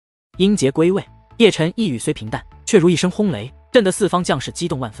英杰归位，叶辰一语虽平淡，却如一声轰雷，震得四方将士激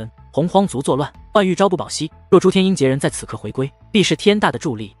动万分，洪荒族作乱，万欲朝不保夕。若诸天阴劫人在此刻回归，必是天大的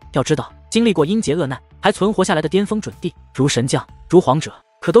助力。要知道，经历过阴劫恶难还存活下来的巅峰准帝，如神将、如皇者，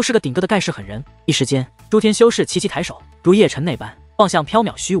可都是个顶个的盖世狠人。一时间，诸天修士齐齐抬手，如叶辰那般望向缥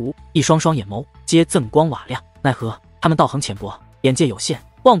缈虚无，一双双眼眸皆锃光瓦亮。奈何他们道行浅薄，眼界有限，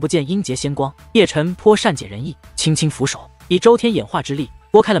望不见阴劫仙光。叶辰颇善解人意，轻轻扶手，以周天演化之力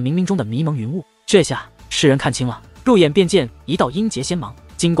拨开了冥冥中的迷蒙云雾。这下世人看清了，入眼便见一道阴劫仙芒，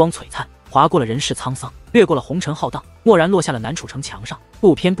金光璀璨，划过了人世沧桑，越过了红尘浩荡，蓦然落下了南楚城墙上，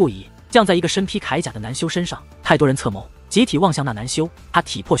不偏不倚降在一个身披铠甲的男修身上。太多人侧眸，集体望向那男修，他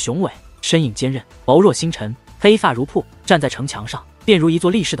体魄雄伟，身影坚韧，眸若星辰，黑发如瀑，站在城墙上便如一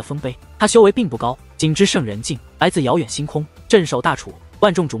座立世的丰碑。他修为并不高，仅知圣人境，来自遥远星空，镇守大楚，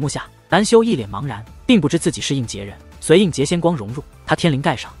万众瞩目下，南修一脸茫然，并不知自己是应劫人。随应劫仙光融入，他天灵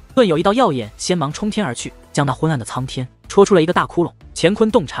盖上，顿有一道耀眼仙芒冲天而去，将那昏暗的苍天戳出了一个大窟窿。乾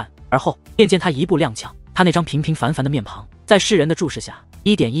坤动颤，而后便见他一步踉跄，他那张平平凡凡的面庞，在世人的注视下，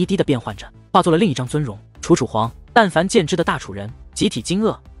一点一滴的变换着，化作了另一张尊容。楚皇，但凡见之的大楚人集体惊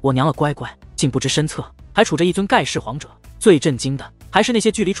愕，我娘了乖乖，竟不知身侧还处着一尊盖世皇者。最震惊的还是那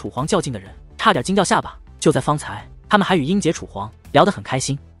些距离楚皇较近的人，差点惊掉下巴。就在方才，他们还与阴劫楚皇聊得很开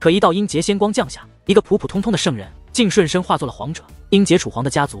心，可一道阴劫仙光降下，一个普普通通的圣人竟瞬身化作了皇者。阴劫楚皇的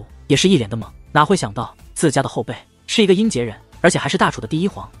家族也是一脸的懵，哪会想到自家的后辈是一个阴劫人，而且还是大楚的第一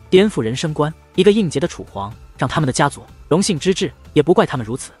皇，颠覆人生观。一个应劫的楚皇让他们的家族荣幸之至，也不怪他们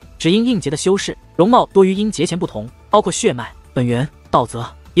如此，只因应劫的修士容貌多与阴劫前不同，包括血脉、本源、道则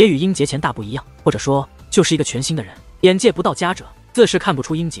也与阴劫前大不一样，或者说就是一个全新的人。眼界不到家者自是看不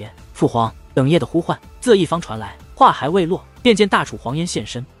出阴劫。父皇哽咽的呼唤自一方传来，话还未落，便见大楚黄烟现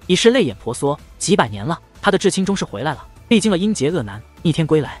身，已是泪眼婆娑。几百年了，他的至亲终是回来了，历经了阴劫恶难，逆天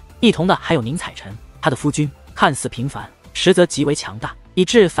归来。一同的还有宁采臣，他的夫君看似平凡，实则极为强大，以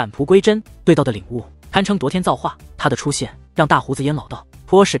致返璞归真，对道的领悟堪称夺天造化。他的出现让大胡子烟老道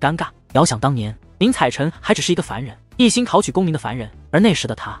颇是尴尬。遥想当年，宁采臣还只是一个凡人，一心考取功名的凡人，而那时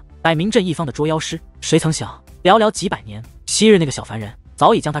的他摆名震一方的捉妖师。谁曾想寥寥几百年，昔日那个小凡人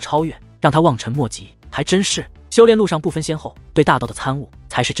早已将他超越，让他望尘莫及。还真是修炼路上不分先后，对大道的参悟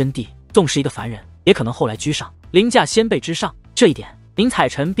才是真谛。纵是一个凡人，也可能后来居上，凌驾先辈之上。这一点，宁采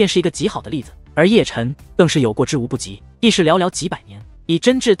臣便是一个极好的例子。而叶辰更是有过之无不及，亦是寥寥几百年，已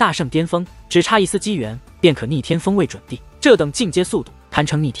真至大圣巅峰，只差一丝机缘，便可逆天封位准帝。这等进阶速度，堪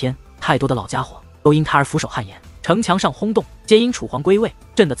称逆天。太多的老家伙都因他而俯首汗颜。城墙上轰动，皆因楚皇归位，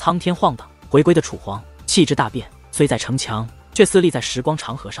震得苍天晃荡。回归的楚皇气质大变，虽在城墙，却似立在时光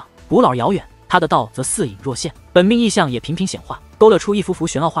长河上，古老遥远。他的道则似隐若现，本命意象也频频显化，勾勒出一幅幅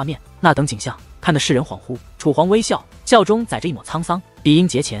玄奥画面。那等景象看得世人恍惚。楚皇微笑，笑中载着一抹沧桑，比阴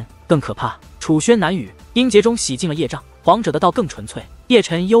劫前更可怕。楚宣难语，阴劫中洗尽了业障，皇者的道更纯粹。叶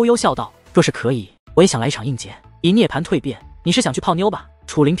辰悠悠笑道：若是可以，我也想来一场应劫，以涅槃蜕变。你是想去泡妞吧？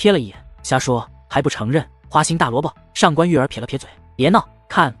楚灵瞥了一眼，瞎说，还不承认？花心大萝卜。上官玉儿撇了撇嘴，别闹，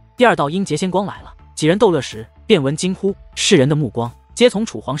看第二道阴劫仙光来了。几人逗乐时，便闻惊呼，世人的目光皆从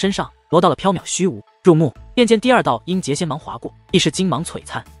楚皇身上挪到了缥缈虚无，入目便见第二道阴劫仙芒划过，亦是金芒璀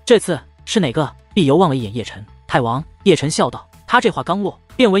璨。这次是哪个？碧游望了一眼叶辰。太王。叶辰笑道。他这话刚落，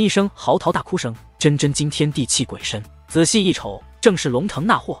便闻一声嚎啕大哭声，真真惊天地泣鬼神。仔细一瞅，正是龙腾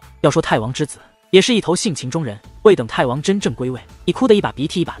那货。要说太王之子，也是一头性情中人，未等太王真正归位，已哭得一把鼻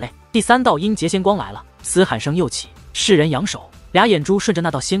涕一把泪。第三道阴劫仙光来了，嘶喊声又起，世人扬手，俩眼珠顺着那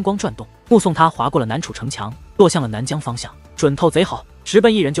道仙光转动，目送他划过了南楚城墙，落向了南疆方向。准透贼好，直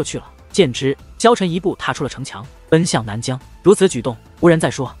奔一人就去了。见之，萧晨一步踏出了城墙，奔向南疆。如此举动，无人再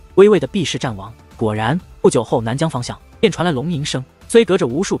说，归位的必是战王。果然，不久后南疆方向便传来龙吟声，虽隔着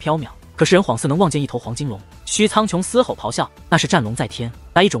无数缥缈，可世人恍似能望见一头黄金龙。须苍穹嘶吼咆哮，那是战龙在天，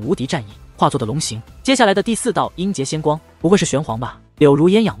来一种无敌战意，化作的龙形。接下来的第四道阴劫仙光，不会是玄黄吧？柳如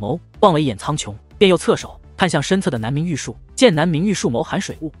烟仰眸，望了一眼苍穹，便又侧手看向身侧的南明玉树，见南明玉树眸含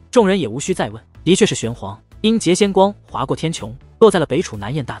水雾，众人也无需再问，的确是玄黄。阴劫仙光划过天穹，落在了北楚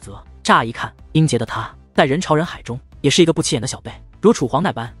南燕大泽。乍一看，阴劫的他在人潮人海中也是一个不起眼的小辈，如楚皇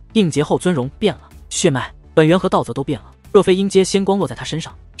那般，应劫后尊容变了，血脉、本源和道则都变了。若非阴阶仙光落在他身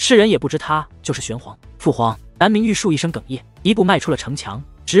上，世人也不知他就是玄黄。父皇。南明玉树一声哽咽，一步迈出了城墙，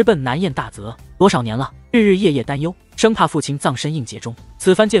直奔南燕大泽。多少年了，日日夜夜担忧，生怕父亲葬身应劫中。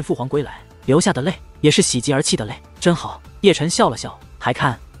此番见父皇归来，流下的泪也是喜极而泣的泪，真好。叶辰笑了笑，还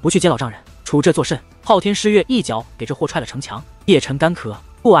看不去接老丈人，处这作甚？昊天狮月一脚给这货踹了城墙。叶辰干咳，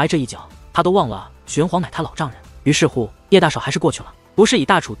不挨这一脚，他都忘了玄黄乃他老丈人。于是乎，叶大手还是过去了，不是以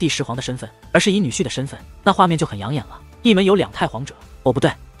大楚第10皇的身份，而是以女婿的身份，那画面就很养眼了。一门有2太皇者，哦不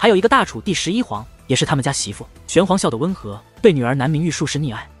对，还有一个大楚第11皇，也是他们家媳妇。玄皇笑得温和，对女儿南明玉数十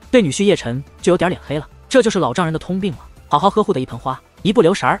溺爱，对女婿叶辰就有点脸黑了。这就是老丈人的通病了，好好呵护的一盆花，一不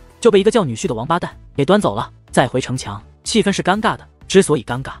留神儿就被一个叫女婿的王八蛋给端走了。再回城墙，气氛是尴尬的。之所以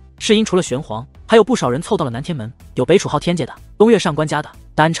尴尬，是因除了玄皇，还有不少人凑到了南天门，有北楚昊天界的，东岳上官家的，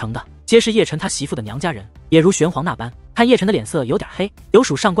丹城的，皆是叶辰他媳妇的娘家人，也如玄皇那般，看叶辰的脸色有点黑。有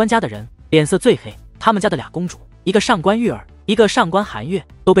属上官家的人脸色最黑，他们家的俩公主，一个上官玉儿，一个上官寒月，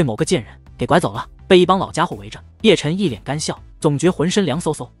都被某个贱人给拐走了，被一帮老家伙围着。叶辰一脸干笑，总觉浑身凉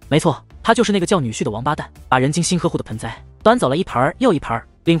飕飕。没错，他就是那个叫女婿的王八蛋，把人精心呵护的盆栽端走了一盆又一盆，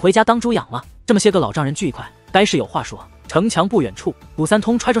领回家当猪养了。这么些个老丈人聚一块，该是有话说。城墙不远处，卜三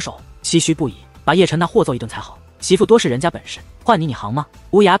通揣着手，唏嘘不已，把叶辰那霍揍一顿才好。媳妇多是人家本事，换你行吗？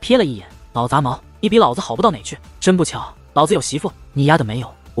乌鸦瞥了一眼，老杂毛，你比老子好不到哪去。真不巧，老子有媳妇，你丫的没有。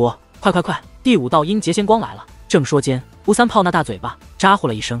我快，第5道阴劫仙光来了。正说间，吴三炮那大嘴巴咋呼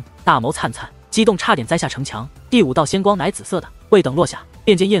了一声，大眸灿灿，激动差点栽下城墙。第5道仙光乃紫色的，未等落下，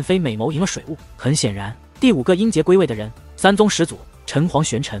便见燕飞美眸迎了水雾。很显然，第5个阴劫归位的人，三宗始祖辰皇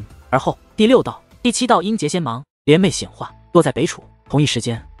玄辰。而后第6道、第7道阴劫仙芒联袂显化，落在北楚。同一时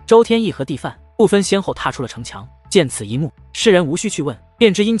间，周天意和地范不分先后踏出了城墙。见此一幕，世人无需去问，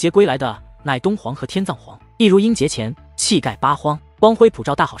便知阴劫归来的乃东皇和天葬皇。一如阴劫前，气盖八荒，光辉普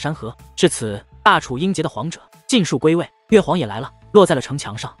照大好山河。至此，大楚阴劫的皇者尽数归位。月皇也来了，落在了城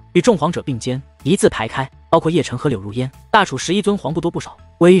墙上，与众皇者并肩，一字排开，包括叶辰和柳如烟。大楚11尊皇不多不少，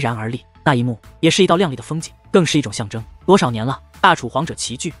巍然而立。那一幕也是一道亮丽的风景，更是一种象征。多少年了，大楚皇者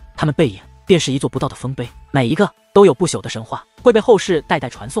齐聚，他们背影便是一座不到的丰碑，每一个都有不朽的神话，会被后世代代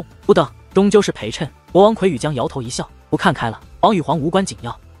传颂。不得，终究是陪衬。国王魁羽将摇头一笑，不看开了。王与皇无关紧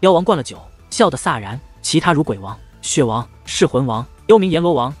要，妖王灌了酒，笑得飒然。其他如鬼王、血王、噬魂王、幽冥阎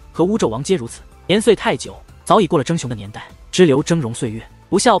罗王和巫纣王皆如此。年岁太久，早已过了争雄的年代，支流峥嵘岁月，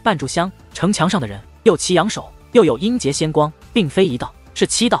不孝半炷香。城墙上的人又齐扬手，又有阴劫仙光，并非一道，是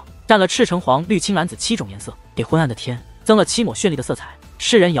7道，占了赤橙黄绿青蓝紫7种颜色，给昏暗的天增了7抹绚丽的色彩。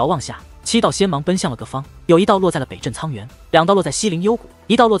世人遥望下，7道仙芒奔向了各方，有1道落在了北镇苍原，2道落在西陵幽谷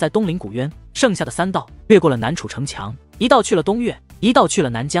，1道落在东陵古渊，剩下的3道越过了南楚城墙，1道去了东岳，1道去了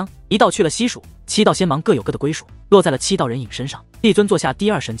南疆，1道去了西蜀。7道仙芒各有各的归属，落在了7道人影身上。帝尊座下第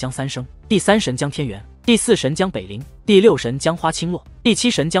2神将三生，第3神将天元，第4神将北陵，第6神将花青落，第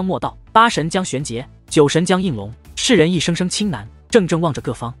7神将莫道，8神将玄劫，9神将应龙。世人一声声轻喃，怔怔望着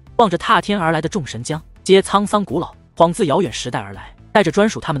各方，望着踏天而来的众神将，皆沧桑古老，恍自遥远时代而来，带着专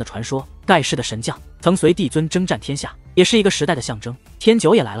属他们的传说。盖世的神将曾随帝尊征战天下，也是一个时代的象征。天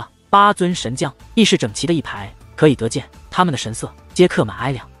九也来了，8尊神将亦是整齐的一排，可以得见他们的神色皆刻满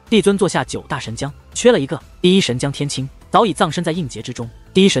哀凉。帝尊座下9大神将，缺了一个。第1神将天清早已葬身在应劫之中，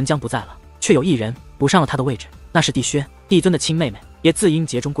第1神将不在了，却有一人补上了他的位置，那是帝轩。帝尊的亲妹妹也自阴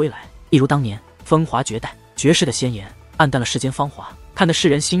劫中归来，一如当年风华绝代，绝世的仙颜暗淡了世间芳华，看得世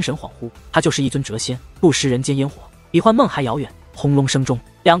人心神恍惚。他就是一尊谪仙，不食人间烟火，比幻梦还遥远。轰隆声中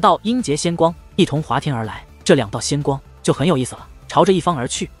，2道阴劫仙光一同滑天而来，这2道仙光就很有意思了，朝着一方而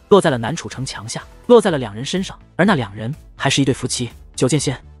去，落在了南楚城墙下，落在了2人身上。而那2人还是一对夫妻，九剑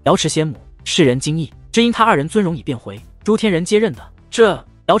仙、瑶池仙母。世人惊异，只因他2人尊容已变回，诸天人皆认得。这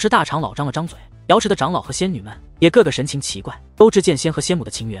瑶池大长老张了张嘴，瑶池的长老和仙女们也个个神情奇怪，都知剑仙和仙母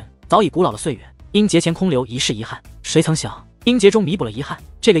的情缘早已古老了岁月，阴劫前空留一世遗憾。谁曾想阴劫中弥补了遗憾，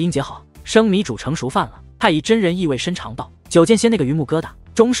这个阴劫好，生米煮成熟饭了。太乙真人意味深长道，九剑仙那个榆木疙瘩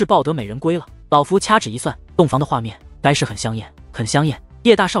终是抱得美人归了。老夫掐指一算，洞房的画面该是很香艳，很香艳。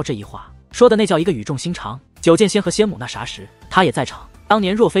叶大少这一话说的那叫一个语重心长。九剑仙和仙母那啥时他也在场，当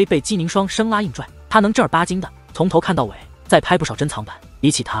年若非被姬凝霜生拉硬拽，他能正儿八经的从头看到尾，再拍不少珍藏版。比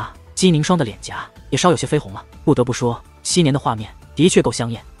起他，姬凝霜的脸颊也稍有些绯红了。不得不说，昔年的画面的确够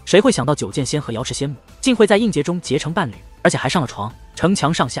香艳。谁会想到九剑仙和瑶池仙母竟会在应劫中结成伴侣，而且还上了床？城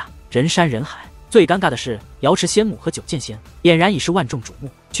墙上下人山人海，最尴尬的是瑶池仙母和九剑仙俨然已是万众瞩目。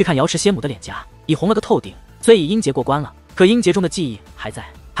去看瑶池仙母的脸颊已红了个透顶，虽已阴劫过关了，可阴劫中的记忆还在。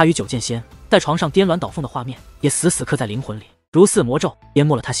他与九剑仙在床上颠鸾倒凤的画面也死死刻在灵魂里，如似魔咒，淹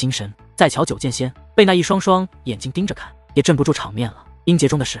没了他心神。再瞧九剑仙被那一双双眼睛盯着看，也镇不住场面了。阴劫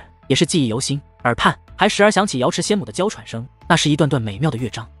中的事也是记忆犹新，耳畔还时而响起瑶池仙母的娇喘声，那是一段段美妙的乐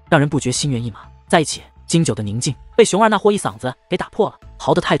章，让人不觉心猿意马。在一起，经久的宁静被熊二那货一嗓子给打破了，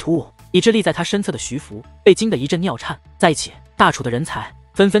嚎得太突兀，以致立在他身侧的徐福被惊得一阵尿颤。在一起，大楚的人才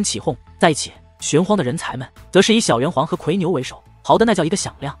纷纷起哄。在一起，玄荒的人才们则是以小元皇和魁牛为首，嚎得那叫一个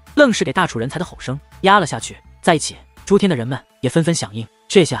响亮，愣是给大楚人才的吼声压了下去。在一起，诸天的人们也纷纷响应。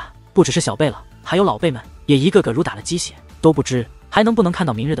这下不只是小辈了，还有老辈们也一个个如打了鸡血，都不知还能不能看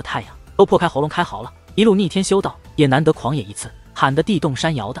到明日的太阳，都破开喉咙开嚎了。一路逆天修道，也难得狂野一次。喊得地动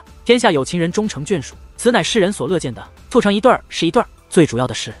山摇的。天下有情人终成眷属，此乃世人所乐见的，促成一对儿是一对儿。最主要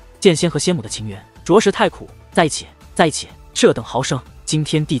的是，剑仙和仙母的情缘着实太苦，在一起，这等豪声惊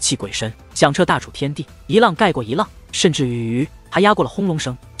天地泣鬼神，响彻大楚天地，一浪盖过一浪，甚至于还压过了轰隆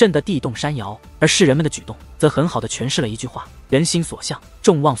声，震得地动山摇。而世人们的举动，则很好的诠释了一句话：人心所向，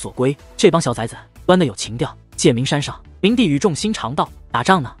众望所归。这帮小崽子端的有情调，借明山上，明帝与众心肠道，打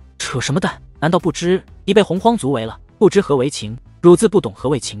仗呢，扯什么蛋？难道不知已被洪荒族围了？不知何为情，汝自不懂何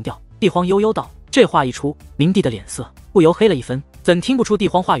为情调。帝荒悠悠道。这话一出，明帝的脸色不由黑了一分，怎听不出帝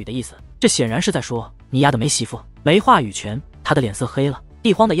荒话语的意思？这显然是在说你丫的没媳妇，没话语权。他的脸色黑了，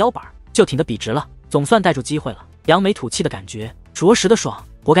帝荒的腰板就挺得笔直了，总算逮住机会了，扬眉吐气的感觉着实的爽。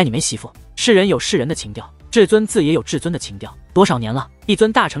活该你没媳妇。世人有世人的情调，至尊自也有至尊的情调。多少年了，一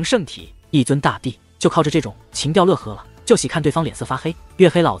尊大成圣体，一尊大帝，就靠着这种情调乐呵了。就喜看对方脸色发黑，越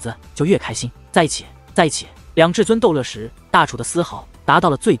黑老子就越开心。在一起。两至尊斗乐时，大楚的丝毫达到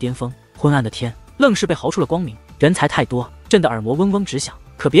了最巅峰，昏暗的天愣是被嚎出了光明。人才太多，震得耳膜嗡嗡直响。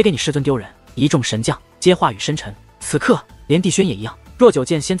可别给你师尊丢人。一众神将皆话语深沉。此刻连帝轩也一样，若九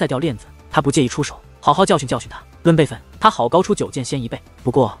剑仙再掉链子，他不介意出手，好好教训他。论辈分，他好高出九剑仙一倍。不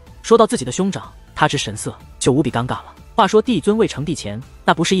过说到自己的兄长，他之神色就无比尴尬了。话说帝尊未成帝前，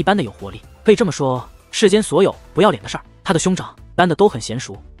那不是一般的有活力。可以这么说，世间所有不要脸的事儿，他的兄长担的都很娴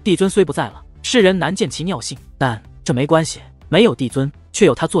熟。帝尊虽不在了，世人难见其尿性，但这没关系，没有帝尊，却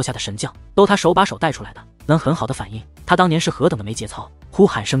有他座下的神将，都他手把手带出来的，能很好的反映他当年是何等的没节操。呼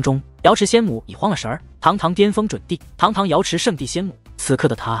喊声中，瑶池仙母已慌了神儿，堂巅峰准帝，堂瑶池圣地仙母。此刻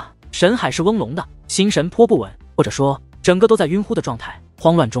的他神海是嗡隆的，心神颇不稳，或者说整个都在晕乎的状态。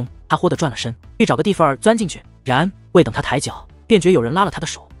慌乱中，他豁地转了身，欲找个地方钻进去。然未等他抬脚，便觉有人拉了他的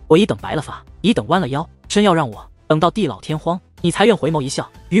手。我一等白了发，一等弯了腰，真要让我等到地老天荒，你才愿回眸一笑。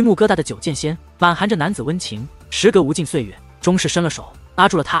榆木疙瘩的九剑仙满含着男子温情，时隔无尽岁月，终是伸了手拉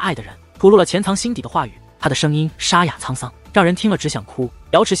住了他爱的人，吐露了潜藏心底的话语。他的声音沙哑沧桑，让人听了只想哭。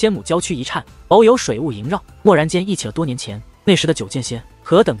瑶池仙母娇躯一颤，偶有水雾萦绕，蓦然间忆起了多年前那时的九剑仙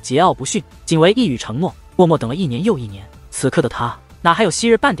何等桀骜不驯，仅为一语承诺，默默等了一年又一年。此刻的他哪还有昔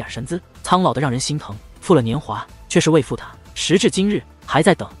日半点神姿，苍老的让人心疼。负了年华，却是未负他，时至今日还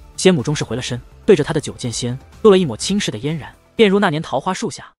在等。仙母终是回了身，对着他的九剑仙露了一抹轻视的嫣然，便如那年桃花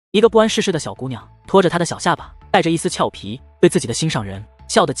树下一个不谙世事的小姑娘，拖着他的小下巴，带着一丝俏皮，对自己的心上人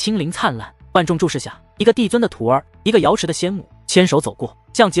笑得清灵灿烂。万众注视下，一个帝尊的徒儿，一个瑶池的仙母牵手走过，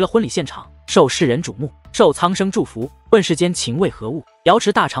像极了婚礼现场，受世人瞩目，受苍生祝福。问世间情为何物？瑶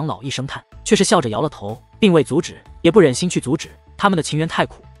池大长老一声叹，却是笑着摇了头，并未阻止，也不忍心去阻止。他们的情缘太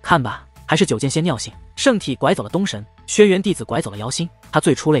苦，看吧，还是九剑仙尿性，圣体拐走了东神，轩辕弟子拐走了瑶心，他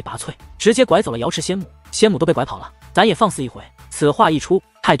最出类拔萃，直接拐走了瑶池仙母，仙母都被拐跑了，咱也放肆一回。此话一出，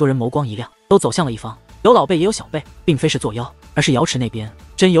太多人眸光一亮，都走向了一方。有老辈也有小辈，并非是作妖，而是瑶池那边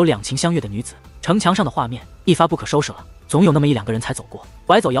真有两情相悦的女子。城墙上的画面一发不可收拾了，总有那么一两个人才走过，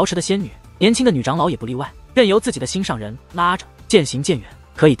拐走瑶池的仙女，年轻的女长老也不例外，任由自己的心上人拉着，渐行渐远。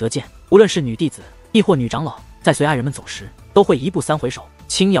可以得见，无论是女弟子亦或女长老，在随爱人们走时，都会一步三回首，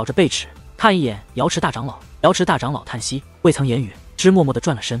轻咬着贝齿看一眼瑶池大长老。瑶池大长老叹息，未曾言语，只默默地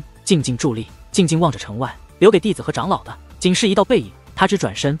转了身，静静伫立，静静望着城外。留给弟子和长老的仅是一道背影，他只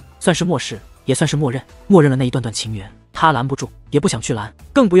转身，算是漠视，也算是默认了那一段段情缘。他拦不住，也不想去拦，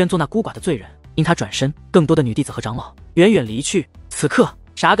更不愿做那孤寡的罪人。因他转身，更多的女弟子和长老远远离去。此刻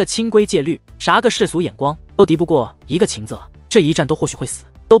啥个清规戒律，啥个世俗眼光，都敌不过一个情字了。这一战都或许会死，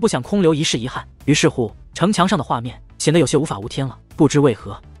都不想空留一世遗憾。于是乎，城墙上的画面显得有些无法无天了。不知为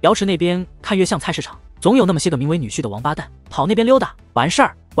何，瑶池那边看越像菜市场，总有那么些个名为女婿的王八蛋跑那边溜达，完事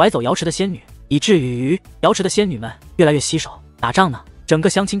儿拐走瑶池的仙女，以至于瑶池的仙女们越来越稀少。打仗呢，整个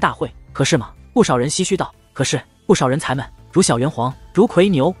相亲大会，可是嘛，不少人唏嘘道，可是不少人才们如小元皇，如魁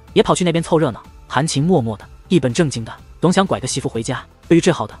牛，也跑去那边凑热闹，含情脉脉的，一本正经的，总想拐个媳妇回家。对于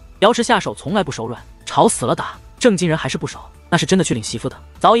这好的，瑶池下手从来不手软，吵死了打，正经人还是不少，那是真的去领媳妇的，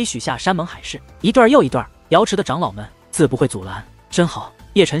早已许下山盟海誓，一对又一对。瑶池的长老们自不会阻拦，真好。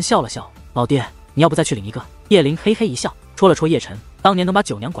叶辰笑了笑，老爹，你要不再去领一个？叶灵嘿嘿一笑，戳了戳叶辰，当年能把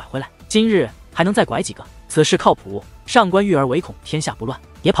九娘拐回来，今日还能再拐几个？此事靠谱，上官玉儿唯恐天下不乱，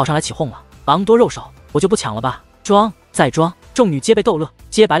也跑上来起哄了。狼多肉少，我就不抢了吧。装再装，众女皆被逗乐，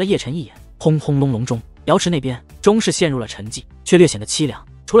皆白了叶辰一眼。轰轰隆隆中，瑶池那边终是陷入了沉寂，却略显得凄凉。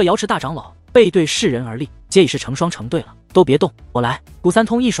除了瑶池大长老背对世人而立，皆已是成双成对了。都别动，我来。古三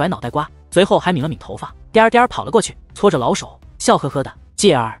通一甩脑袋瓜，随后还抿了抿头发，颠颠跑了过去，搓着老手，笑呵呵的。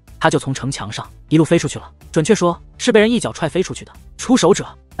继而他就从城墙上一路飞出去了，准确说是被人一脚踹飞出去的。出手者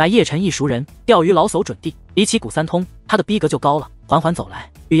乃叶辰一熟人，钓鱼老叟准帝。比起古三通，他的逼格就高了，缓缓走来，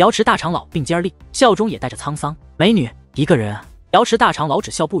与瑶池大长老并肩而立，笑中也带着沧桑。美女，一个人瑶池大长老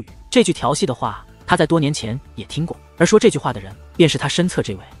只笑不语。这句调戏的话，他在多年前也听过，而说这句话的人，便是他身侧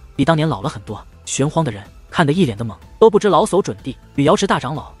这位，比当年老了很多。玄荒的人看得一脸的懵，都不知老叟准地与瑶池大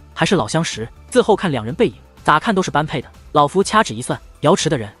长老还是老相识。自后看两人背影，咋看都是般配的。老夫掐指一算，瑶池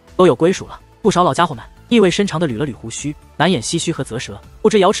的人都有归属了。不少老家伙们意味深长地捋了捋胡须，难掩唏嘘和啧舌。不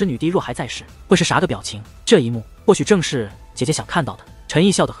知瑶池女帝若还在世，会是啥个表情？这一幕或许正是姐姐想看到的。陈毅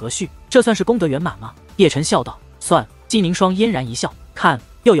笑得和煦，这算是功德圆满吗？叶辰笑道：算。姬凝霜嫣然一笑，看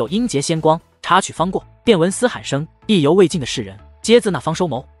又有阴劫仙光。插曲方过，便闻嘶喊声，意犹未尽的世人皆自那方收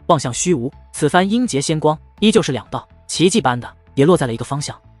眸，望向虚无。此番阴劫仙光依旧是两道，奇迹般的也落在了一个方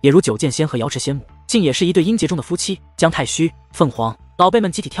向，也如九剑仙和瑶池仙母，竟也是一对阴劫中的夫妻。姜太虚、凤凰老辈们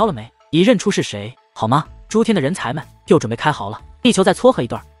集体挑了眉，已认出是谁，好吗？诸天的人才们又准备开嚎了，力求再撮合一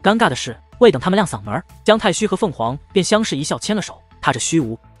段。尴尬的是，未等他们亮嗓门，姜太虚和凤凰便相视一笑，牵了手，踏着虚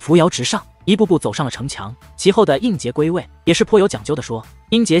无扶摇直上，一步步走上了城墙。其后的应劫归位也是颇有讲究的说，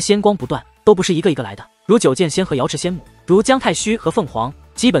阴劫仙光不断，都不是一个一个来的，如九剑仙和瑶池仙母，如姜太虚和凤凰，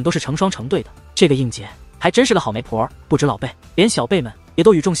基本都是成双成对的。这个应劫还真是个好媒婆，不止老辈，连小辈们也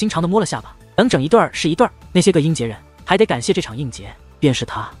都语重心长地摸了下巴，能整一对儿是一对儿。那些个阴劫人还得感谢这场应劫，便是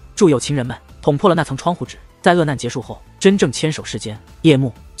他助有情人们捅破了那层窗户纸，在恶难结束后真正牵手世间。夜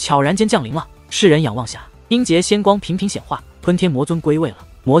幕悄然间降临了，世人仰望下，阴劫仙光频频显化，吞天魔尊归位了，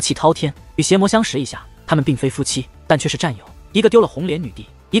魔气滔天，与邪魔相识一下，他们并非夫妻，但却是战友。一个丢了红莲女帝，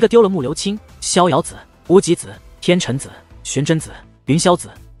一个丢了木流清、逍遥子、无极子、天辰子、玄真子、云霄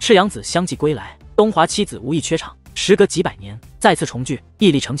子、赤阳子相继归来，东华七子无意缺场。时隔几百年再次重聚，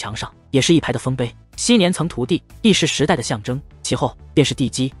屹立城墙上，也是一排的丰碑。昔年曾屠帝，亦是时代的象征，其后便是帝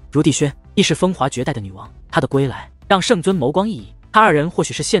姬如帝轩，亦是风华绝代的女王。她的归来让圣尊眸光熠熠，他二人或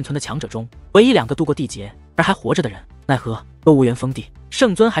许是现存的强者中唯一两个度过帝劫而还活着的人，奈何都无缘封地。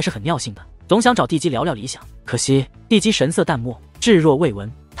圣尊还是很尿性的，总想找帝姬聊聊理想，可惜帝姬神色淡漠，置若未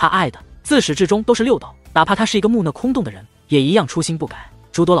闻。他爱的自始至终都是六道，哪怕他是一个木讷空洞的人，也一样初心不改。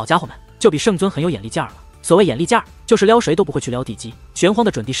诸多老家伙们就比圣尊很有眼力劲儿了。所谓眼力劲儿，就是撩谁都不会去撩帝姬。玄荒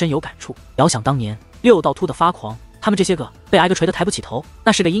的准帝深有感触，遥想当年六道秃的发狂，他们这些个被挨个锤得抬不起头，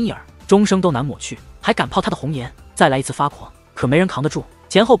那是个阴影儿，终生都难抹去，还敢泡他的红颜，再来一次发狂，可没人扛得住。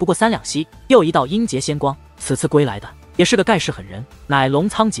前后不过3两息，又一道阴劫仙光，此次归来的也是个盖世狠人，乃龙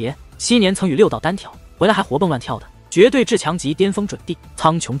苍劫。昔年曾与六道单挑，回来还活蹦乱跳的，绝对至强级巅峰准帝。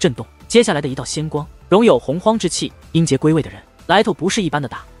苍穹震动，接下来的一道仙光，容有洪荒之气。阴劫归位的人来头不是一般的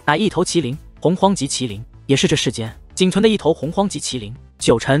大，乃一头麒麟，洪荒级麒麟，也是这世间仅存的一头洪荒级麒麟。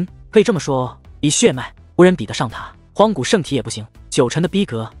九辰可以这么说，以血脉无人比得上他，荒古圣体也不行，九辰的逼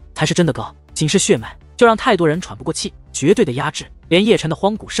格才是真的高。仅是血脉就让太多人喘不过气，绝对的压制，连叶辰的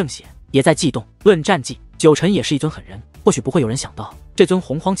荒古圣血也在悸动。论战绩，九辰也是一尊狠人，或许不会有人想到，这尊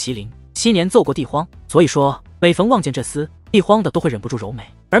洪荒麒麟昔年揍过帝荒，所以说每逢望见这厮，帝荒的都会忍不住揉眉，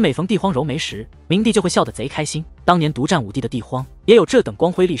而每逢帝荒揉眉时，明帝就会笑得贼开心。当年独占武帝的帝荒也有这等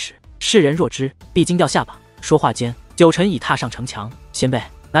光辉历史，世人若知，必惊掉下巴。说话间，九辰已踏上城墙，先辈、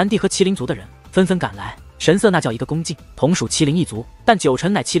南帝和麒麟族的人纷纷赶来，神色那叫一个恭敬。同属麒麟一族，但九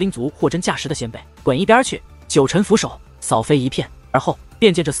辰乃麒麟族货真价实的先辈，滚一边去！九辰俯首扫飞一片，而后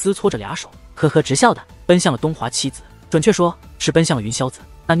便见这厮搓着俩手，呵呵直笑的奔向了东华七子，准确说是奔向了云霄子。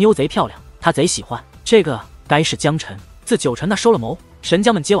那妞贼漂亮，他贼喜欢。这个该是江辰。自九辰那收了眸，神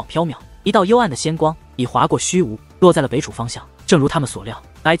将们皆往缥缈，一道幽暗的仙光已划过虚无，落在了北楚方向。正如他们所料，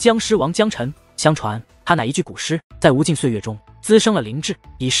乃僵尸王江辰。相传他乃一具古尸，在无尽岁月中滋生了灵智，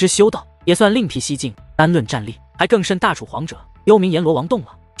以诗修道，也算另辟蹊径。单论战力，还更胜大楚皇者。幽冥阎罗王动了，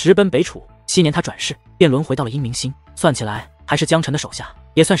直奔北楚。昔年他转世，便轮回到了阴明星，算起来还是江辰的手下，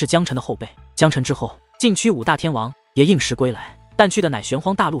也算是江辰的后辈。江辰之后，禁区五大天王也应时归来，但去的乃玄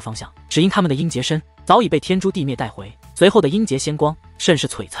荒大陆方向，只因他们的阴劫身早已被天诛地灭带回。随后的阴劫仙光甚是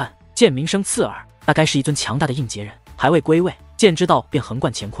璀璨，见名声刺耳，那该是一尊强大的应劫人。还未归位，剑之道便横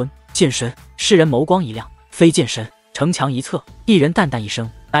贯乾坤。剑神，世人眸光一亮，非剑神。城墙一侧，一人淡淡一声，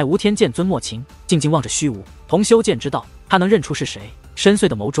乃无天剑尊莫情，静静望着虚无，同修剑之道，他能认出是谁。深邃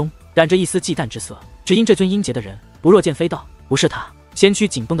的眸中染着一丝忌惮之色，只因这尊阴劫的人不若剑飞道，不是他。先驱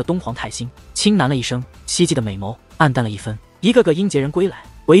紧绷的东皇太星轻喃了一声，希冀的美眸暗淡了一分。一个个阴劫人归来，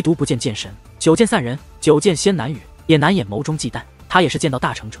唯独不见剑神。九剑散人，九剑仙难语，也难掩眸中忌惮。他也是剑道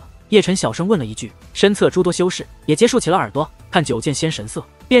大成者。叶辰小声问了一句，身侧诸多修士也皆竖起了耳朵，看九剑仙神色，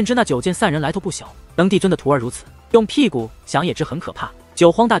便知那九剑散人来头不小。能帝尊的徒儿如此，用屁股想也知很可怕。九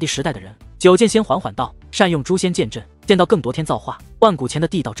荒大帝时代的人，九剑仙缓缓道，善用诛仙剑阵，见到更夺天造化。万古前的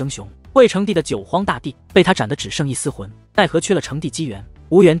地道争雄，未成帝的九荒大帝被他斩得只剩一丝魂，奈何缺了成帝机缘，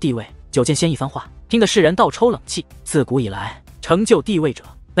无缘帝位。九剑仙一番话，听得世人倒抽冷气。自古以来，成就帝位者，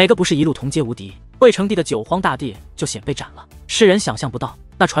哪个不是一路同阶无敌？未成帝的九荒大帝就显被斩了。世人想象不到，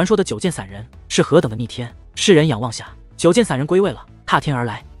那传说的九剑散人是何等的逆天。世人仰望下，九剑散人归位了，踏天而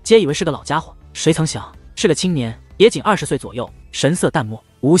来，皆以为是个老家伙，谁曾想是个青年，也仅20岁左右，神色淡漠，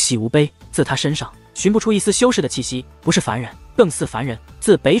无喜无悲。自他身上寻不出一丝修士的气息，不是凡人，更似凡人。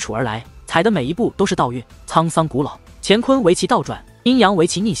自北楚而来，踩的每一步都是道韵，沧桑古老。乾坤为其倒转，阴阳为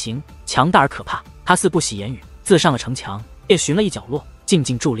其逆行，强大而可怕。他似不喜言语，自上了城墙，便寻了一角落，静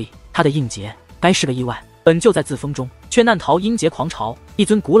静伫立。他的应劫该是个意外，本就在自封中，却难逃阴劫狂潮。一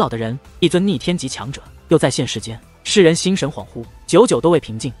尊古老的人，一尊逆天级强者，又再现世间。世人心神恍惚，久久都未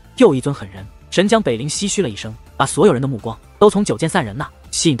平静。又一尊狠人，神将北陵唏嘘了一声，把所有人的目光都从九剑散人那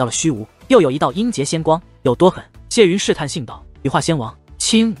吸引到了虚无。又有一道阴劫仙光，有多狠？谢云试探性道：“羽化仙王。”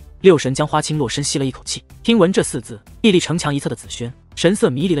清六神将花青落深吸了一口气，听闻这4字，屹立城墙一侧的紫萱神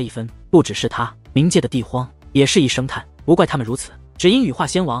色迷离了一分。不只是他，冥界的地荒也是一声叹，不怪他们如此，只因羽化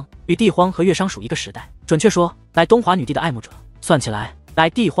仙王与地荒和月商属一个时代，准确说乃东华女帝的爱慕者，算起来乃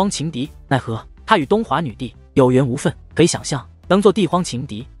地荒情敌。奈何他与东华女帝有缘无分，可以想象能做地荒情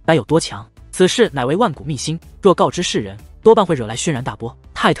敌该有多强。此事乃为万古秘辛，若告知世人，多半会惹来轩然大波，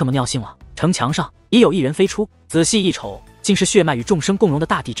太特么尿性了。城墙上已有一人飞出，仔细一瞅，竟是血脉与众生共荣的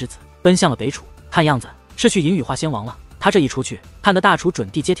大帝之子，奔向了北楚，看样子是去迎羽化仙王了。他这一出去，看得大楚准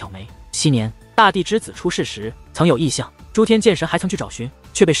帝皆挑眉。昔年大帝之子出世时，曾有异象，诸天剑神还曾去找寻，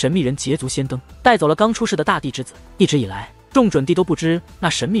却被神秘人捷足先登，带走了刚出世的大帝之子。一直以来，众准帝都不知那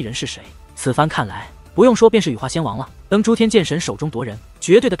神秘人是谁。此番看来，不用说便是羽化仙王了，能诸天剑神手中夺人，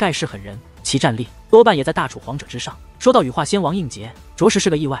绝对的盖世狠人，其战力多半也在大楚皇者之上。说到羽化仙王应劫，着实是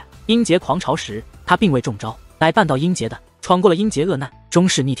个意外。阴劫狂潮时，他并未中招，乃半道阴劫的，闯过了阴劫恶难，终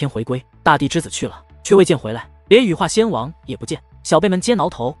是逆天回归。大帝之子去了，却未见回来，连羽化仙王也不见。小辈们皆挠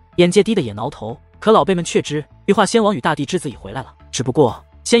头，眼界低的也挠头，可老辈们却知羽化仙王与大帝之子已回来了，只不过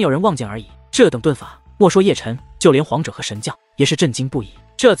先有人望见而已。这等遁法，莫说叶辰，就连皇者和神将也是震惊不已。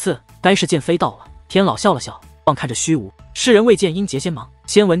这次该是剑飞到了。天老笑了笑，望看着虚无，世人未见阴劫仙芒，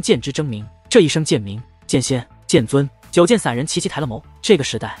先闻剑之争鸣。这一声剑鸣，剑仙、剑尊、九剑散人齐齐抬了眸。这个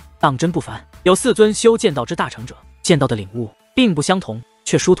时代当真不凡，有4尊修剑道之大成者，剑道的领悟并不相同，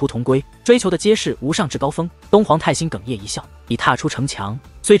却殊途同归，追求的皆是无上至高峰。东皇太心哽咽一笑，已踏出城墙，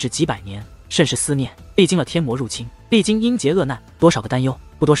虽只几百年，甚是思念。历经了天魔入侵，历经阴劫恶难，多少个担忧。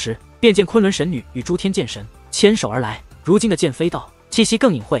不多时，便见昆仑神女与诸天剑神牵手而来。如今的剑飞道，气息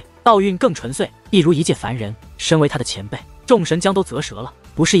更隐晦，道韵更纯粹，一如一介凡人。身为他的前辈，众神将都啧舌了，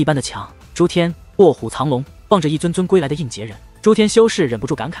不是一般的强。诸天卧虎藏龙，望着一尊尊归来的应劫人，诸天修士忍不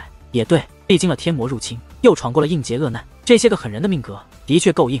住感慨。也对，历经了天魔入侵，又闯过了应劫恶难，这些个狠人的命格的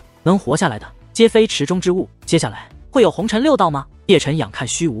确够硬，能活下来的皆非池中之物。接下来会有红尘六道吗？叶辰仰看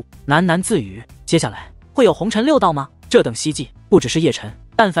虚无，喃喃自语。接下来会有红尘六道吗？这等希冀，不只是叶辰，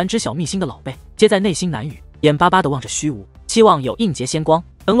但凡知晓秘辛的老辈，皆在内心难语，眼巴巴地望着虚无，期望有应劫仙光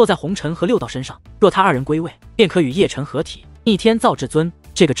能落在红尘和六道身上。若他2人归位，便可与叶辰合体，逆天造至尊。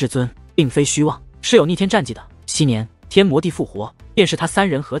这个至尊并非虚妄，是有逆天战绩的。昔年天魔帝复活，便是他3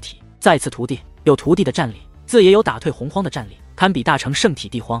人合体。再次屠地，有屠地的战力，自也有打退洪荒的战力，堪比大成圣体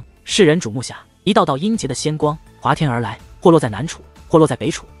地荒。世人瞩目下，一道道阴劫的仙光滑天而来，或落在南楚，或落在北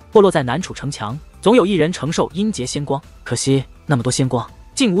楚，或落在南楚城墙，总有一人承受阴劫仙光。可惜那么多仙光，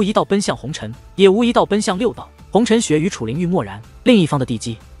竟无一道奔向红尘，也无一道奔向六道。红尘雪与楚灵玉漠然，另一方的地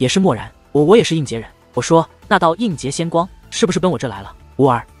基也是漠然。我也是应劫人。我说那道应劫仙光是不是奔我这来了？无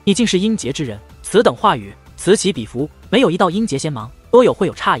儿，你竟是阴劫之人。此等话语此起彼伏，没有一道阴劫仙芒，多有会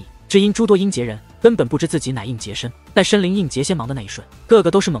有诧异。只因诸多阴劫人根本不知自己乃应劫身，待身临应劫仙芒的那一瞬，个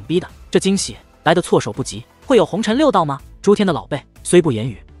个都是懵逼的。这惊喜来得措手不及。会有红尘六道吗？诸天的老辈虽不言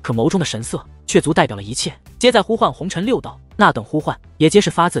语，可眸中的神色却足代表了一切，皆在呼唤红尘六道。那等呼唤也皆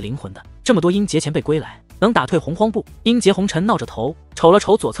是发自灵魂的。这么多阴劫前辈归来，能打退洪荒不？阴劫红尘闹着头，瞅了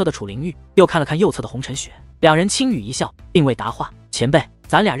瞅左侧的楚灵玉，又看了看右侧的红尘雪，两人轻语一笑，并未答话。前辈，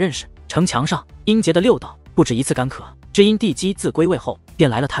咱俩认识。城墙上阴劫的六道不止一次干渴，只因地基自归位后便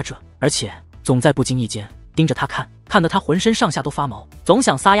来了他这，而且总在不经意间盯着他看，看得他浑身上下都发毛，总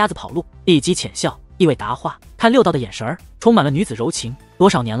想撒丫子跑路。立即浅笑，意味答话，看六道的眼神儿充满了女子柔情。多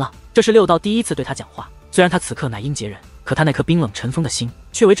少年了，这是六道第一次对他讲话。虽然他此刻乃阴劫人，可他那颗冰冷尘封的心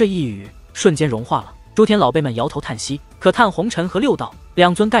却为这一语瞬间融化了。诸天老辈们摇头叹息，可叹红尘和六道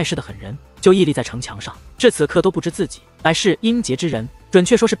两尊盖世的狠人就屹立在城墙上，至此刻都不知自己乃是阴劫之人，准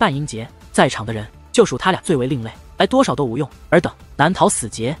确说是半阴劫。在场的人就属他俩最为另类，来多少都无用，尔等难逃死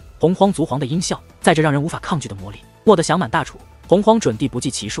劫。洪荒族皇的阴笑，在这让人无法抗拒的魔力，蓦地响满大楚。洪荒准帝不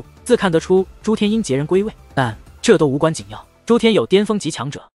计其数，自看得出诸天阴劫人归位，但这都无关紧要。诸天有巅峰级强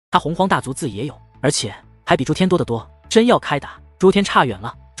者，他洪荒大族自也有，而且还比诸天多得多。真要开打，诸天差远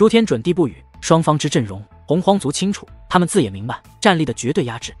了。诸天准帝不语，双方之阵容，洪荒族清楚，他们自也明白战力的绝对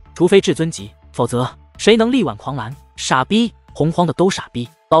压制，除非至尊级，否则谁能力挽狂澜？傻逼！洪荒的都傻逼，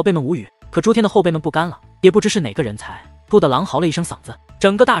老辈们无语。可诸天的后辈们不干了，也不知是哪个人才，突的狼嚎了一声嗓子，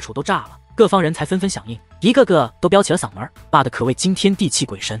整个大楚都炸了。各方人才纷纷响应，一个个都飙起了嗓门，骂得可谓惊天地泣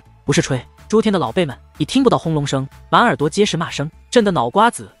鬼神。不是吹，诸天的老辈们已听不到轰隆声，满耳朵皆是骂声，震得脑瓜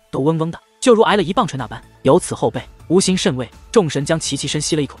子都嗡嗡的，就如挨了一棒槌那般。由此后辈无心甚慰，众神将齐齐深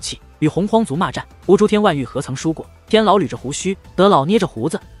吸了一口气，与洪荒族骂战。无诸天万域何曾输过？天老捋着胡须，德老捏着胡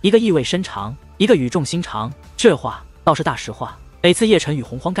子，一个意味深长，一个语重心长。这话倒是大实话。每次叶辰与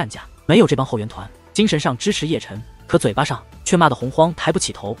洪荒干架，没有这帮后援团，精神上支持叶辰，可嘴巴上却骂得洪荒抬不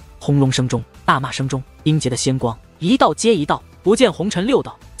起头。轰隆声中，大骂声中，阴节的仙光一道接一道，不见红尘六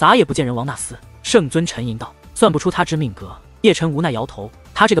道，咋也不见人王那厮。圣尊沉吟道：“算不出他之命格。”叶辰无奈摇头，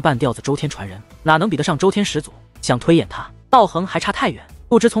他这个半吊子周天传人，哪能比得上周天始祖？想推演他，道行还差太远。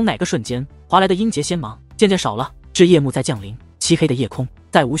不知从哪个瞬间，划来的阴节仙芒渐渐少了，至夜幕再降临，漆黑的夜空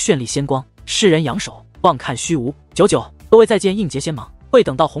再无绚丽仙光。世人仰首望看虚无，久久都未再见应节仙芒。未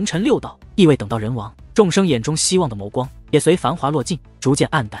等到红尘六道，亦未等到人王，众生眼中希望的眸光也随繁华落尽，逐渐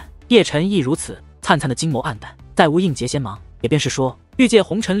暗淡。叶辰亦如此，灿灿的金眸暗淡，再无应节仙芒，也便是说，欲借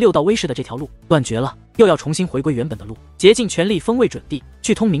红尘六道威势的这条路断绝了，又要重新回归原本的路，竭尽全力封位准地，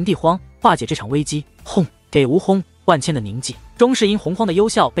去通明地荒，化解这场危机。轰！给无轰！万千的凝寂，终是因洪荒的幽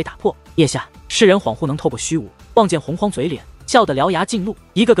笑被打破。腋下，世人恍惚能透过虚无，望见洪荒嘴脸，笑得獠牙尽露，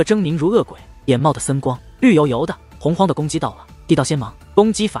一个个狰狞如恶鬼，眼冒的森光，绿油油的。洪荒的攻击到了，地道仙芒，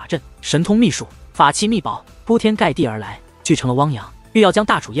攻击法阵，神通秘术，法器秘宝，铺天盖地而来，聚成了汪洋，欲要将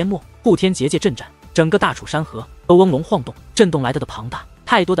大楚淹没。护天结界震斩，整个大楚山河都嗡隆晃动，震动来的庞大，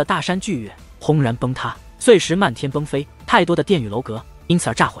太多的大山巨岳轰然崩塌，碎石漫天崩飞，太多的殿宇楼阁因此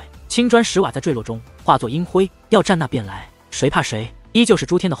而炸毁，青砖石瓦在坠落中化作阴灰，要战那便来，谁怕谁？依旧是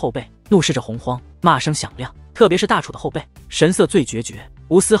诸天的后辈怒视着洪荒，骂声响亮。特别是大楚的后辈，神色最决绝，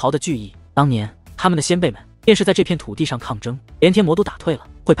无丝毫的惧意。当年他们的先辈们便是在这片土地上抗争，连天魔都打退了，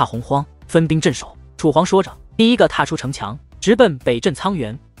会怕洪荒？分兵镇守。楚皇说着，第一个踏出城墙，直奔北镇沧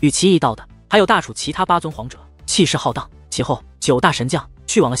源。与其一道的还有大楚其他8尊皇者，气势浩荡。其后9大神将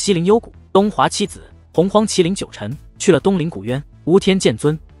去往了西陵幽谷，东华七子、洪荒麒麟9臣去了东陵古渊，无天剑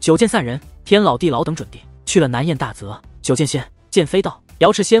尊、九剑散人、天老地老等准地去了南燕大泽，九剑仙、剑飞道、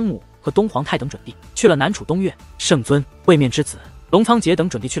瑶池仙母和东皇太等准地去了南楚东岳，圣尊、位面之子、龙仓颉等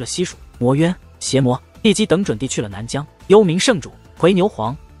准地去了西蜀，魔渊、邪魔、地基等准地去了南疆，幽冥圣主、回牛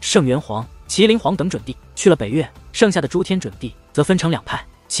皇、圣元皇、麒麟皇等准地去了北岳，剩下的诸天准地则分成2派，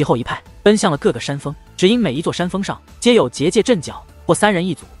其后一派奔向了各个山峰，只因每一座山峰上皆有结界阵脚，或3人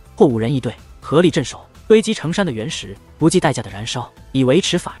一组，或5人一队，合力镇守，堆积成山的原石不计代价的燃烧，以维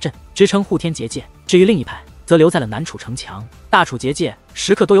持法阵，支撑护天结界。至于另一派，则留在了南楚城墙，大楚结界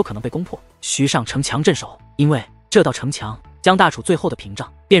时刻都有可能被攻破，需上城墙镇守，因为这道城墙将大楚最后的屏障，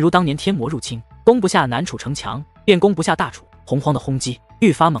便如当年天魔入侵，攻不下南楚城墙，便攻不下大楚。洪荒的轰击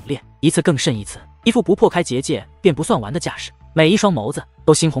愈发猛烈，一次更甚一次，一副不破开结界便不算完的架势，每一双眸子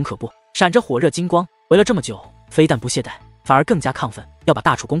都猩红可怖，闪着火热金光。围了这么久，非但不懈怠，反而更加亢奋，要把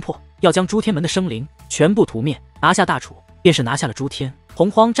大楚攻破，要将诸天门的生灵全部屠灭，拿下大楚，便是拿下了诸天。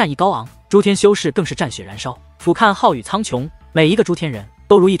洪荒战意高昂，诸天修士更是战血燃烧，俯瞰浩宇苍穹，每一个诸天人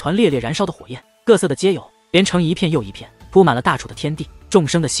都如一团烈烈燃烧的火焰，各色的皆有，连成一片又一片，铺满了大楚的天地。众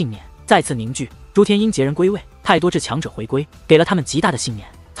生的信念再次凝聚，诸天因劫人归位，太多至强者回归，给了他们极大的信念。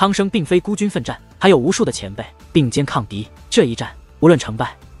苍生并非孤军奋战，还有无数的前辈并肩抗敌，这一战无论成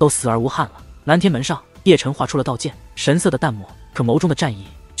败，都死而无憾了。南天门上，叶辰画出了道剑，神色的淡漠，可眸中的战意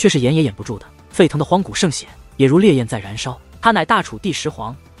却是掩也掩不住的，沸腾的荒古圣血也如烈焰在燃烧。他乃大楚第10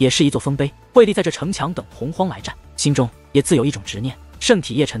皇，也是一座丰碑，跪立在这城墙等洪荒来战，心中也自有一种执念。圣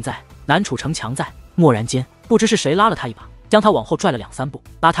体叶辰在，南楚城墙在，蓦然间，不知是谁拉了他一把，将他往后拽了2、3步。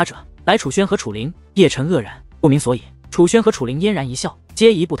拉他者乃楚轩和楚灵。叶辰愕然，不明所以。楚轩和楚灵嫣然一笑，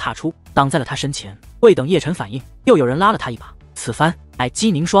皆一步踏出，挡在了他身前。未等叶辰反应，又有人拉了他一把。此番乃姬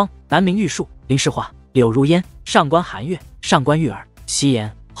凝霜、南明玉树、林诗画、柳如烟、上官寒月、上官玉儿、夕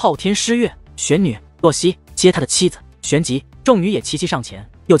颜、昊天诗月、玄女、洛曦，皆他的妻子。旋即众女也齐齐上前，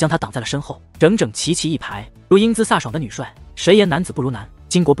又将他挡在了身后，整整齐齐一排，如英姿飒爽的女帅。谁言男子不如男？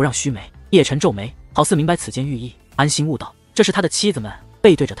巾帼不让须眉。叶辰皱眉，好似明白此间寓意，安心悟道，这是他的妻子们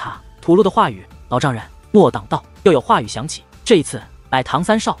背对着他吐露的话语。老丈人莫挡道。又有话语响起，这一次乃唐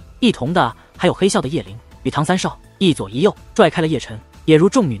三少，一同的还有黑笑的叶灵，与唐三少一左一右拽开了叶辰，也如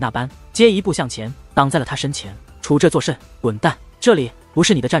众女那般，皆一步向前，挡在了他身前。处这作甚？滚蛋！这里不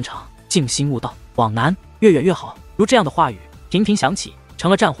是你的战场，静心悟道，往南越远越好。如这样的话语频频响起，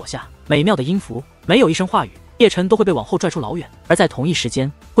成了战火下美妙的音符。没有一声话语，叶辰都会被往后拽出老远，而在同一时间，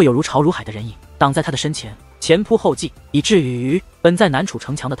会有如潮如海的人影挡在他的身前，前仆后继，以至于本在南楚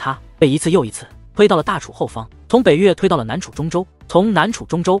城墙的他，被一次又一次推到了大楚后方，从北越推到了南楚中州，从南楚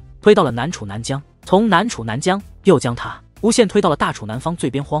中州推到了南楚南疆，从南楚南疆又将他无限推到了大楚南方最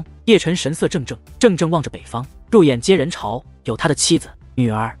边荒。叶辰神色怔怔，怔怔望着北方，入眼皆人潮，有他的妻子、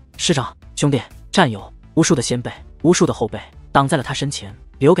女儿、师长、兄弟、战友，无数的先辈，无数的后辈，挡在了他身前，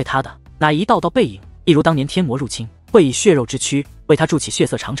留给他的那一道道背影，一如当年天魔入侵，会以血肉之躯为他筑起血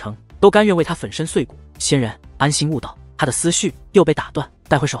色长城，都甘愿为他粉身碎骨。仙人安心悟道，他的思绪又被打断。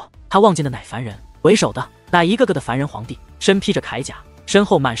待回首，他望见的乃凡人为首的那一个个的凡人皇帝，身披着铠甲，身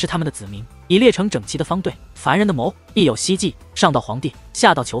后满是他们的子民，已列成整齐的方队。凡人的谋亦有希冀，上到皇帝，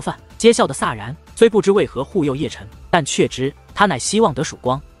下到囚犯，皆笑得飒然。虽不知为何护佑叶辰，但却知他乃希望得曙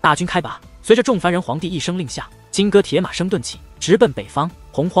光。大军开拔，随着众凡人皇帝一声令下，金戈铁马声顿起，直奔北方。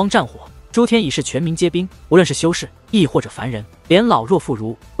洪荒战火，诸天已是全民皆兵，无论是修士亦或者凡人，连老弱妇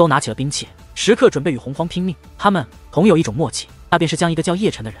孺都拿起了兵器，时刻准备与洪荒拼命。他们同有一种默契，那便是将一个叫叶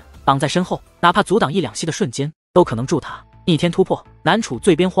辰的人挡在身后，哪怕阻挡一两息的瞬间，都可能助他逆天突破。南楚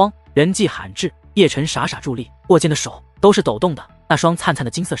最边荒，人迹罕至，叶辰傻傻伫立，握剑的手都是抖动的。那双灿灿的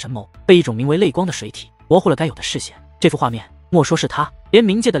金色神眸被一种名为泪光的水体模糊了该有的视线。这幅画面，莫说是他，连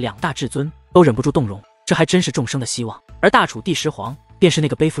冥界的两大至尊都忍不住动容。这还真是众生的希望。而大楚第10皇便是那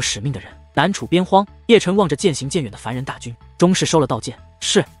个背负使命的人。南楚边荒，叶辰望着渐行渐远的凡人大军，终是收了道剑。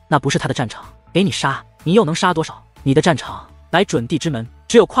是，那不是他的战场，给你杀，你又能杀多少？你的战场乃准地之门，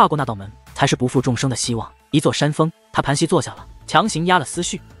只有跨过那道门，才是不负众生的希望。一座山峰，他盘膝坐下了，强行压了思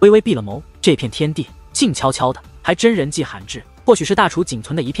绪，微微闭了眸。这片天地静悄悄的，还真人迹罕至。或许是大楚仅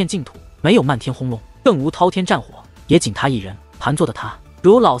存的一片净土，没有漫天轰隆，更无滔天战火，也仅他一人。盘坐的他，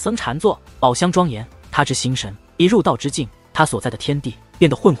如老僧禅坐，宝香庄严。他之心神已入道之境，他所在的天地变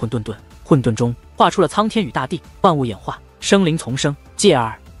得混混沌沌，混沌中画出了苍天与大地，万物演化，生灵丛生，继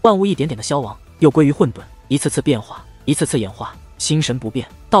而万物一点点的消亡，又归于混沌，一次次变化，一次次演化，心神不变，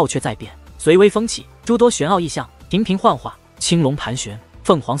道却在变。随微风起，诸多玄奥异象频频幻化，青龙盘旋，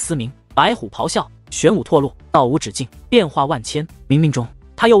凤凰嘶鸣，白虎咆哮，玄武脱落，道无止境，变化万千。冥冥中，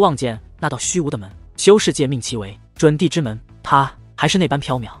他又望见那道虚无的门，修世界命其为准地之门，他还是那般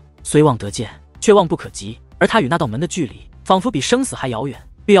缥缈，虽望得见，却望不可及。而他与那道门的距离，仿佛比生死还遥远，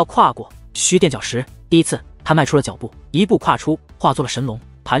欲要跨过，需垫脚石。第一次，他迈出了脚步，一步跨出，化作了神龙，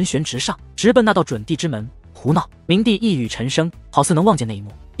盘旋直上，直奔那道准地之门。胡闹！冥帝一语沉声，好似能望见那一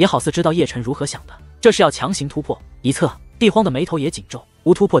幕，也好似知道叶辰如何想的。这是要强行突破。一侧，地荒的眉头也紧皱，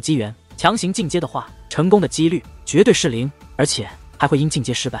无突破机缘，强行进阶的话，成功的几率绝对是0，而且还会因进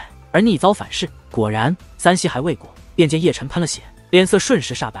阶失败而逆遭反噬。果然，3息还未过，便见叶辰喷了血，脸色瞬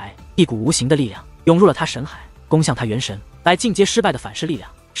时煞白，一股无形的力量涌入了他神海，攻向他元神，乃进阶失败的反噬力量，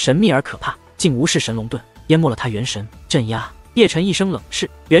神秘而可怕，竟无视神龙盾，淹没了他元神，镇压。叶辰一声冷斥，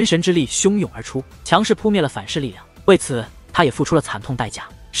元神之力汹涌而出，强势扑灭了反噬力量。为此，他也付出了惨痛代价，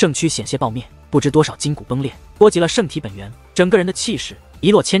圣躯险些爆灭，不知多少筋骨崩裂，波及了圣体本源，整个人的气势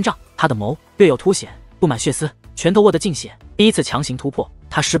一落千丈。他的眸略有凸显，布满血丝，拳头握得尽血。第一次强行突破，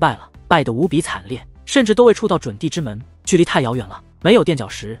他失败了，败得无比惨烈，甚至都未触到准地之门，距离太遥远了，没有垫脚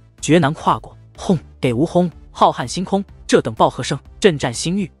石，绝难跨过。轰！给无轰！浩瀚星空，这等暴喝声震战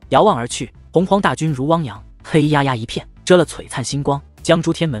星域，遥望而去，洪荒大军如汪洋，黑压压一片，遮了璀璨星光，将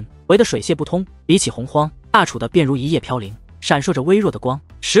诸天门围得水泄不通。比起洪荒，大楚的便如一叶飘零，闪烁着微弱的光，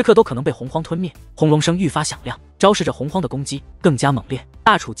时刻都可能被洪荒吞灭。轰隆声愈发响亮，昭示着洪荒的攻击更加猛烈。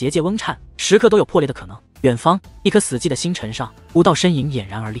大楚结界嗡颤，时刻都有破裂的可能。远方一颗死寂的星辰上，5道身影俨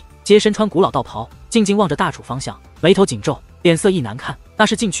然而立，皆身穿古老道袍，静静望着大楚方向，眉头紧皱，脸色亦难看。那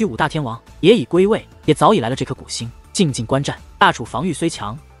是禁区5大天王，也已归位，也早已来了这颗古星，静静观战。大楚防御虽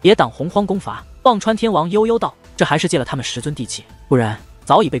强，也挡洪荒攻伐。忘川天王悠悠道：“这还是借了他们10尊地气，不然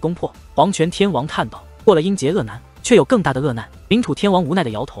早已被攻破。”黄泉天王叹道：“过了阴劫恶难，却有更大的恶难。”领土天王无奈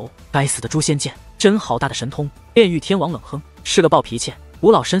的摇头：“该死的诛仙剑，真好大的神通。”炼狱天王冷哼：“是个暴脾气。”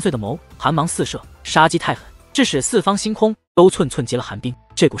古老深邃的眸寒芒四射，杀机太狠，致使4方星空都寸寸结了寒冰。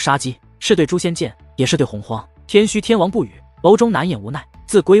这股杀机是对诛仙剑，也是对洪荒。天虚天王不语，眸中难掩无奈。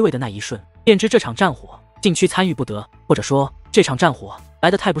自归位的那一瞬，便知这场战火禁区参与不得，或者说这场战火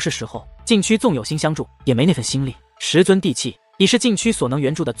来得太不是时候。禁区纵有心相助，也没那份心力。10尊地气已是禁区所能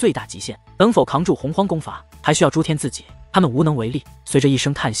援助的最大极限，能否扛住洪荒攻伐，还需要诸天自己，他们无能为力。随着一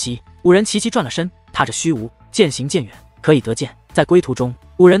声叹息，5人齐齐转了身，踏着虚无，渐行渐远。可以得见，在归途中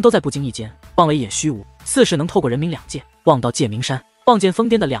，5人都在不经意间望了一眼虚无，似是能透过人冥两界望到界冥山，望见疯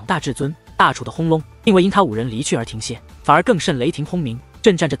癫的2大至尊。大楚的轰隆并未因他5人离去而停歇，反而更甚雷霆轰鸣，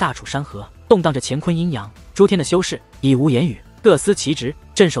震战着大楚山河，动荡着乾坤阴阳。诸天的修士已无言语，各司其职，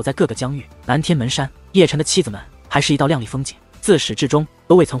镇守在各个疆域。南天门山叶辰的妻子们还是一道亮丽风景，自始至终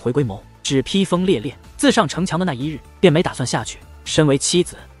都未曾回归谋，只披风猎猎。自上城墙的那一日，便没打算下去。身为妻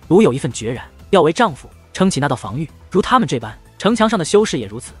子，独有一份决然，要为丈夫撑起那道防御。如他们这般，城墙上的修士也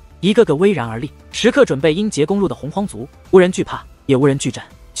如此，一个个巍然而立，时刻准备因劫攻入的洪荒族，无人惧怕，也无人惧战。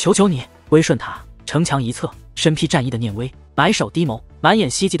求求你，归顺他！城墙一侧，身披战衣的念威埋首低眸，满眼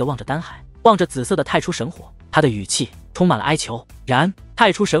希冀地望着丹海，望着紫色的太初神火，他的语气充满了哀求。然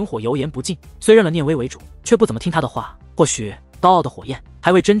太初神火油盐不进，虽认了念威为主，却不怎么听他的话。或许高傲的火焰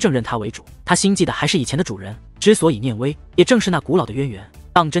还未真正认他为主，他心系的还是以前的主人。之所以念威，也正是那古老的渊源。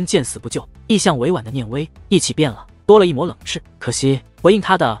当真见死不救，意向委婉的念威一起变了，多了一抹冷斥。可惜回应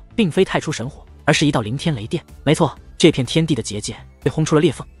他的并非太初神火，而是一道凌天雷电。没错，这片天地的结界被轰出了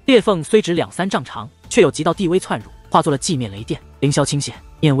裂缝，裂缝虽只2-3丈长，却有极道地威窜入，化作了寂灭雷电。凌霄倾泻，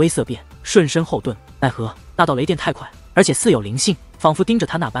念威色变，瞬身后遁，奈何那道雷电太快，而且似有灵性，仿佛盯着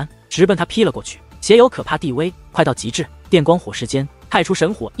他那般，直奔他劈了过去。邪有可怕地威，快到极致，电光火石间，太初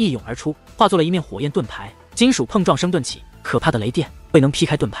神火一涌而出，化作了一面火焰盾牌。金属碰撞声顿起，可怕的雷电未能劈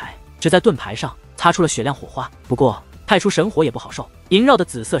开盾牌，只在盾牌上擦出了雪亮火花。不过太初神火也不好受，萦绕的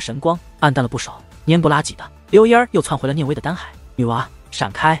紫色神光暗淡了不少，蔫不拉几的溜烟儿又窜回了念威的丹海。女娃，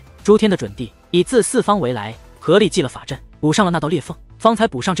闪开！诸天的准地已自四方围来，合力系了法阵，补上了那道裂缝。方才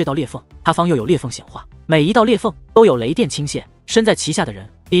补上这道裂缝，他方又有裂缝显化，每一道裂缝都有雷电倾泻。身在其下的人，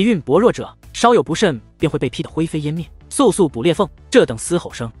底蕴薄弱者，稍有不慎便会被劈得灰飞烟灭。速速补裂缝！这等嘶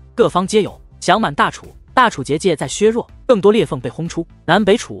吼声，各方皆有，响满大楚。大楚结界在削弱，更多裂缝被轰出，南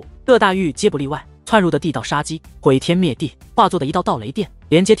北楚各大域皆不例外。窜入的地道杀机，毁天灭地，化作的一道道雷电，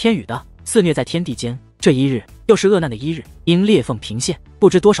连接天宇的，肆虐在天地间。这一日又是恶难的一日，因裂缝频现，不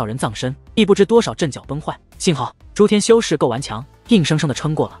知多少人葬身，亦不知多少阵脚崩坏。幸好诸天修士够顽强，硬生生的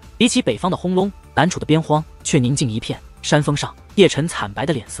撑过了。比起北方的轰隆，南楚的边荒却宁静一片。山峰上，叶辰惨白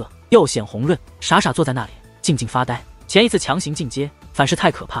的脸色又显红润，傻傻坐在那里，静静发呆。前一次强行进阶，反是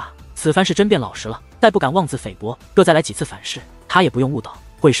太可怕，此番是真变老实了，再不敢妄自菲薄。若再来几次反噬，他也不用误导，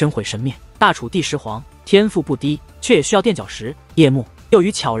会身毁神灭。大楚第10皇天赋不低，却也需要垫脚石。夜幕又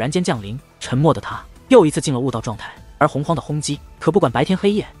于悄然间降临，沉默的他又一次进了悟道状态。而洪荒的轰击，可不管白天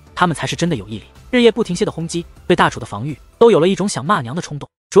黑夜，他们才是真的有毅力，日夜不停歇的轰击，对大楚的防御都有了一种想骂娘的冲动，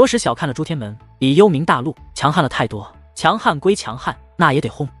着实小看了诸天门，比幽冥大陆强悍了太多。强悍归强悍，那也得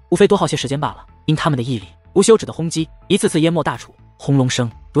轰，无非多耗些时间罢了。因他们的毅力，无休止的轰击，一次次淹没大楚。轰隆声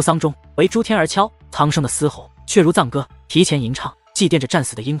如丧钟，为诸天而敲；苍生的嘶吼却如藏歌，提前吟唱，祭奠着战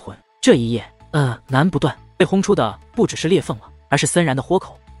死的阴魂。这一夜，难不断被轰出的不只是裂缝了，而是森然的豁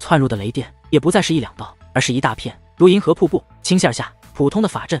口。窜入的雷电也不再是1-2道，而是一大片，如银河瀑布倾泻而下。普通的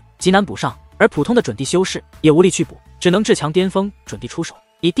法阵极难补上，而普通的准地修士也无力去补，只能至强巅峰准地出手，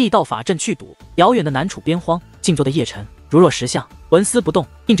以地道法阵去堵。遥远的南楚边荒，静坐的叶辰如若石像，纹丝不动，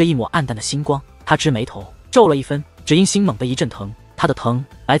映着一抹暗淡的星光。他直眉头，皱了一分，只因心猛地一阵疼。他的疼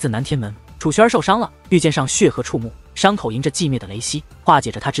来自南天门，楚玄儿受伤了，玉剑上血痕触目，伤口迎着寂灭的雷息，化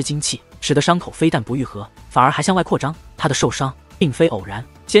解着他之精气，使得伤口非但不愈合，反而还向外扩张。他的受伤并非偶然，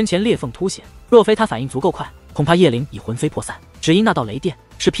先前裂缝凸显，若非他反应足够快，恐怕叶灵已魂飞魄散。只因那道雷电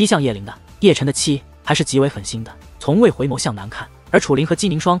是劈向叶灵的，叶辰的妻还是极为狠心的，从未回眸向南看。而楚灵和姬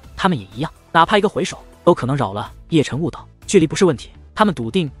凝霜他们也一样，哪怕一个回首，都可能扰了叶辰悟道。距离不是问题，他们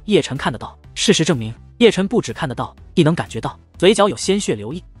笃定叶辰看得到。事实证明，叶辰不只看得到，亦能感觉到，嘴角有鲜血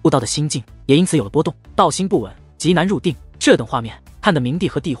流溢，悟道的心境也因此有了波动。道心不稳，极难入定。这等画面看得明帝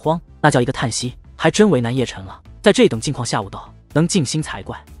和地荒那叫一个叹息，还真为难叶辰了。在这等境况下悟道，能静心才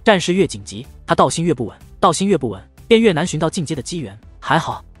怪。战事越紧急，他道心越不稳，道心越不稳，便越难寻到进阶的机缘。还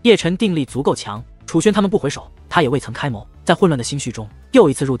好叶辰定力足够强，楚轩他们不回首，他也未曾开谋。在混乱的心绪中又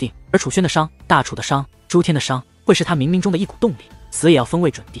一次入定。而楚轩的伤，大楚的伤，诸天的伤，会是他冥冥中的一股动力，死也要分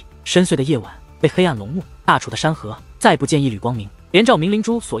位准地。深邃的夜晚被黑暗笼目，大楚的山河再不见一缕光明，连照明灵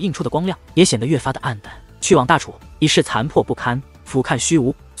珠所映出的光亮也显得越发的暗淡。去往大楚已是残破不堪，俯瞰虚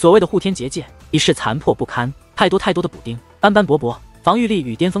无，所谓的护天结界已是残破不堪，太多的补丁，斑斑驳驳，防御力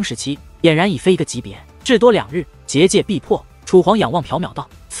与巅峰时期俨然已非一个级别。至多2日，结界必破。楚皇仰望缥缈道：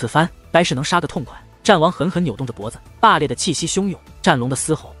此番该是能杀个痛快。战王狠狠扭动着脖子，霸烈的气息汹涌，战龙的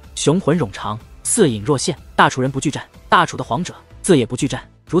嘶吼雄浑冗长，似隐若现。大楚人不惧战，大楚的皇者自也不惧战，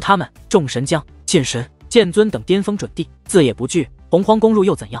如他们众神将、剑神、剑尊等巅峰准地自也不惧。洪荒攻入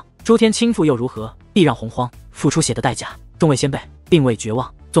又怎样？诸天倾覆又如何？必让洪荒付出血的代价。众位先辈并未绝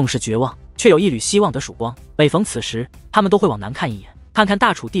望，纵使绝望，却有一缕希望的曙光。每逢此时，他们都会往南看一眼，看看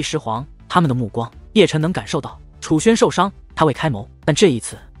大楚第10皇。他们的目光，叶辰能感受到。楚轩受伤，他未开谋，但这一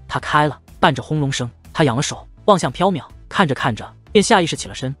次他开了。伴着轰隆声，他仰了手，望向缥缈，看着看着，便下意识起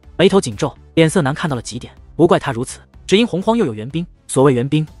了身，眉头紧皱，脸色难看到了极点。不怪他如此，只因洪荒又有援兵。所谓援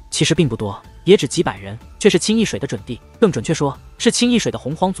兵，其实并不多，也只几百人，却是清一水的准地，更准确说是清一水的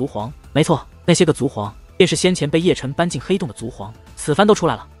洪荒族皇。没错，那些个族皇便是先前被叶辰搬进黑洞的族皇。此番都出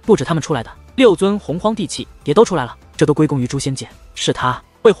来了，不止他们出来的，6尊洪荒地气也都出来了，这都归功于诛仙剑，是他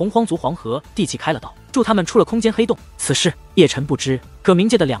为洪荒族皇和地气开了道，助他们出了空间黑洞。此事叶辰不知，可冥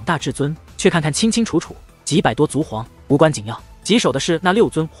界的2大至尊却看看清清楚楚，几百多族皇无关紧要，棘手的是那6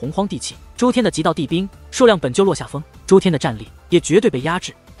尊洪荒地气。诸天的极道地兵数量本就落下风，诸天的战力也绝对被压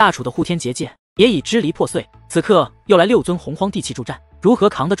制，大楚的护天结界也已支离破碎，此刻又来6尊洪荒地气助战，如何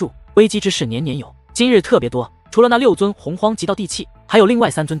扛得住？危机之事年年有，今日特别多，除了那6尊洪荒极道地气，还有另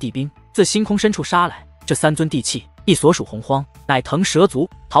外3尊地兵自星空深处杀来。这3尊地气亦所属洪荒，乃腾蛇族、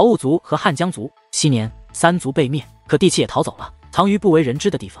桃雾族和汉江族。昔年3族被灭，可地气也逃走了，藏于不为人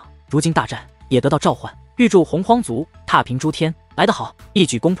知的地方。如今大战也得到召唤，预祝洪荒族踏平诸天。来得好，一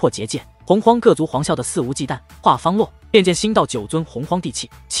举攻破结界。洪荒各族皇校的肆无忌惮。话方落，便见新到9尊洪荒地气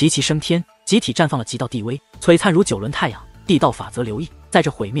齐齐升天，集体绽放了极道地威，璀璨如9轮太阳。地道法则留意，在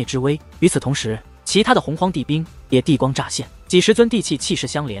这毁灭之威。与此同时，其他的洪荒地兵也地光乍现，几十尊地气气势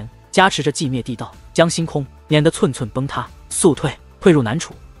相连，加持着寂灭地道，将星空碾得寸寸崩塌。速退，退入南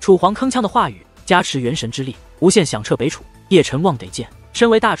楚。楚皇铿锵的话语加持元神之力，无限响彻北楚。叶辰望得见，身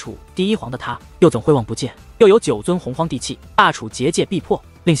为大楚第一皇的他，又怎会望不见？又有9尊洪荒地气，大楚结界必破。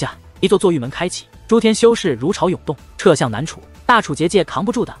令下一座坐玉门开启，诸天修士如潮涌动，撤向南楚。大楚结界扛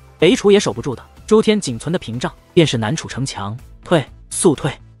不住的，北楚也守不住的，诸天仅存的屏障便是南楚城墙。退，速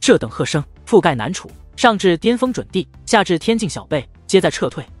退！这等喝声覆盖南楚，上至巅峰准地，下至天境小辈，皆在撤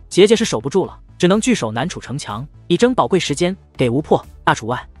退。结界是守不住了，只能据守南楚城墙，以争宝贵时间，给无破。大楚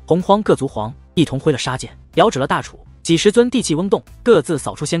外，洪荒各族皇一同挥了杀剑，遥指了大楚。几十尊地气嗡动，各自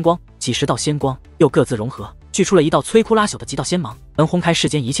扫出仙光，几十道仙光又各自融合，聚出了一道摧枯拉朽的极道仙芒，能轰开世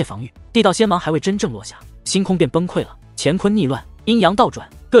间一切防御。地道仙芒还未真正落下，星空便崩溃了，乾坤逆乱，阴阳倒转，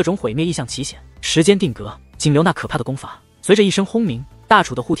各种毁灭异象齐显。时间定格，仅留那可怕的功法。随着一声轰鸣，大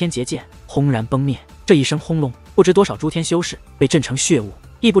楚的护天结界轰然崩灭。这一声轰隆，不知多少诸天修士被震成血雾，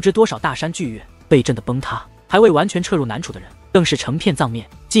亦不知多少大山巨岳被震得崩塌。还未完全撤入南楚的人，更是成片葬灭。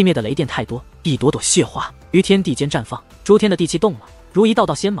寂灭的雷电太多，一朵朵血花于天地间绽放，诸天的地气动了，如一道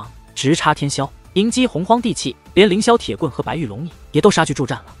道仙芒直插天霄，迎击洪荒地气。连凌霄铁棍和白玉龙翼也都杀去助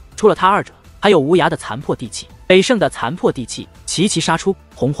战了。除了他二者，还有无涯的残破地气、北胜的残破地气齐齐杀出。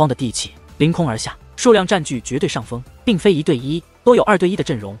洪荒的地气凌空而下，数量占据绝对上风，并非1对1，多有2对1的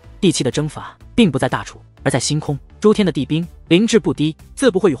阵容。地气的征伐并不在大楚，而在星空。诸天的地兵灵智不低，自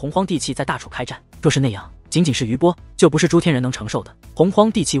不会与洪荒地气在大楚开战。若是那样，仅仅是余波，就不是诸天人能承受的。洪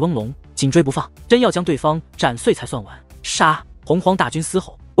荒地气嗡隆，紧追不放，真要将对方斩碎才算完。杀！洪荒大军嘶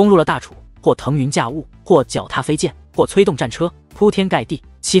吼，攻入了大楚，或腾云驾雾，或脚踏飞剑，或催动战车，铺天盖地。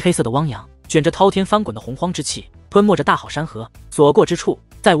漆黑色的汪洋卷着滔天翻滚的洪荒之气，吞没着大好山河。所过之处，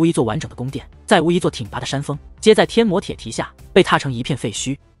再无一座完整的宫殿，再无一座挺拔的山峰，皆在天魔铁蹄下被踏成一片废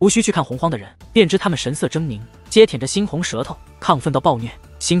墟。无需去看洪荒的人，便知他们神色狰狞，皆舔着猩红舌头，亢奋到暴虐，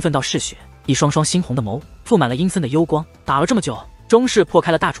兴奋到嗜血。一双双猩红的眸覆满了阴森的幽光。打了这么久，终是破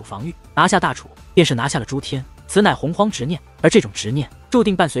开了大楚防御，拿下大楚便是拿下了诸天，此乃洪荒执念，而这种执念注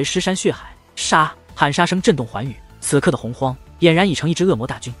定伴随尸山血海。杀！喊杀声震动寰宇，此刻的洪荒俨然已成一支恶魔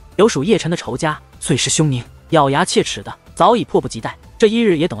大军，有属叶辰的仇家碎尸凶宁，咬牙切齿的早已迫不及待。这一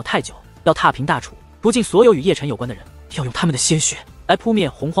日也等了太久，要踏平大楚，不尽所有与叶辰有关的人，要用他们的鲜血来扑灭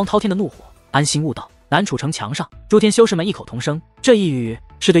洪荒滔天的怒火。安心悟道，南楚城墙上，诸天修士们异口同声，这一语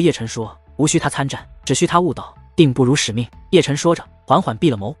是对叶辰说，无需他参战，只需他悟道，定不辱使命。叶辰说着，缓缓闭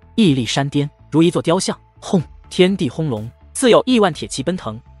了眸，屹立山巅，如一座雕像。轰！天地轰隆，似有亿万铁骑奔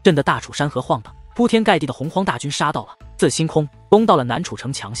腾，震得大楚山河晃荡。铺天盖地的洪荒大军杀到了，自星空攻到了南楚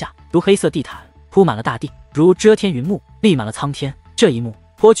城墙下，如黑色地毯铺满了大地，如遮天云幕立满了苍天。这一幕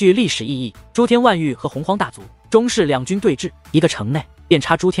颇具历史意义，诸天万域和洪荒大族终是两军对峙，一个城内便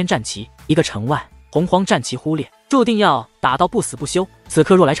插诸天战旗，一个城外洪荒战旗忽裂，注定要打到不死不休。此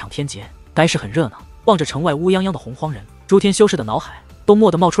刻若来场天劫，该是很热闹。望着城外乌泱泱的洪荒人，诸天修士的脑海都蓦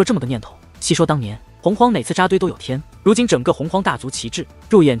地冒出了这么个念头。细说当年洪荒哪次扎堆都有天，如今整个洪荒大族旗帜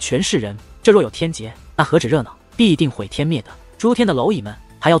入眼全是人，这若有天劫，那何止热闹，必定毁天灭的。诸天的蝼蚁们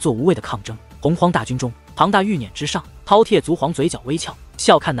还要做无谓的抗争。洪荒大军中，庞大玉辇之上，饕餮族皇嘴角微翘，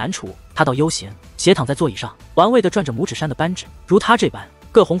笑看南楚。他倒悠闲，斜躺在座椅上，玩味地转着拇指山的扳指。如他这般，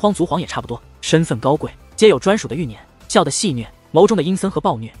各洪荒族皇也差不多，身份高贵，皆有专属的玉辇，笑得戏谑，眸中的阴森和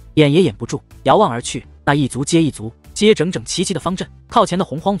暴虐掩也掩不住。遥望而去，那一族接一族，皆整整齐齐的方阵。靠前的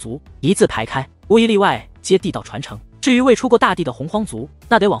洪荒族一字排开，无一例外皆地道传承。至于未出过大地的洪荒族，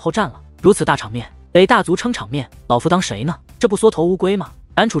那得往后站了。如此大场面，得大族撑场面，老夫当谁呢？这不缩头乌龟吗？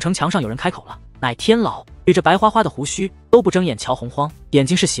南楚城墙上有人开口了，乃天老。捋着白花花的胡须，都不睁眼瞧洪荒，眼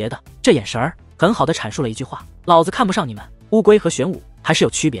睛是斜的，这眼神儿很好的阐述了一句话：老子看不上你们。乌龟和玄武还是有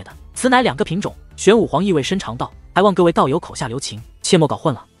区别的，此乃两个品种。玄武皇意味深长道：还望各位道友口下留情，切莫搞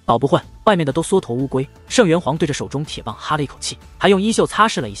混了。搞不混，外面的都缩头乌龟。圣元皇对着手中铁棒哈了一口气，还用衣袖擦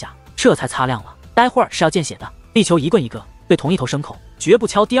拭了一下，这才擦亮了。待会儿是要见血的，力求一棍一个，对同一头牲口，绝不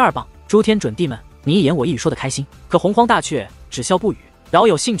敲第二棒。诸天准帝们，你一言我一语说得开心，可洪荒大却只笑不语，饶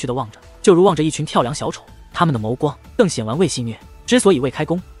有兴趣的望着，就如望着一群跳梁小丑。他们的眸光更显玩味戏谑，之所以未开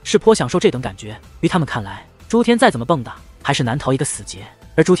工，是颇享受这等感觉。于他们看来，诸天再怎么蹦跶，还是难逃一个死结。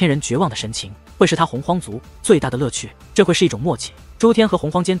而诸天人绝望的神情，会是他洪荒族最大的乐趣。这会是一种默契，诸天和洪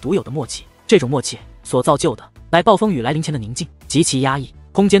荒间独有的默契。这种默契所造就的，乃暴风雨来临前的宁静，极其压抑，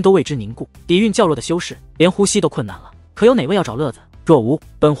空间都为之凝固。底蕴较弱的修士，连呼吸都困难了。可有哪位要找乐子？若无，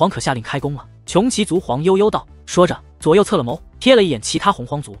本皇可下令开工了。穷奇族皇悠悠道，说着左右侧了眸，瞥了一眼其他洪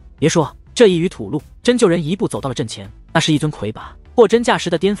荒族。别说这一隅土路，真救人一步走到了阵前，那是一尊魁拔，货真价实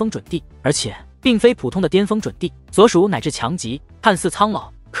的巅峰准帝，而且并非普通的巅峰准帝，所属乃至强极，看似苍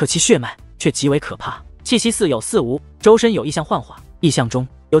老，可其血脉却极为可怕，气息似有似无，周身有异象幻化，异象中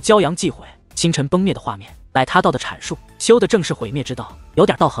有骄阳既毁、星辰崩灭的画面，乃他道的阐述，修的正是毁灭之道，有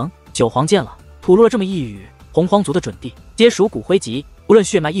点道行。九皇见了，吐露了这么一语，洪荒族的准帝皆属骨灰级，无论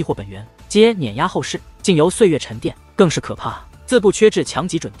血脉亦或本源，皆碾压后世，竟由岁月沉淀，更是可怕。自不缺至强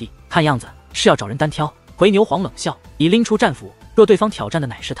级准帝，看样子是要找人单挑。回牛皇冷笑，已拎出战斧，若对方挑战的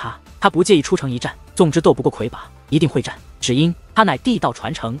乃是他，他不介意出城一战，纵之斗不过魁拔，一定会战。只因他乃地道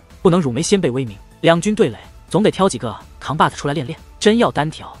传承，不能辱没先辈威名。两军对垒，总得挑几个扛把子出来练练。真要单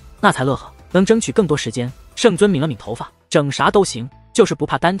挑，那才乐呵，能争取更多时间。圣尊抿了抿头发，整啥都行，就是不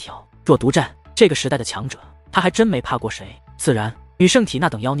怕单挑。若独战，这个时代的强者，他还真没怕过谁。自然与圣体那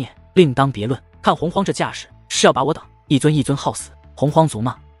等妖孽另当别论。看洪荒这架势，是要把我等一尊一尊耗死。洪荒族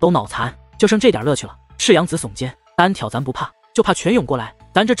嘛，都脑残，就剩这点乐趣了。赤阳子耸肩，单挑咱不怕，就怕全涌过来，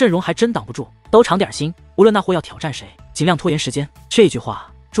咱这阵容还真挡不住。都长点心，无论那货要挑战谁，尽量拖延时间。这句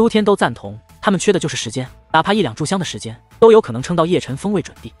话诸天都赞同，他们缺的就是时间，哪怕1两炷香的时间，都有可能撑到叶辰封位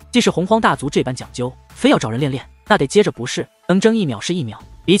准帝。即使洪荒大族这般讲究，非要找人练练，那得接着不是，能争1秒是1秒。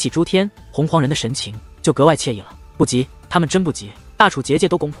比起诸天，洪荒人的神情就格外惬意了。不急，他们真不急。大楚结界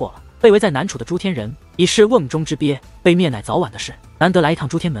都攻破了，被围在南楚的诸天人已是瓮中之鳖，被灭乃早晚的事。难得来一趟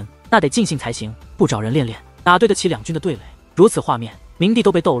诸天门，那得尽兴才行，不找人练练，哪对得起两军的对垒？如此画面，明帝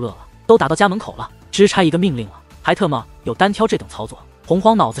都被逗乐了，都打到家门口了，支差一个命令了，还特么有单挑这等操作。洪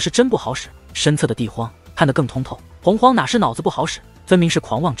荒脑子是真不好使，身侧的地荒看得更通透。洪荒哪是脑子不好使，分明是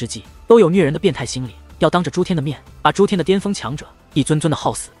狂妄之计，都有虐人的变态心理，要当着诸天的面把诸天的巅峰强者一尊尊的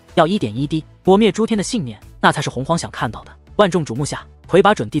耗死，要一点一滴磨灭诸天的信念，那才是洪荒想看到的。万众瞩目下，魁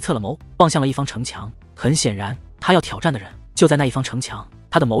拔准帝侧了眸，望向了一方城墙。很显然，他要挑战的人就在那一方城墙。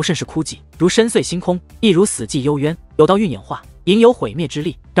他的眸甚是枯寂，如深邃星空，亦如死寂幽渊，有道运演化，隐有毁灭之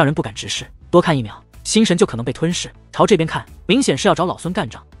力，让人不敢直视。多看1秒，心神就可能被吞噬。朝这边看，明显是要找老孙干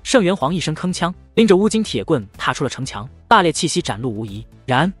仗。圣元皇一声铿锵，拎着乌金铁棍踏出了城墙，大烈气息展露无遗。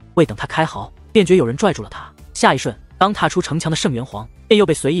然未等他开嚎，便觉有人拽住了他。下一瞬，刚踏出城墙的圣元皇便又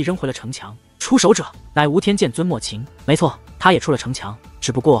被随意扔回了城墙。出手者乃无天剑尊莫晴。没错，他也出了城墙，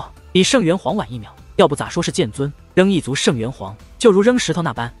只不过比圣元皇晚1秒。要不咋说是剑尊扔一族圣元皇，就如扔石头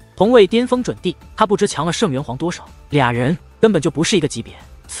那般。同为巅峰准帝，他不知强了圣元皇多少，俩人根本就不是一个级别。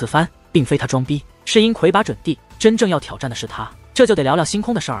此番并非他装逼，是因魁拔准帝真正要挑战的是他。这就得聊聊星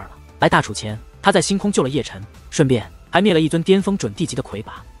空的事儿了。来大楚前，他在星空救了叶辰，顺便还灭了一尊巅峰准帝级的魁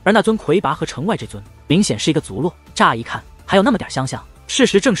拔。而那尊魁拔和城外这尊明显是一个族落，乍一看还有那么点相像。事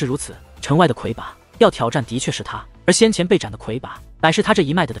实正是如此，城外的魁拔要挑战的确是他，而先前被斩的魁拔乃是他这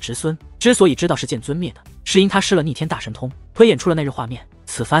一脉的侄孙。之所以知道是剑尊灭的，是因他施了逆天大神通，推演出了那日画面。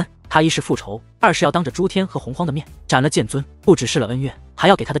此番他一是复仇，二是要当着诸天和洪荒的面斩了剑尊，不只施了恩怨，还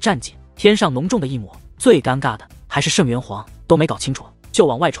要给他的战绩添上浓重的一抹。最尴尬的还是圣元皇都没搞清楚就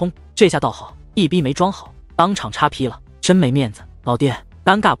往外冲，这下倒好，一逼没装好，当场插批了，真没面子。老爹，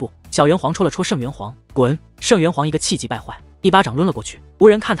尴尬不？小元皇戳了戳圣元皇，滚！圣元皇一个气急败坏，一巴掌抡了过去。无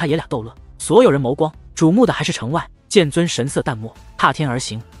人看他爷俩逗乐，所有人眸光瞩目的还是城外。剑尊神色淡漠，踏天而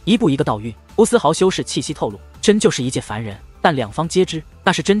行，一步一个道运，无丝毫修饰气息透露，真就是一介凡人。但两方皆知，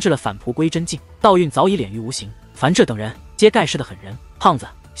那是真至了返璞归真境，道运早已敛于无形。凡这等人皆盖世的狠人。胖子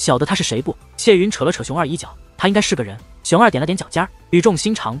晓得他是谁不？谢云扯了扯熊二衣角，他应该是个人。熊二点了点脚尖，语重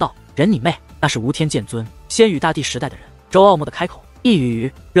心长道：人你妹，那是无天剑尊，仙羽大帝时代的人。周傲谟的开口，一语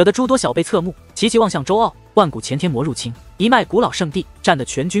惹得诸多小辈侧目，齐齐望向周傲。万古前天魔入侵，一脉古老圣地战得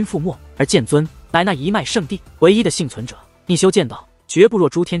全军覆没，而剑尊乃那一脉圣地唯一的幸存者。逆修剑道，绝不若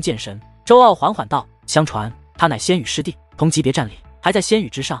诸天剑神。周傲缓缓道：相传他乃仙羽师弟，同级别战力还在仙羽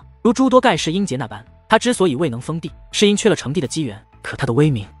之上，如诸多盖世英杰那般。他之所以未能封地，是因缺了成帝的机缘，可他的威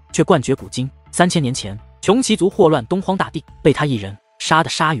名却冠绝古今。3000年前，穷奇族祸乱东荒大地，被他一人杀得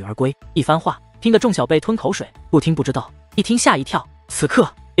铩羽而归。一番话听得众小辈吞口水，不听不知道，一听吓一跳。此刻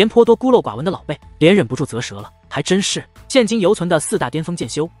连颇多孤陋寡闻的老辈连忍不住啧舌了，还真是现今犹存的4大巅峰剑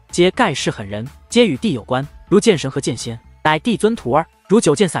修，皆盖世狠人，皆与帝有关，如剑神和剑仙，乃帝尊徒儿；如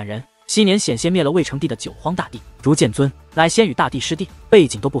九剑散人，昔年险些灭了未成帝的九荒大帝；如剑尊，乃先与大帝师弟，背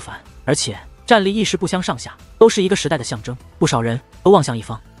景都不凡，而且战力亦是不相上下，都是一个时代的象征。不少人都望向一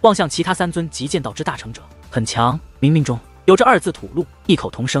方，望向其他3尊极剑道之大成者，很强。冥冥中有着2字吐露，异口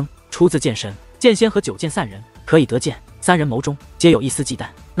同声，出自剑神、剑仙和九剑散人，可以得见3人眸中皆有一丝忌惮，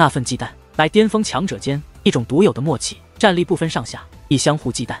那份忌惮乃巅峰强者间一种独有的默契，战力不分上下，亦相互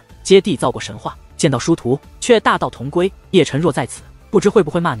忌惮，皆缔造过神话。见到殊途，却大道同归。叶辰若在此，不知会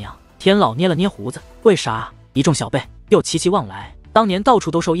不会骂娘。天老捏了捏胡子，为啥？一众小辈又齐齐望来，当年到处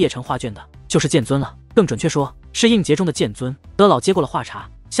都收叶辰画卷的，就是剑尊了，更准确说是应节中的剑尊。德老接过了话茬，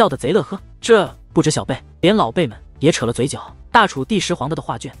笑得贼乐呵。这不止小辈，连老辈们也扯了嘴角。大楚第10皇的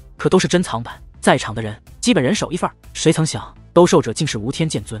画卷可都是珍藏版，在场的人基本人手一份，谁曾想兜售者竟是无天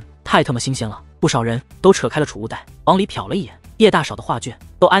剑尊，太他妈新鲜了。不少人都扯开了储物袋，往里瞟了一眼，叶大少的画卷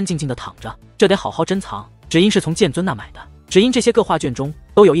都安静静的躺着，这得好好珍藏。只因是从剑尊那买的，只因这些个画卷中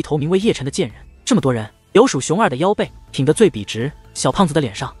都有一头名为叶辰的剑人。这么多人，有属熊二的腰背挺得最笔直，小胖子的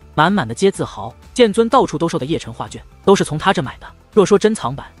脸上满满的皆自豪。剑尊到处兜售的叶辰画卷都是从他这买的，若说珍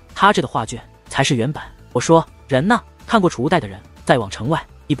藏版，他这的画卷才是原版。我说人呢？看过储物袋的人再往城外，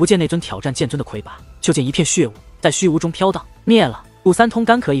已不见那尊挑战剑尊的魁拔，就见一片血雾在虚无中飘荡，灭了。陆三通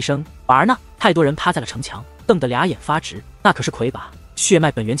干咳一声，玩呢？太多人趴在了城墙，瞪得俩眼发直，那可是魁拔，血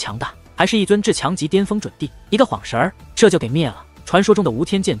脉本源强大，还是一尊至强级巅峰准帝，一个晃神儿这就给灭了。传说中的无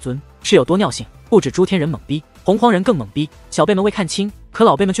天剑尊是有多尿性，不止诸天人懵逼，洪荒人更懵逼。小辈们未看清，可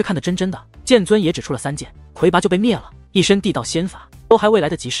老辈们却看得真的。剑尊也只出了3剑，魁拔就被灭了，一身地道仙法都还未来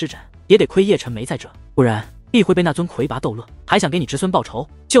得及施展，也得亏叶辰没在这，不然必会被那尊魁拔逗乐，还想给你侄孙报仇。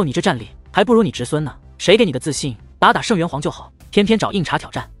就你这战力，还不如你侄孙呢。谁给你的自信？打圣元皇就好，偏偏找硬茬挑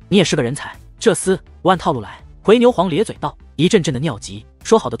战。你也是个人才，这厮不按套路来。回牛皇咧嘴道，一阵阵的尿急，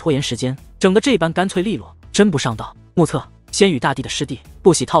说好的拖延时间，整得这般干脆利落，真不上道。目测先与大帝的师弟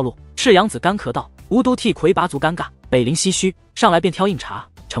不喜套路。赤阳子干咳道，无独替魁拔族尴尬，北陵唏嘘，上来便挑硬茬。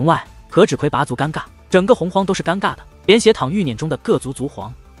城外何止魁拔族尴尬，整个洪荒都是尴尬的，连邪躺欲辇中的各族族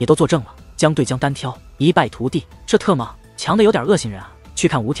皇也都作证了，将对将单挑，一败涂地。这特么强的有点恶心人啊！去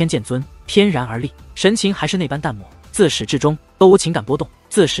看无天剑尊，翩然而立，神情还是那般淡漠，自始至终都无情感波动，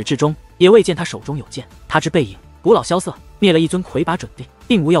自始至终也未见他手中有剑。他之背影古老萧瑟，灭了一尊魁拔准帝，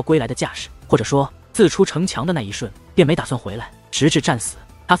并无要归来的架势，或者说自出城墙的那一瞬便没打算回来，直至战死。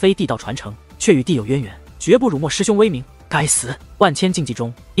他非地道传承，却与帝有渊源，绝不辱没师兄威名。该死！万千竞技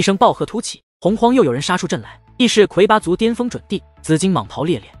中，一声暴喝突起，洪荒又有人杀出阵来，亦是魁拔族巅峰准帝，紫金蟒袍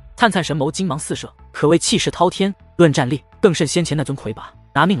猎猎，灿灿神眸金芒四射，可谓气势滔天。论战力，更胜先前那尊魁拔。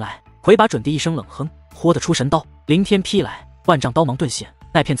拿命来！魁拔准帝一声冷哼，豁得出神刀，凌天劈来，万丈刀芒顿现，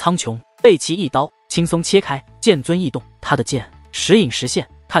那片苍穹被其一刀轻松切开。剑尊异动，他的剑时隐时现，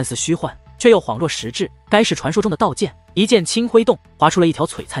看似虚幻，却又恍若实质，该是传说中的道剑。一剑轻挥动，划出了一条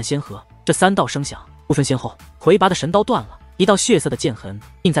璀璨仙河。这3道声响不分先后，魁拔的神刀断了，一道血色的剑痕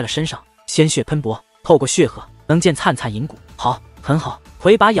印在了身上，鲜血喷薄，透过血河能见灿灿银骨。好，很好。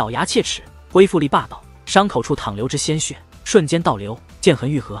魁拔咬牙切齿，恢复力霸道，伤口处淌流之鲜血瞬间倒流，剑痕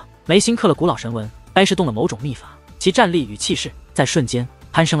愈合，眉心刻了古老神纹，该是动了某种秘法，其战力与气势在瞬间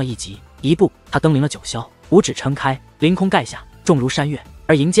攀升了一级。一步，他登临了九霄，五指撑开，凌空盖下，重如山岳。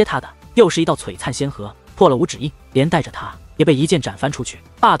而迎接他的又是一道璀璨仙河，破了五指印，连带着他也被一剑斩翻出去。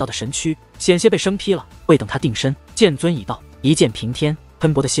霸道的神躯险些被生劈了。未等他定身，剑尊已到，一剑平天，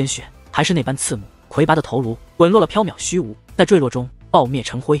喷薄的鲜血还是那般刺目。魁拔的头颅滚落了缥缈虚无，在坠落中爆灭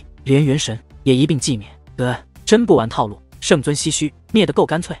成灰，连元神也一并寂灭。真不玩套路，圣尊唏嘘，灭得够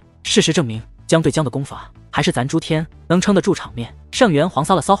干脆。事实证明，将对将的功法还是咱诸天能撑得住场面。圣元皇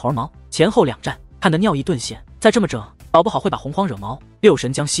搔了搔猴毛，前后2战看得尿意顿现，再这么整，搞不好会把洪荒惹毛。六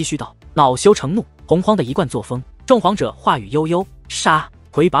神将唏嘘道，恼羞成怒，洪荒的一贯作风。众皇者话语悠悠，杀！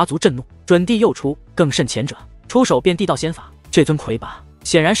魁拔族震怒，准帝又出，更甚前者，出手便地道仙法。这尊魁拔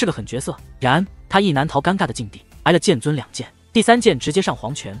显然是个狠角色，然他亦难逃尴尬的境地，挨了剑尊2剑，第3剑直接上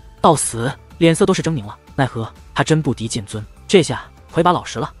黄泉，到死脸色都是狰狞了。奈何他真不敌剑尊，这下魁拔老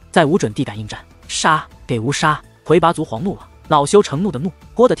实了，再无准帝敢应战。杀！给无杀！魁拔族皇怒了，恼羞成怒的怒，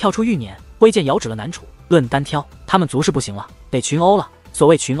豁地跳出玉辇，挥剑遥指了南楚。论单挑，他们族是不行了，得群殴了。所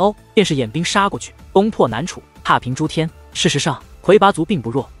谓群殴，便是演兵杀过去，攻破南楚，踏平诸天。事实上，魁拔族并不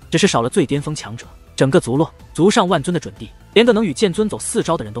弱，只是少了最巅峰强者。整个族落，族上万尊的准帝，连个能与剑尊走4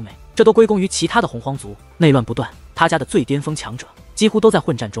招的人都没。这都归功于其他的洪荒族内乱不断，他家的最巅峰强者几乎都在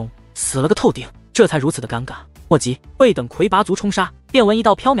混战中死了个透顶，这才如此的尴尬。莫急，未等魁拔族冲杀，便闻一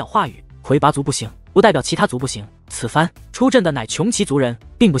道飘渺话语：魁拔族不行，不代表其他族不行。此番出阵的乃穷奇族人，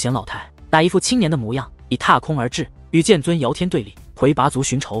并不显老态，乃一副青年的模样，已踏空而至，与剑尊遥天对立。魁拔族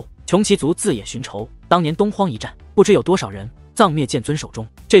寻仇，穷奇族自也寻仇。当年东荒一战，不知有多少人葬灭剑尊手中。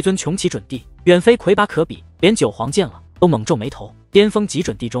这尊穷奇准帝，远非魁拔可比，连九皇见了都猛皱眉头。巅峰级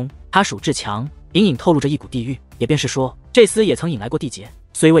准帝中，他属至强，隐隐透露着一股地狱。也便是说，这厮也曾引来过地劫，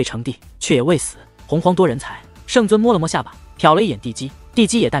虽未成帝，却也未死。洪荒多人才。圣尊摸了摸下巴，瞟了一眼地基，地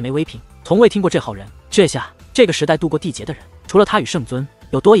基也黛眉微颦，从未听过这号人。这下这个时代度过地劫的人，除了他与圣尊，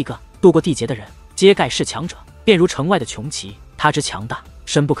有多一个。度过地劫的人，皆盖是强者，便如城外的穷奇，他之强大，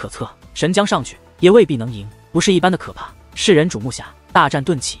深不可测。神将上去，也未必能赢，不是一般的可怕。世人瞩目下，大战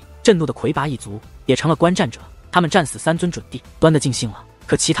顿起，震怒的魁拔一族也成了观战者。他们战死3尊准帝，端得尽兴了。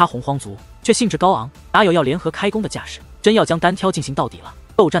可其他洪荒族却兴致高昂，哪有要联合开攻的架势？真要将单挑进行到底了。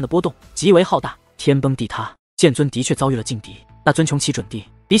斗战的波动极为浩大，天崩地塌。剑尊的确遭遇了劲敌，那尊穷奇准帝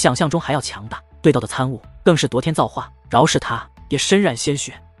比想象中还要强大，对到的参悟更是夺天造化，饶是他也身染鲜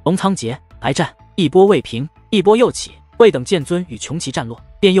血。龙仓颉来战，一波未平，一波又起。未等剑尊与穷奇战落，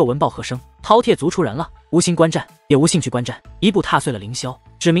便又闻报喝声，饕餮族出人了。无心观战，也无兴趣观战，一步踏碎了凌霄，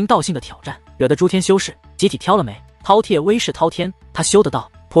指名道姓的挑战，惹得诸天修士集体挑了眉。饕餮威势滔天，他修得道，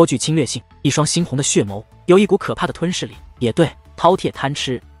颇具侵略性，一双猩红的血眸，有一股可怕的吞噬力。也对，饕餮贪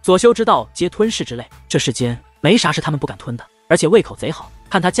吃，所修之道皆吞噬之类，这世间没啥是他们不敢吞的，而且胃口贼好。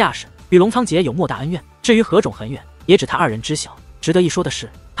看他架势，与龙仓颉有莫大恩怨，至于何种恩怨，也只他二人知晓。值得一说的是，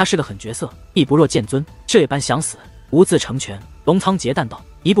他是个狠角色，亦不若剑尊，这般想死无自成全。龙仓颉弹道，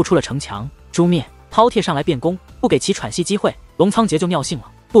一步出了城墙，诛灭。饕餮上来变攻，不给其喘息机会，龙仓颉就尿性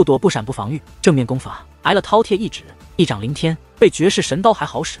了，不躲不闪不防御，正面攻伐，挨了饕餮一指，一掌凌天，被绝世神刀还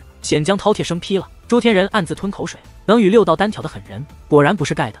好使，险将饕餮生劈了。诸天人暗自吞口水，能与6道单挑的狠人，果然不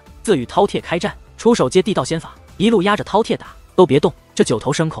是盖的。自与饕餮开战，出手接地道仙法，一路压着饕餮打，都别动。这9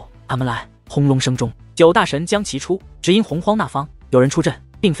头牲口，俺们来！轰隆声中，9大神将齐出，只因洪荒那方有人出阵，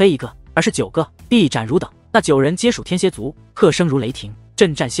并非一个，而是9个。臂展如等，那9人皆属天蝎族，喝声如雷霆，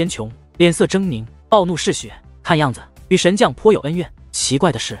阵战鲜穷，脸色狰狞，暴怒嗜血，看样子与神将颇有恩怨。奇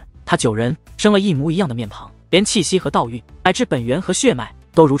怪的是，他9人生了一模一样的面庞，连气息和道韵，乃至本源和血脉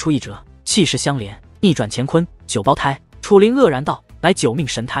都如出一辙，气势相连，逆转乾坤。9胞胎，楚灵愕然道：“乃9命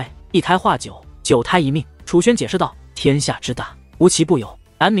神胎，一胎化9，9胎1命。”楚轩解释道：“天下之大，无奇不有，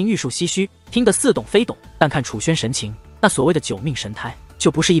南冥玉树唏嘘，听得似懂非懂。但看楚轩神情，那所谓的9命神胎，就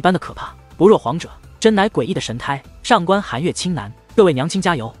不是一般的可怕，不若皇者，真乃诡异的神胎。上官寒月青南，各位娘亲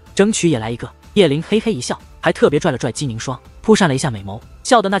加油，争取也来一个。”叶灵嘿嘿一笑，还特别拽了拽姬凝霜，扑扇了一下美眸，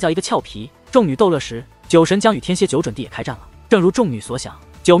笑得那叫一个俏皮。众女斗乐时，9神将与天蝎9准帝也开战了。正如众女所想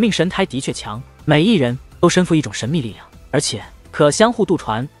，9命神胎的确强，每一人都身负一种神秘力量，而且可相互渡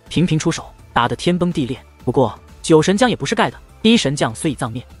传，频频出手，打得天崩地裂。不过9神将也不是盖的，第一神将虽已葬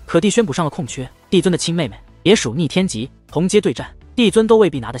灭，可帝宣补上了空缺，帝尊的亲妹妹也属逆天级，同阶对战，帝尊都未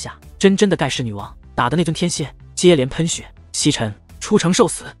必拿得下。真的盖世女王打的那尊天蝎接连喷血，西尘出城受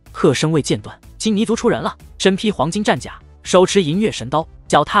死，喝声未间断。金泥族出人了，身披黄金战甲，手持银月神刀，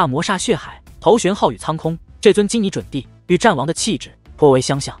脚踏磨砂血海，头悬浩宇苍空。这尊金泥准帝与战王的气质颇为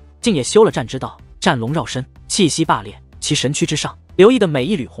相像，竟也修了战之道，战龙绕身，气息霸烈，其神躯之上留意的每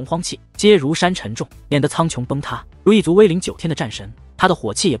一缕洪荒气，皆如山沉重，免得苍穹崩塌。如一族威灵9天的战神，他的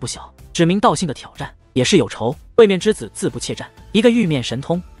火气也不小，指名道姓的挑战，也是有仇。位面之子自不怯战，一个玉面神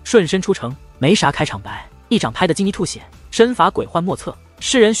通，顺身出城，没啥开场白，一掌拍得金泥吐血，身法鬼幻莫测，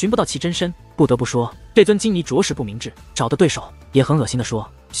世人寻不到其真身。不得不说，这尊金泥着实不明智，找的对手也很恶心的说，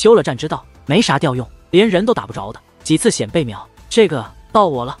修了战之道，没啥调用，连人都打不着的，几次险被秒。这个到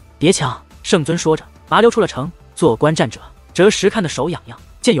我了，别抢！圣尊说着，麻溜出了城。做观战者则时看的手痒痒，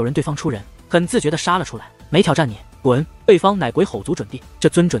见有人对方出人，很自觉的杀了出来，没挑战你，滚！对方乃鬼吼族准帝，这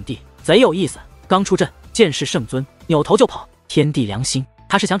尊准帝贼有意思，刚出阵见是圣尊，扭头就跑。天地良心，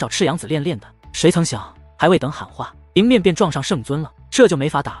他是想找赤阳子练练的，谁曾想还未等喊话，迎面便撞上圣尊了，这就没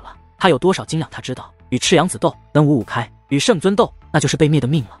法打了。他有多少斤两，他知道。与赤阳子斗能五五开，与圣尊斗那就是被灭的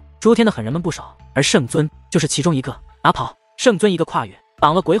命了。诸天的狠人们不少，而圣尊就是其中一个。哪跑？圣尊一个跨越，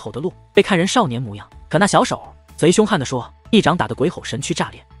挡了鬼吼的路，被看人少年模样，可那小手贼凶悍地说，一掌打得鬼吼神躯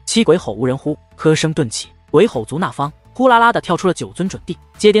炸裂，七鬼吼无人呼，喝声顿起，鬼吼族那方呼啦啦的跳出了9尊准帝，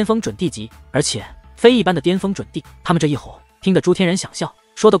皆巅峰准帝级，而且非一般的巅峰准帝。他们这一吼，听得诸天人想笑，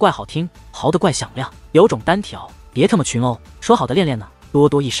说得怪好听，嚎得怪响亮，有种单挑，别他妈群殴，说好的练练呢，多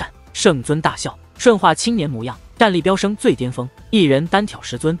多益善。圣尊大笑，顺化青年模样，战力飙升最巅峰，一人单挑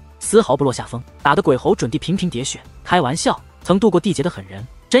10尊，丝毫不落下风，打得鬼吼准帝频频喋血。开玩笑，曾度过地劫的狠人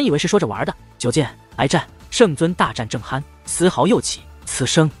真以为是说着玩的。九剑来战，圣尊大战正酣，丝毫又起。此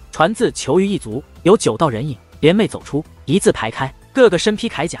声传自求于一族，有9道人影联袂走出，一字排开，个个身披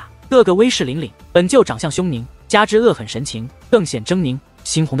铠甲，个个威势凛凛。本就长相凶狞，加之恶狠神情，更显狰狞。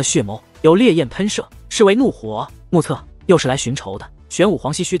猩红的血眸有烈焰喷射，是为怒火。目测又是来寻仇的。玄武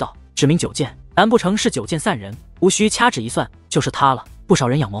黄唏嘘道：“指名九剑，难不成是九剑散人？无需掐指一算，就是他了。”不少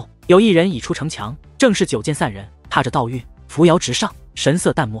人仰眸，有一人已出城墙，正是九剑散人，踏着道运，扶摇直上，神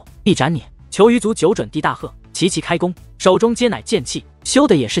色淡漠，必斩你！求于族九准地大喝，齐齐开弓，手中皆乃剑气，修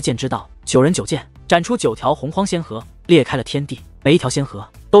的也是剑之道。9人9剑，斩出9条洪荒仙河，裂开了天地。每一条仙河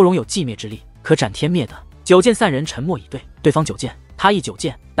都容有寂灭之力，可斩天灭的。九剑散人沉默以对，对方9剑，他亦9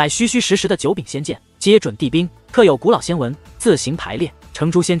剑，乃虚虚实实的9柄仙剑，皆准地兵，刻有古老仙文，自行排列，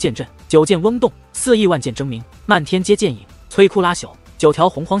成诸仙剑阵。9剑嗡动，4亿万剑争鸣，漫天皆剑影，摧枯拉朽。9条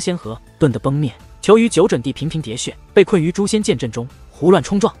洪荒仙河顿得崩灭。求于九准地频频喋血，被困于诸仙剑阵中，胡乱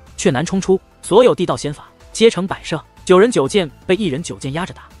冲撞，却难冲出。所有地道仙法皆成摆设，9人9剑被1人9剑压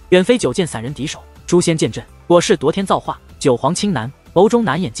着打，远非9剑散人敌手。诸仙剑阵果是夺天造化，九皇青南眸中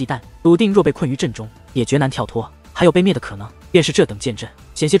难掩忌惮，笃定若被困于阵中，也绝难跳脱，还有被灭的可能。便是这等剑阵，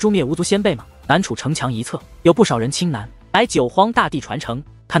险些诛灭无族先辈吗？南楚城墙一侧有不少人青南，乃九荒大帝传承，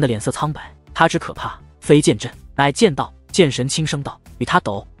看得脸色苍白。他之可怕，非剑阵，乃剑道。剑神轻声道：“与他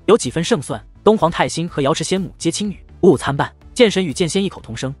斗，有几分胜算？”东皇太星和瑶池仙母皆轻语，勿参半。剑神与剑仙异口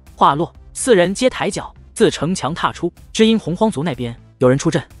同声。话落，4人皆抬脚自城墙踏出。只因洪荒族那边有人出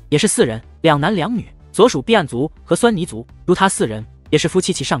阵，也是4人，2男2女，所属避暗族和酸泥族。如他4人，也是夫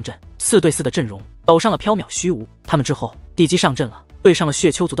妻齐上阵，4对4的阵容，抖上了缥缈虚无。他们之后地基上阵了，对上了血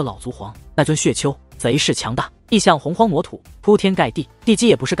丘族的老族皇。那尊血丘贼势强大，亦像洪荒魔土，铺天盖地，地基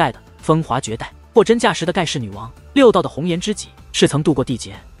也不是盖的，风华绝代。货真价实的盖世女王，6道的红颜知己，是曾度过地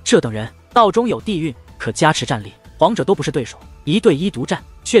劫。这等人道中有地运，可加持战力，皇者都不是对手，1对1独战，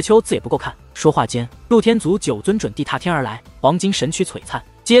血丘自也不够看。说话间，陆天族9尊准地踏天而来，黄金神躯璀璨，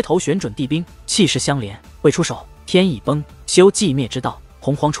街头旋准地兵，气势相连。未出手，天已崩，修寂灭之道。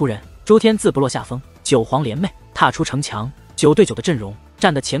洪荒出人，诸天自不落下风。9皇联袂踏出城墙，9对9的阵容，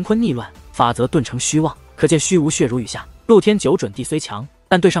战得乾坤逆乱，法则顿成虚妄。可见虚无血如雨下。陆天9准地虽强，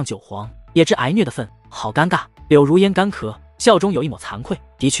但对上9皇，也知挨虐的份，好尴尬。柳如烟干咳，笑中有一抹惭愧。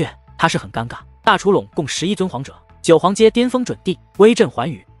的确，他是很尴尬。大楚陇共11尊皇者，9皇皆巅峰准地，威震寰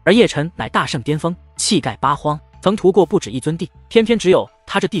宇，而叶辰乃大圣巅峰，气盖八荒，曾屠过不止1尊地，偏偏只有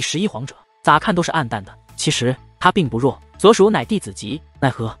他这第11皇者，咋看都是暗淡的。其实他并不弱，所属乃弟子级，奈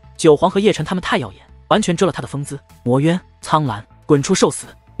何9皇和叶辰他们太耀眼，完全遮了他的风姿。魔渊、苍兰，滚出受死！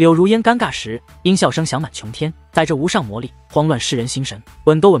柳如烟尴尬时，音笑声响满穹天，在这无上魔力，慌乱世人心神，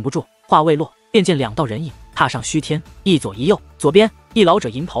稳都稳不住。话未落，便见2道人影踏上虚天，一左一右。左边一老者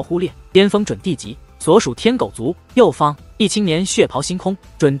银袍忽裂，巅峰准地级，所属天狗族；右方一青年血袍星空，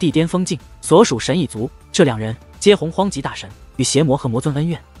准地巅峰境，所属神蚁族。这2人皆洪荒级大神，与邪魔和魔尊恩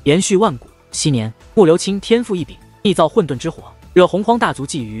怨延续万古。昔年木流清天赋异禀，逆造混沌之火，惹洪荒大族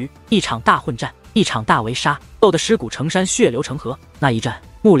觊觎，一场大混战，一场大围杀，斗得尸骨成山，血流成河。那一战，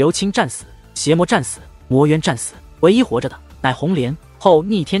木流清战死，邪魔战死，魔渊战死，唯一活着的乃红莲。后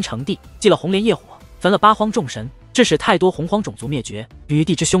逆天成地，祭了红莲业火，焚了8荒众神，致使太多洪荒种族灭绝。余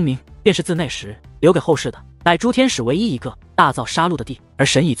地之凶名，便是自那时留给后世的，乃诸天使唯一一个大造杀戮的地。而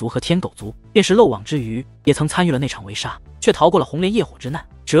神蚁族和天狗族，便是漏网之鱼，也曾参与了那场围杀，却逃过了红莲业火之难，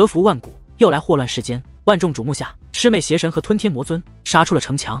蛰伏万古，又来祸乱世间。万众瞩目下，魑魅邪神和吞天魔尊杀出了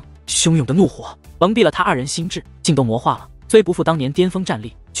城墙，汹涌的怒火蒙蔽了他2人心智，竟都魔化了。虽不复当年巅峰战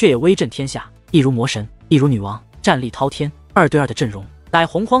力，却也威震天下，一如魔神，一如女王，战力滔天。2对2的阵容，乃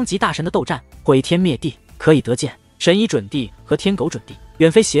洪荒级大神的斗战，毁天灭地，可以得见。神蚁准地和天狗准地，远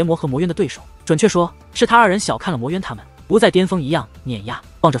非邪魔和魔渊的对手。准确说，是他2人小看了魔渊他们，不再巅峰一样碾压。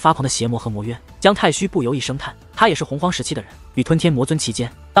望着发狂的邪魔和魔渊，姜太虚不由一声叹。他也是洪荒时期的人，与吞天魔尊期间，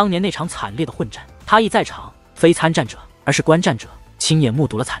当年那场惨烈的混战，他亦在场，非参战者，而是观战者，亲眼目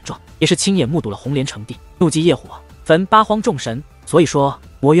睹了惨状，也是亲眼目睹了红莲成地，怒击业火，焚8荒众神。所以说，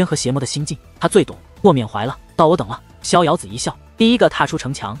魔渊和邪魔的心境，他最懂。莫缅怀了，到我等了。逍遥子一笑，第一个踏出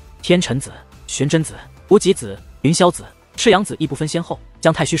城墙，天辰子、玄真子、无极子、云霄子、赤阳子亦不分先后。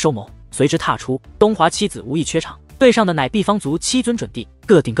姜太虚收谋，随之踏出。东华七子无意缺场，对上的乃地方族7尊准地，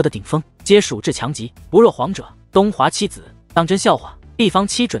各顶各的顶峰，皆属至强级，不若皇者。东华七子当真笑话，地方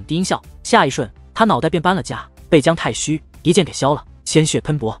7准地阴笑，下一瞬他脑袋便搬了家，被姜太虚一剑给削了，鲜血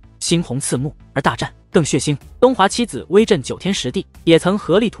喷薄，猩红刺目。而大战更血腥，东华七子威震9天10地，也曾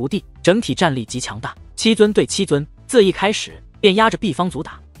合力屠地，整体战力极强大，7尊对7尊。自一开始便压着地方族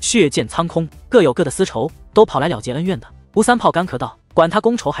打，血溅苍空，各有各的私仇，都跑来了结恩怨的。吴三炮干咳道：“管他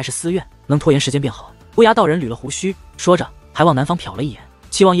公仇还是私怨，能拖延时间便好。”乌鸦道人捋了胡须，说着还往南方瞟了一眼，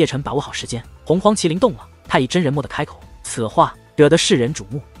期望叶辰把握好时间。洪荒麒麟动了，太乙真人蓦地开口，此话惹得世人瞩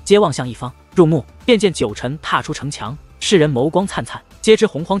目，皆望向一方。入目便见九辰踏出城墙，世人眸光灿灿，皆知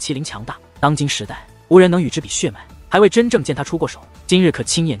洪荒麒麟强大。当今时代，无人能与之比血脉，还未真正见他出过手，今日可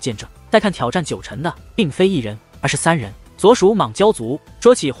亲眼见证。再看挑战九辰的，并非一人，而是3人，所属莽蛟族。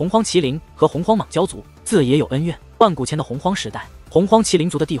说起洪荒麒麟和洪荒莽蛟族，自也有恩怨。万古前的洪荒时代，洪荒麒麟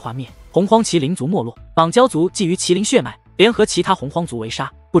族的地化灭，洪荒麒麟族没落，莽蛟族觊觎麒麟血脉，联合其他洪荒族围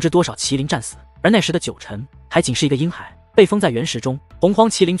杀，不知多少麒麟战死。而那时的九辰还仅是一个婴孩，被封在原石中。洪荒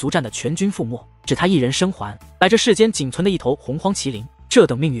麒麟族战的全军覆没，只他一人生还，乃这世间仅存的一头洪荒麒麟。这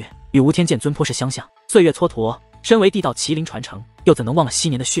等命运与无天剑尊颇是相像。岁月蹉跎，身为地道麒麟传承，又怎能忘了昔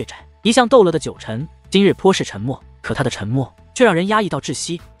年的血债？一向斗乐的九辰，今日颇是沉默，可他的沉默却让人压抑到窒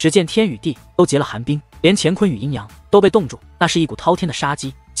息。只见天与地都结了寒冰，连乾坤与阴阳都被冻住，那是一股滔天的杀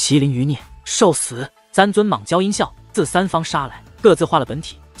机。麒麟余孽，受死！3尊莽蛟阴啸，自3方杀来，各自化了本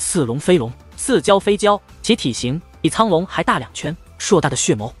体，似龙非龙，似蛟非蛟，其体型比苍龙还大2圈，硕大的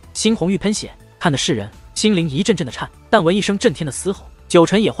血眸，猩红欲喷血，看得世人心灵一阵阵的颤。但闻一声震天的嘶吼，九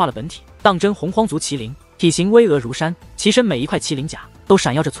辰也化了本体，当真洪荒族麒麟，体型巍峨如山，其身每一块麒麟甲都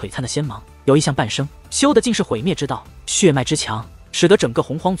闪耀着璀璨的仙芒，有一项半生修的竟是毁灭之道。血脉之强，使得整个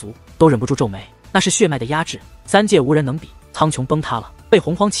洪荒族都忍不住皱眉。那是血脉的压制，3界无人能比。苍穹崩塌了，被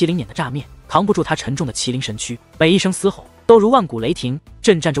洪荒麒麟碾得炸灭，扛不住他沉重的麒麟神躯。每一声嘶吼都如万古雷霆，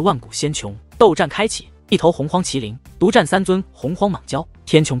震战着万古仙穹。斗战开启，一头洪荒麒麟独占3尊洪荒莽蛟，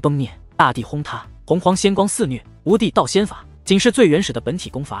天穹崩灭，大地轰塌，洪荒仙光肆虐，无地道仙法仅是最原始的本体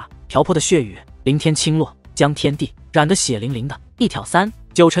功法。瓢泼的血雨，凌天倾落，将天地染得血淋淋的。1挑3，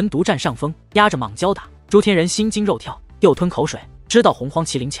九辰独占上风，压着莽蛟打。诸天人心惊肉跳，又吞口水，知道洪荒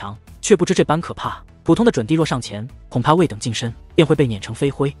麒麟强，却不知这般可怕。普通的准帝若上前，恐怕未等近身便会被碾成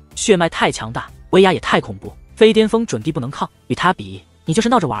飞灰。血脉太强大，威压也太恐怖，非巅峰准帝不能抗。与他比，你就是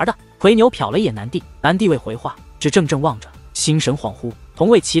闹着玩的。魁牛瞟了一眼南帝，南帝未回话，只怔怔望着，心神恍惚。同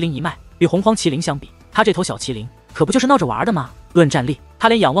为麒麟一脉，与洪荒麒麟相比，他这头小麒麟可不就是闹着玩的吗？论战力，他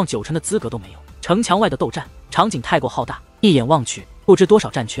连仰望九辰的资格都没有。城墙外的斗战场景太过浩大，一眼望去，不知多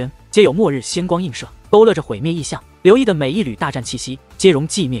少战圈皆有末日仙光映射，勾勒着毁灭意象。留意的每一缕大战气息，皆融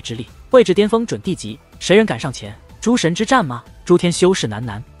寂灭之力。位置巅峰准帝级，谁人敢上前？诸神之战吗？诸天修士喃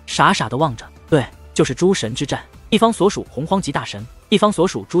喃，傻傻的望着。对，就是诸神之战。一方所属洪荒级大神，一方所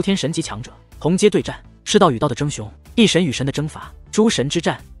属诸天神级强者，同阶对战，是道与道的争雄，一神与神的征伐。诸神之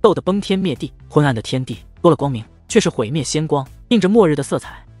战斗得崩天灭地，昏暗的天地多了光明，却是毁灭仙光，映着末日的色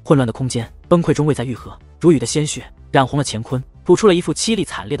彩。混乱的空间，崩溃中未再愈合，如雨的鲜血染红了乾坤，谱出了一幅凄厉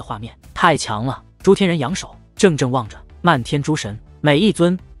惨烈的画面。太强了！诸天人扬手，怔怔望着漫天诸神，每一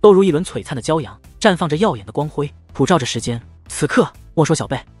尊都如一轮璀璨的骄阳，绽放着耀眼的光辉，普照着时间。此刻，莫说小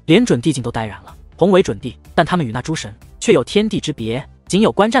辈，连准帝境都呆然了。同为准帝，但他们与那诸神却有天地之别，仅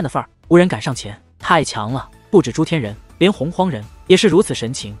有观战的份儿，无人敢上前。太强了！不止诸天人，连洪荒人也是如此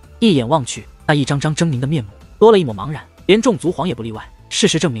神情。一眼望去，那一张张狰狞的面目多了一抹茫然，连众族皇也不例外。事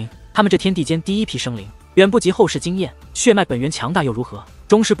实证明，他们这天地间第一批生灵，远不及后世经验。血脉本源强大又如何？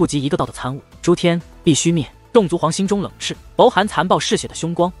终是不及一个道的参悟。诸天必须灭！众族皇心中冷赤，眸含残暴嗜血的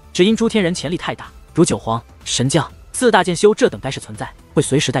凶光，只因诸天人潜力太大，如九皇、神将、4大剑修这等该是存在，会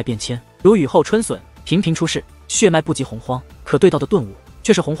随时代变迁，如雨后春笋，频频出世。血脉不及洪荒，可对到的顿悟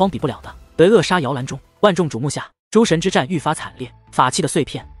却是洪荒比不了的。得扼杀摇篮中，万众瞩目下，诸神之战愈发惨烈，法器的碎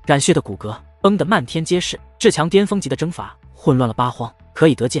片，染血的骨骼，崩得漫天皆是。至强巅峰级的征伐，混乱了八荒。可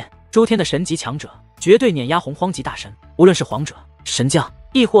以得见，诸天的神级强者绝对碾压洪荒级大神，无论是皇者、神将，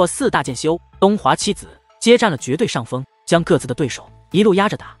亦或4大剑修、东华七子，皆占了绝对上风，将各自的对手一路压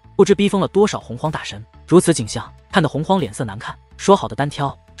着打，不知逼疯了多少洪荒大神。如此景象，看得洪荒脸色难看。说好的单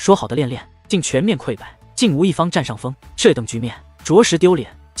挑，说好的练练，竟全面溃败，竟无一方占上风。这等局面着实丢脸。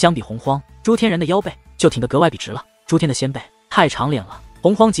相比洪荒，诸天人的腰背就挺得格外笔直了。诸天的先辈太长脸了，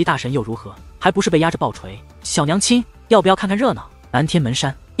洪荒级大神又如何？还不是被压着爆锤？小娘亲，要不要看看热闹？南天门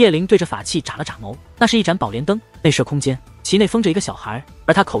山，叶灵对着法器眨了眨眸，那是一盏宝莲灯，内设空间，其内封着一个小孩，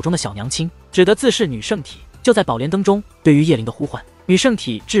而他口中的小娘亲指的自是女圣体，就在宝莲灯中。对于叶灵的呼唤，女圣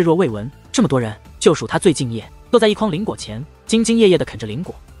体置若未闻。这么多人，就属她最敬业，坐在一筐灵果前，兢兢业业地啃着灵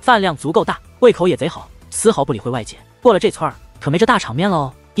果，饭量足够大，胃口也贼好，丝毫不理会外界。过了这村儿，可没这大场面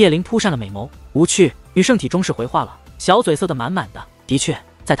喽。叶灵扑扇了美眸，无趣。女圣体终是回话了，小嘴涩得满满的。的确，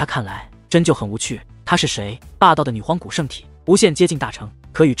在她看来，真就很无趣。她是谁？霸道的女皇古圣体，无限接近大成，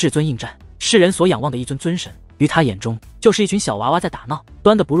可与至尊应战。世人所仰望的一尊尊神，于她眼中就是一群小娃娃在打闹，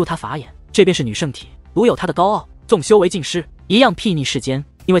端得不入她法眼。这便是女圣体，独有她的高傲。纵修为尽失，一样睥睨世间，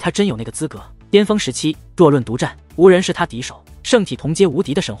因为她真有那个资格。巅峰时期，若论独战，无人是她敌手。圣体同阶无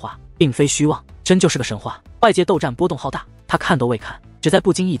敌的神话，并非虚妄，真就是个神话。外界斗战波动浩大，他看都未看，只在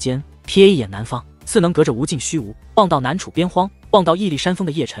不经意间瞥一眼南方，似能隔着无尽虚无望到南楚边荒，望到屹立山峰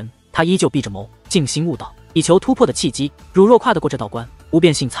的叶辰。他依旧闭着眸，静心悟道，以求突破的契机。汝若跨得过这道关，无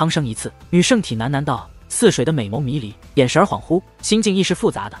变性苍生一次。女圣体喃喃道，似水的美眸迷离，眼神恍惚，心境亦是复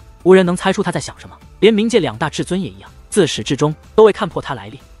杂的，无人能猜出他在想什么，连冥界2大至尊也一样，自始至终都未看破他来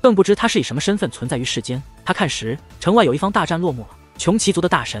历，更不知他是以什么身份存在于世间。他看时，城外有一方大战落幕了，穷奇族的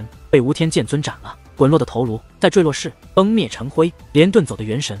大神被无天剑尊斩了，滚落的头颅在坠落时崩灭成灰，连遁走的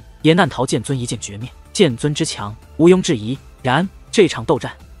元神也难逃剑尊一剑绝灭。剑尊之强毋庸置疑，然这场斗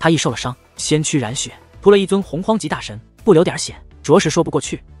战他亦受了伤，鲜躯染血，屠了一尊洪荒级大神，不流点血着实说不过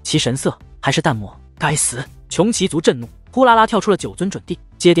去。其神色还是淡漠。该死！穷奇族震怒，呼啦啦跳出了9尊准帝，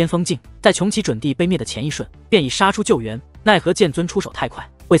接巅峰境。在穷奇准帝被灭的前一瞬，便已杀出救援，奈何剑尊出手太快，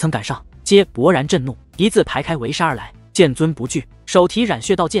未曾赶上，皆勃然震怒，一字排开围杀而来。剑尊不惧，手提染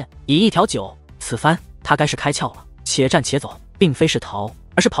血道剑，以一条9。此番他该是开窍了，且战且走，并非是逃，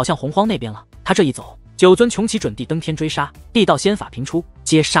而是跑向洪荒那边了。他这一走，9尊穷奇准帝登天追杀，地道仙法频出，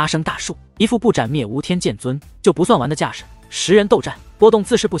皆杀声大数，一副不斩灭无天剑尊就不算完的架势。10人斗战，波动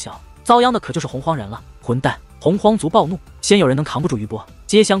自是不小，遭殃的可就是洪荒人了。混蛋！洪荒族暴怒，先有人能扛不住余波，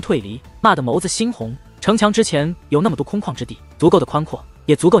皆相退离，骂得眸子猩红。城墙之前有那么多空旷之地，足够的宽阔，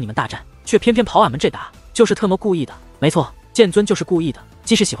也足够你们大战，却偏偏跑俺们这打，就是特么故意的。没错，剑尊就是故意的，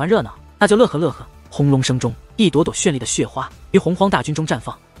既是喜欢热闹，那就乐呵乐呵。轰隆声中，一朵朵绚丽的血花于洪荒大军中绽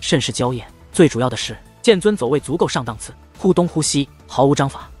放，甚是娇艳。最主要的是，剑尊走位足够上档次，忽东忽西，毫无章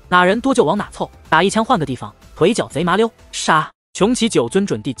法，哪人多就往哪凑，打一枪换个地方，腿脚贼麻溜，杀！穷奇9尊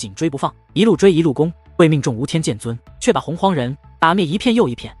准帝紧追不放，一路追一路攻，未命中无天剑尊，却把洪荒人打灭一片又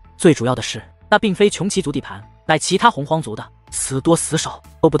一片。最主要的是，那并非穷奇族地盘，乃其他洪荒族的，死多死少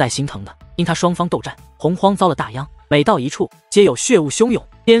都不带心疼的。因他双方斗战，洪荒遭了大殃，每到一处皆有血雾汹涌，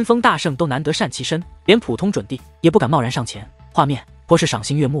巅峰大圣都难得善其身，连普通准帝也不敢贸然上前。画面颇是赏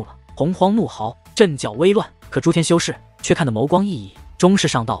心悦目了。洪荒怒嚎，阵脚微乱，可诸天修士却看得眸光熠熠，终是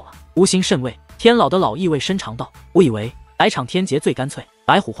上道了，无心甚慰。天老的老意味深长道，吾以为来场天劫最干脆，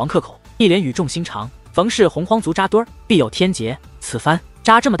白虎黄克口，一连语重心长，逢是洪荒族扎堆儿，必有天劫。此番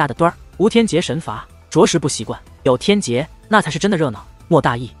扎这么大的堆儿，无天劫神罚，着实不习惯。有天劫，那才是真的热闹。莫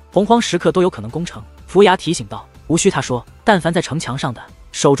大意，洪荒时刻都有可能攻城。扶牙提醒道，无需他说，但凡在城墙上的，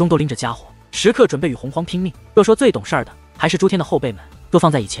手中都拎着家伙，时刻准备与洪荒拼命。若说最懂事儿的，还是诸天的后辈们。若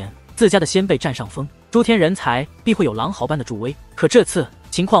放在以前，自家的先辈占上风，诸天人才必会有狼嚎般的助威。可这次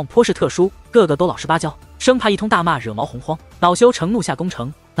情况颇是特殊，个个都老实巴交，生怕一通大骂惹毛洪荒，恼羞成怒下攻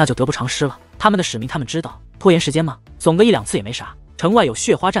城，那就得不偿失了。他们的使命他们知道，拖延时间吗？怂个1、2次也没啥。城外有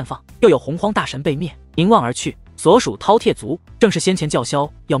血花绽放，又有洪荒大神被灭，凝望而去，所属饕餮族正是先前叫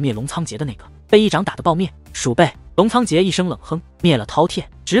嚣要灭龙苍劫的那个，被一掌打得爆灭。鼠辈！龙苍劫一声冷哼，灭了饕餮，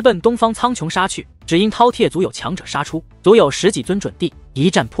直奔东方苍穹杀去。只因饕餮族有强者杀出，足有10几尊准帝，一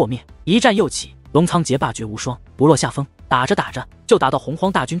战破灭，一战又起。龙苍劫霸绝无双，不落下风，打着打着就打到洪荒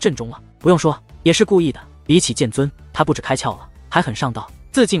大军阵中了。不用说，也是故意的。比起剑尊，他不止开窍了，还很上道。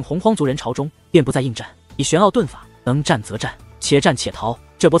自进洪荒族人潮中，便不再应战，以玄奥遁法，能战则战，且战且逃。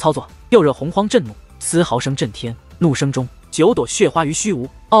这波操作又惹洪荒震怒，嘶嚎声震天，怒声中9朵血花于虚无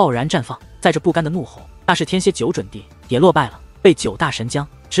傲然绽放。在这不甘的怒吼，那是天蝎9准帝也落败了，被9大神将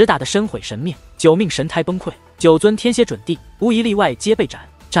直打得身毁神灭，9命神胎崩溃。9尊天蝎准帝无一例外皆被斩。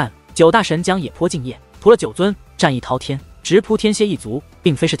9大神将也颇敬业，屠了9尊，战意滔天，直扑天蝎一族，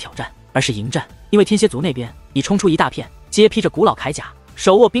并非是挑战，而是迎战。因为天蝎族那边已冲出一大片，皆披着古老铠甲，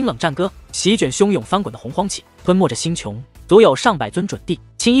手握冰冷战戈，席卷汹涌翻滚的洪荒气，吞没着星穹。足有上百尊准帝，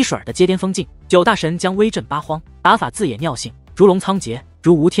清一水儿的接巅峰境。9大神将威震八荒，打法自也尿性，如龙苍劫，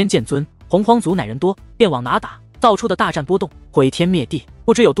如无天剑尊。洪荒族乃人多，便往哪打，造出的大战波动，毁天灭地，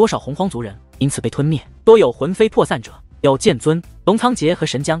不知有多少洪荒族人因此被吞灭，多有魂飞魄散者。有剑尊、龙苍劫和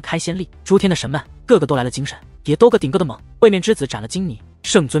神将开先例，诸天的神们个个都来了精神，也都个顶个的猛。位面之子斩了金泥，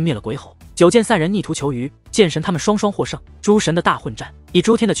圣尊灭了鬼吼，9剑散人逆途求余，剑神他们双双获胜。诸神的大混战以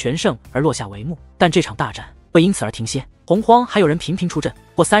诸天的全胜而落下帷幕，但这场大战未因此而停歇。洪荒还有人频频出阵，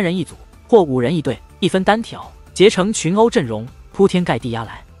或3人一组，或5人一队，一分单挑，结成群殴阵容，铺天盖地压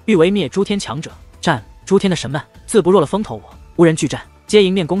来，欲为灭诸天强者。战！诸天的神们自不弱了风头我，无人拒战，皆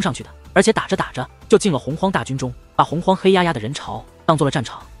迎面攻上去的。而且打着打着就进了洪荒大军中，把洪荒黑压压的人潮当做了战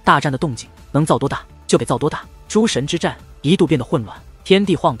场。大战的动静能造多大就给造多大。诸神之战一度变得混乱，天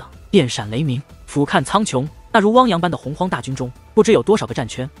地晃荡，电闪雷鸣。俯瞰苍穹，那如汪洋般的洪荒大军中，不知有多少个战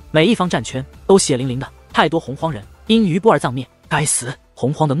圈，每一方战圈都血淋淋的，太多洪荒人因余波而葬灭。该死！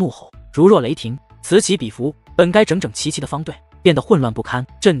洪荒的怒吼如若雷霆，此起彼伏，本该整整齐齐的方队变得混乱不堪，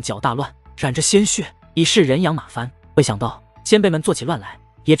阵脚大乱，染着鲜血，已是人仰马翻。未想到先辈们做起乱来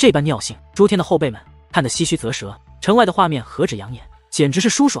也这般尿性。诸天的后辈们看得唏嘘啧舌，城外的画面何止养眼，简直是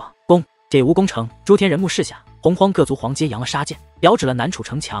舒爽。攻给无攻城，诸天人目视下，洪荒各族皇皆扬了杀剑，遥指了南楚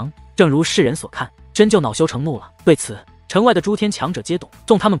城墙。正如世人所看，真就恼羞成怒了。对此，城外的诸天强者皆懂，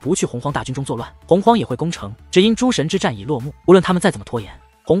纵他们不去洪荒大军中作乱，洪荒也会攻城。只因诸神之战已落幕，无论他们再怎么拖延，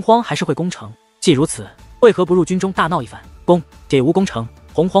洪荒还是会攻城。既如此，为何不入军中大闹一番？攻给无攻城，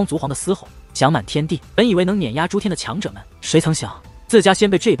洪荒族皇的嘶吼响满天地。本以为能碾压诸天的强者们，谁曾想自家先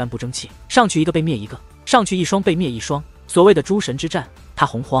被这般不争气，上去一个被灭一个，上去一双被灭一双。所谓的诸神之战，他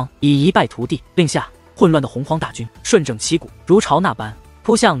洪荒已一败涂地。令下，混乱的洪荒大军顺整旗鼓，如潮那般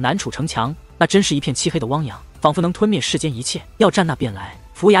扑向南楚城墙。那真是一片漆黑的汪洋，仿佛能吞灭世间一切。要战那便来。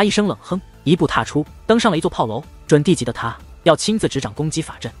扶牙一声冷哼，一步踏出，登上了一座炮楼。准地级的他要亲自执掌攻击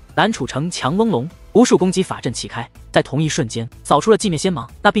法阵。南楚城墙嗡隆，无数攻击法阵齐开，在同一瞬间扫出了寂灭仙芒。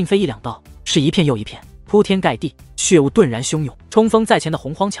那并非一两道，是一片又一片，铺天盖地，血雾顿然汹涌。冲锋在前的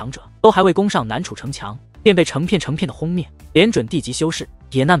洪荒强者都还未攻上南楚城墙，便被成片成片的轰灭，连准地级修士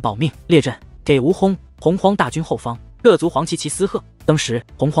也难保命。列阵给无轰，洪荒大军后方，各族黄旗齐嘶喝。当时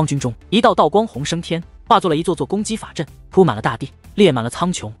洪荒军中一道道光红升天，化作了一座座攻击法阵，铺满了大地，列满了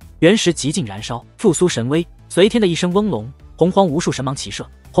苍穹。原石极尽燃烧，复苏神威。随天的一声嗡隆，洪荒无数神芒齐射，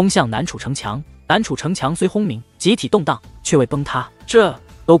轰向南楚城墙。南楚城墙虽轰鸣，集体动荡，却未崩塌，这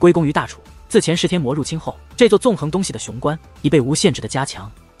都归功于大楚。自前10天魔入侵后，这座纵横东西的雄关已被无限制的加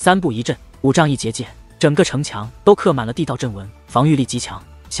强。3步一阵，5丈一结界，整个城墙都刻满了地道阵纹，防御力极强。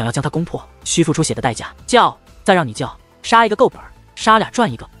想要将它攻破，需付出血的代价。叫，再让你叫，杀一个够本，杀俩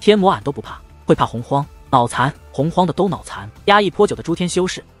赚一个。天魔俺都不怕，会怕洪荒？脑残！洪荒的都脑残。压抑颇久的诸天修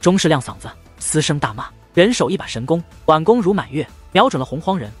士终是亮嗓子，嘶声大骂。人手一把神弓，挽弓如满月，瞄准了洪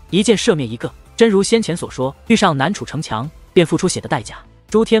荒人，一箭射灭一个。真如先前所说，遇上南楚城墙，便付出血的代价。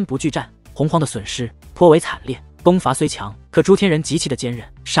诸天不惧战，洪荒的损失颇为惨烈。攻伐虽强，可诸天人极其的坚韧，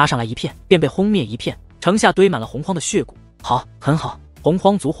杀上来一片，便被轰灭一片。城下堆满了洪荒的血骨。好，很好。洪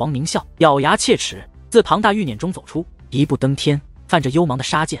荒族皇狞笑，咬牙切齿，自庞大玉辇中走出，一步登天，泛着幽芒的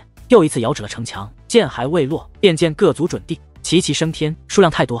杀剑，又一次遥指了城墙。剑还未落，便见各族准地齐齐升天，数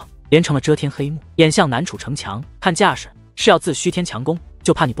量太多，连成了遮天黑幕，眼向南楚城墙。看架势是要自虚天强攻，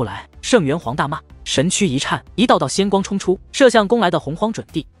就怕你不来。圣元皇大骂，神躯一颤，一道道仙光冲出，射向攻来的洪荒准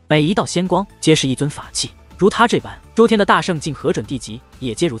地。每一道仙光皆是一尊法器，如他这般诸天的大圣境和准地级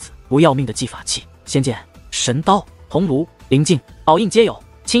也皆如此。不要命的技法器，仙剑、神刀、铜炉、灵镜、宝印皆有。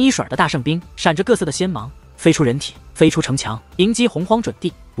清一水的大圣兵闪着各色的仙芒，飞出人体，飞出城墙，迎击洪荒准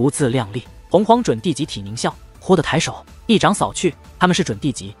地，不自量力。洪荒准地级体狞笑，忽地抬手一掌扫去。他们是准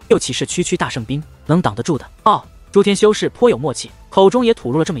地级，又岂是区区大圣兵能挡得住的？哦，诸天修士颇有默契，口中也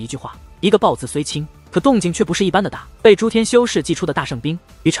吐露了这么一句话。一个豹字虽轻，可动静却不是一般的大。被诸天修士祭出的大圣兵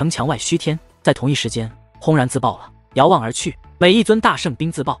于城墙外虚天，在同一时间轰然自爆了，遥望而去。每一尊大圣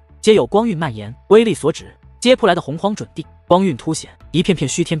兵自爆，皆有光晕蔓延，威力所指，接扑来的洪荒准地，光晕凸显，一片片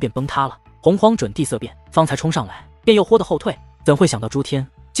虚天便崩塌了。洪荒准地色变，方才冲上来，便又豁地后退。怎会想到诸天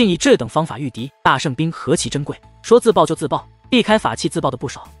竟以这等方法御敌？大圣兵何其珍贵，说自爆就自爆，避开法器自爆的不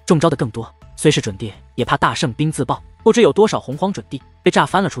少，中招的更多。虽是准地，也怕大圣兵自爆，不知有多少洪荒准地被炸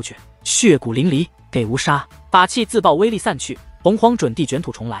翻了出去，血骨淋漓。给无杀，法器自爆威力散去，洪荒准地卷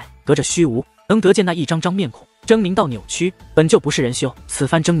土重来，隔着虚无，能得见那一张张面孔，狰狞到扭曲，本就不是人修，此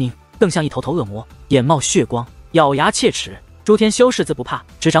番狰狞，更像一头头恶魔，眼冒血光，咬牙切齿。诸天修士自不怕，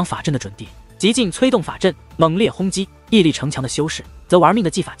执掌法阵的准地极尽催动法阵，猛烈轰击。屹立城墙的修士则玩命的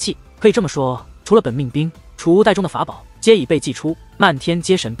祭法器。可以这么说，除了本命兵，储物袋中的法宝皆已被祭出，漫天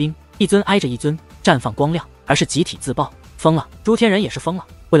皆神兵，一尊挨着一尊，绽放光亮，而是集体自爆。疯了，诸天人也是疯了。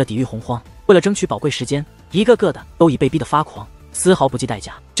为了抵御洪荒，为了争取宝贵时间，一个个的都已被逼得发狂，丝毫不计代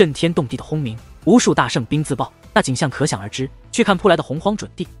价。震天动地的轰鸣，无数大圣兵自爆，那景象可想而知。去看扑来的洪荒准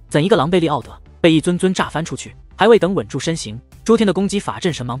地，怎一个狼狈利奥德，被一尊尊炸翻出去，还未等稳住身形，诸天的攻击法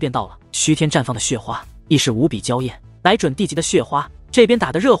阵神芒便到了。虚天绽放的血花亦是无比娇艳，乃准地级的血花。这边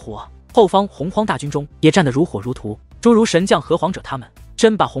打得热火，后方洪荒大军中也战得如火如荼。诸如神将和皇者他们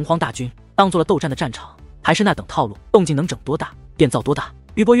真把洪荒大军当做了斗战的战场，还是那等套路，动静能整多大便造多大，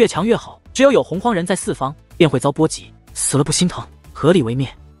余波越强越好。只有洪荒人在四方，便会遭波及，死了不心疼，合理为灭。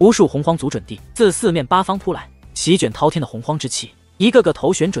无数洪荒族准地自四面八方扑来，席卷滔天的洪荒之气，一个个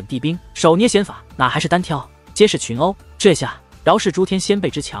头悬准地兵，手捏仙法，哪还是单挑，皆是群殴。这下饶是诸天先辈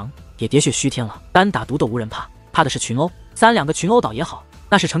之强，也喋血虚天了。单打独斗无人怕，怕的是群殴。3两个群殴倒也好，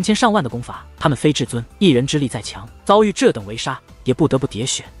那是成千上万的功法，他们非至尊一人之力再强，遭遇这等围杀，也不得不喋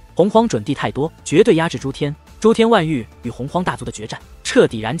血。洪荒准地太多，绝对压制诸天。诸天万域与洪荒大族的决战彻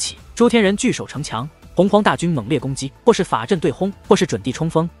底燃起，诸天人据守城墙，洪荒大军猛烈攻击，或是法阵对轰，或是准地冲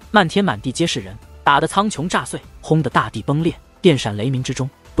锋，漫天满地皆是人，打得苍穹炸碎，轰得大地崩裂，电闪雷鸣之中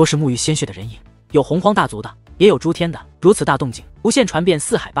多是沐浴鲜血的人影。有洪荒大族的，也有诸天的。如此大动静，无限传遍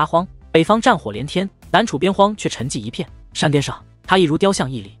四海八荒，北方战火连天，南楚边荒却沉寂一片。山巅上，他亦如雕像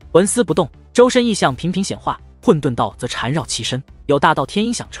屹立，纹丝不动，周身异象频频显化，混沌道则缠绕其身，有大道天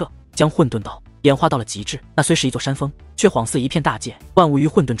音响彻，将混沌道演化到了极致。那虽是一座山峰，却恍似一片大界，万物于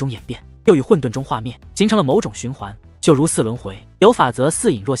混沌中演变，又与混沌中化灭，形成了某种循环，就如似轮回，有法则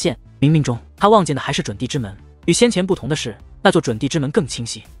似隐若现。冥冥中，他望见的还是准地之门。与先前不同的是，那座准地之门更清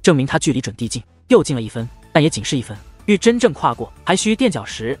晰，证明他距离准地近，又近了一分，但也仅是一分。欲真正跨过，还需垫脚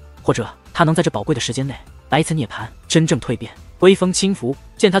石，或者他能在这宝贵的时间内来一次涅槃，真正蜕变。微风轻拂，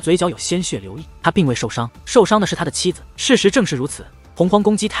见他嘴角有鲜血流溢，他并未受伤，受伤的是他的妻子。事实正是如此，洪荒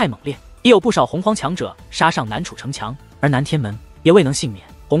攻击太猛烈，也有不少洪荒强者杀上南楚城墙，而南天门也未能幸免。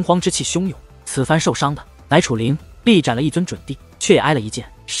洪荒之气汹涌，此番受伤的乃楚灵，力斩了一尊准地，却也挨了一剑。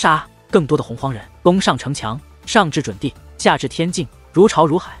杀更多的洪荒人攻上城墙，上至准地，下至天境，如潮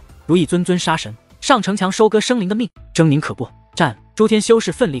如海，如一尊尊杀神上城墙收割生灵的命，狰狞可怖。战，诸天修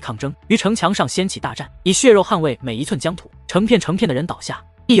士奋力抗争，于城墙上掀起大战，以血肉捍卫每一寸疆土。成片成片的人倒下，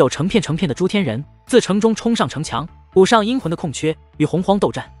亦有成片成片的诸天人自城中冲上城墙，补上阴魂的空缺，与洪荒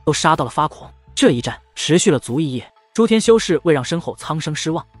斗战，都杀到了发狂。这一战持续了足一夜，诸天修士为让身后苍生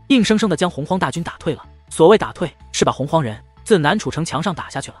失望，硬生生的将洪荒大军打退了。所谓打退，是把洪荒人自南楚城墙上打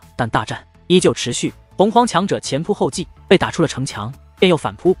下去了，但大战依旧持续。洪荒强者前仆后继，被打出了城墙，便又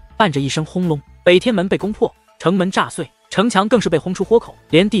反扑，伴着一声轰隆，北天门被攻破，城门炸碎，城墙更是被轰出豁口，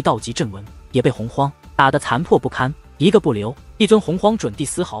连地道级震闻，也被洪荒打得残破不堪，一个不留。一尊洪荒准地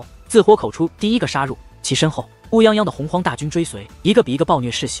丝毫自豁口处第一个杀入，其身后乌泱泱的洪荒大军追随，一个比一个暴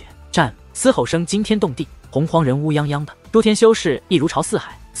虐嗜血。战嘶吼声惊天动地，洪荒人乌泱泱的，诸天修士亦如潮四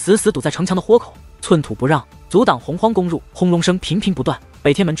海，死死堵在城墙的豁口，寸土不让，阻挡洪荒攻入。轰隆声频频不断，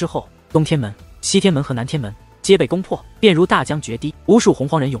北天门之后，东天门、西天门和南天门皆被攻破，便如大江决堤，无数洪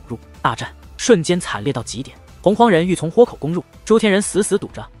荒人涌入，大战瞬间惨烈到极点。洪荒人欲从豁口攻入，诸天人死死堵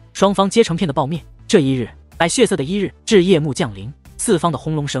着，双方皆成片的爆灭。这一日乃血色的一日，至夜幕降临，四方的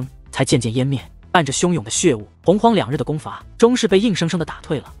轰隆声才渐渐湮灭，伴着汹涌的血雾，洪荒2日的攻伐终是被硬生生的打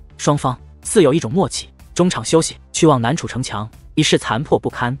退了。双方似有一种默契，中场休息，去往南楚城墙，已是残破不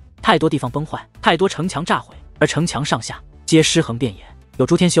堪，太多地方崩坏，太多城墙炸毁，而城墙上下皆尸横遍野，有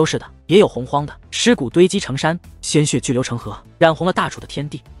诸天修士的，也有洪荒的，尸骨堆积成山，鲜血聚流成河，染红了大楚的天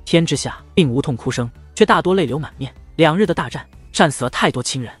地。天之下并无痛哭声，却大多泪流满面。2日的大战，战死了太多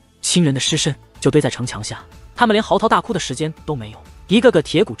亲人，亲人的尸身就堆在城墙下，他们连嚎啕大哭的时间都没有，一个个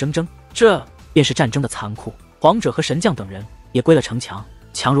铁骨铮铮。这便是战争的残酷。皇者和神将等人也归了城墙，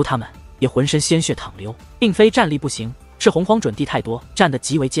强如他们也浑身鲜血淌流，并非战力不行，是洪荒准地太多，战得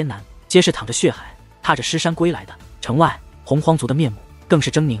极为艰难，皆是淌着血海，踏着尸山归来的。城外洪荒族的面目更是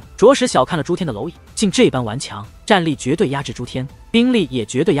狰狞，着实小看了诸天的蝼蚁，竟这般顽强，战力绝对压制诸天，兵力也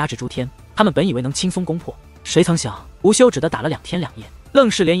绝对压制诸天。他们本以为能轻松攻破，谁曾想无休止地打了2天2夜，愣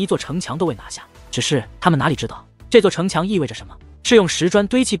是连一座城墙都未拿下。只是他们哪里知道，这座城墙意味着什么？是用石砖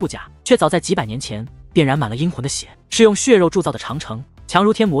堆砌不假，却早在几百年前便染满了阴魂的血；是用血肉铸造的长城，强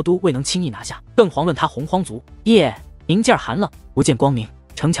如天魔都未能轻易拿下，更遑论他洪荒族。夜明镜寒冷，不见光明，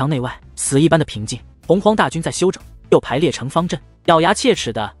城墙内外死一般的平静。洪荒大军在休整，又排列成方阵，咬牙切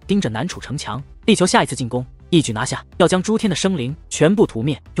齿地盯着南楚城墙，力求下一次进攻一举拿下，要将诸天的生灵全部屠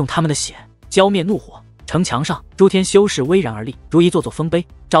灭，用他们的血浇灭怒火。城墙上，诸天修士巍然而立，如一座座丰碑，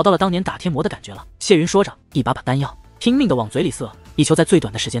找到了当年打天魔的感觉了。谢云说着，一把把丹药拼命地往嘴里塞，以求在最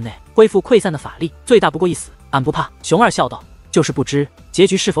短的时间内恢复溃散的法力，最大不过一死，俺不怕。熊二笑道，就是不知结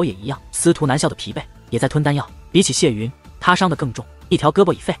局是否也一样。司徒南笑的疲惫，也在吞丹药。比起谢云，他伤得更重，一条胳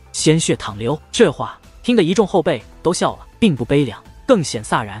膊已废，鲜血淌流。这话听得一众后辈都笑了，并不悲凉，更显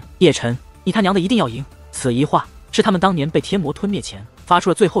飒然。叶辰，你他娘的一定要赢！此一话是他们当年被天魔吞灭前发出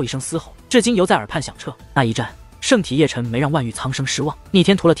了最后一声嘶吼，至今犹在耳畔响彻。那一战，圣体叶辰没让万域苍生失望，逆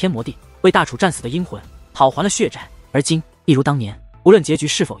天屠了天魔地，为大楚战死的阴魂讨还了血债。而今一如当年，无论结局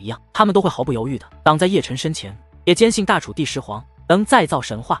是否一样，他们都会毫不犹豫地挡在叶辰身前，也坚信大楚第10皇能再造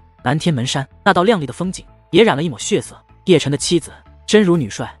神话。南天门山那道亮丽的风景也染了一抹血色。叶辰的妻子真如女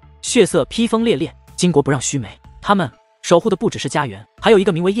帅，血色披风烈烈，巾帼不让须眉。他们守护的不只是家园，还有一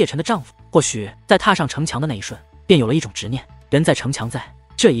个名为叶辰的丈夫。或许在踏上城墙的那一瞬，便有了一种执念，人在城墙在。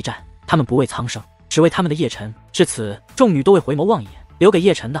这一战，他们不为苍生，只为他们的叶辰。至此，众女都未回眸望一眼，留给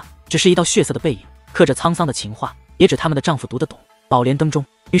叶辰的只是一道血色的背影，刻着沧桑的情话，也只他们的丈夫读得懂。宝莲灯中，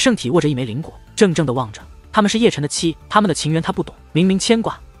女圣体握着一枚灵果，怔怔地望着。他们是叶辰的妻，他们的情缘他不懂，明明牵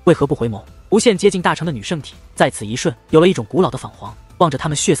挂，为何不回眸？无限接近大成的女圣体，在此一瞬有了一种古老的彷徨，望着他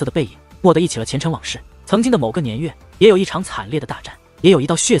们血色的背影，蓦地忆起了前尘往事。曾经的某个年月，也有一场惨烈的大战，也有一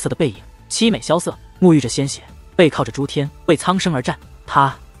道血色的背影，凄美萧瑟，沐浴着鲜血，背靠着诸天，为苍生而战。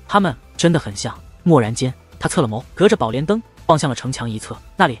他们真的很像。蓦然间，他侧了眸，隔着宝莲灯望向了城墙一侧，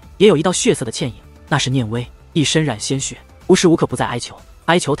那里也有一道血色的倩影，那是念威，一身染鲜血，无时无刻不在哀求，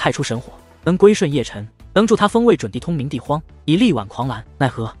哀求太初神火能归顺叶辰，能助他封位准地通明地荒，以力挽狂澜。奈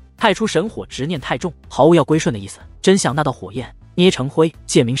何太初神火执念太重，毫无要归顺的意思。真想那道火焰捏成灰，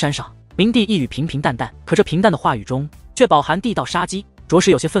借明山上。明帝一语平平淡淡，可这平淡的话语中却饱含地道杀机，着实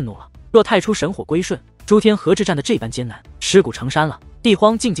有些愤怒了。若太初神火归顺，诸天何至战得这般艰难，尸骨成山了？地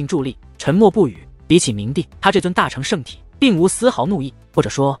荒静静伫立，沉默不语。比起明帝，他这尊大成圣体并无丝毫怒意，或者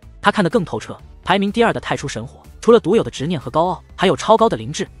说他看得更透彻。排名第2的太初神火，除了独有的执念和高傲，还有超高的灵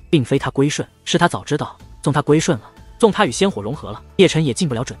智，并非他归顺，是他早知道，纵他归顺了，纵他与仙火融合了，叶辰也进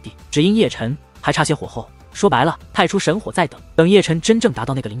不了准地，只因叶辰还差些火候。说白了，太初神火在等叶辰真正达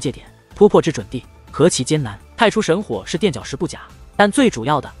到那个临界点，突破至准地，何其艰难！太初神火是垫脚石不假，但最主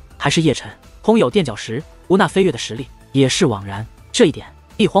要的还是叶辰，空有垫脚石，无那飞跃的实力也是枉然。这一点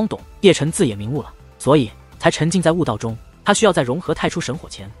地荒懂，叶辰自也明悟了，所以才沉浸在悟道中。他需要在融合太初神火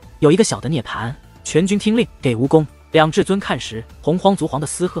前有一个小的涅槃。全军听令，给蜈蚣。两至尊看时，洪荒族皇的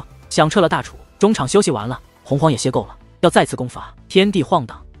嘶喝响彻了大楚。中场休息完了，洪荒也歇够了，要再次攻伐。天地晃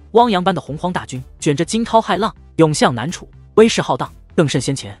荡，汪洋般的洪荒大军卷着惊涛骇浪涌向南楚，威势浩荡，更甚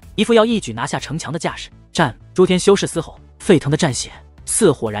先前，一副要一举拿下城墙的架势。战！诸天修士嘶吼，沸腾的战血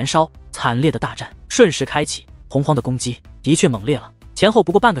似火燃烧，惨烈的大战瞬时开启。洪荒的攻击的确猛烈了，前后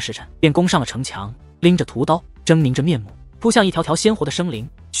不过半个时辰便攻上了城墙，拎着屠刀，狰狞着面目，扑向一条条鲜活的生灵。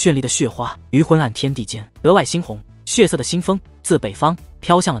绚丽的血花于昏暗天地间格外猩红，血色的腥风自北方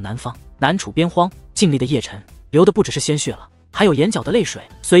飘向了南方。南楚边荒，静立的叶辰流的不只是鲜血了，还有眼角的泪水。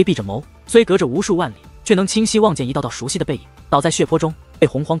虽闭着眸，虽隔着无数万里，却能清晰望见一道道熟悉的背影，倒在血泊中，被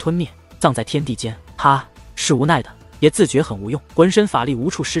洪荒吞灭，葬在天地间。他是无奈的，也自觉很无用，浑身法力无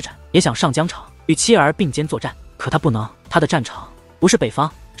处施展，也想上疆场与妻儿并肩作战，可他不能。他的战场不是北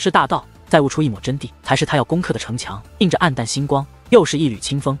方，是大道，再悟出一抹真谛，才是他要攻克的城墙。映着暗淡星光，又是一缕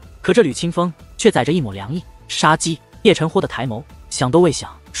清风，可这缕清风却载着一抹凉意，杀机。叶辰豁的抬眸，想都未想，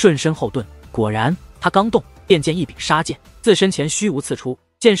瞬身后遁。果然，他刚动，便见一柄杀剑自身前虚无刺出，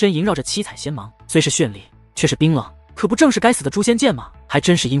剑身萦绕着七彩仙芒，虽是绚丽，却是冰冷。可不正是该死的诛仙剑吗？还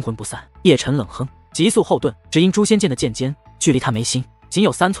真是阴魂不散。叶辰冷哼，急速后遁，只因诛仙剑的剑尖距离他眉心仅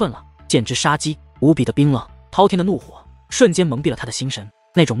有3寸了，剑之杀机无比的冰冷，滔天的怒火瞬间蒙蔽了他的心神。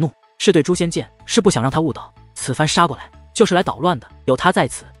那种怒是对诛仙剑，是不想让他悟道。此番杀过来就是来捣乱的，有他在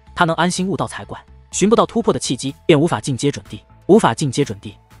此，他能安心悟道才怪。寻不到突破的契机，便无法进阶准地，无法进阶准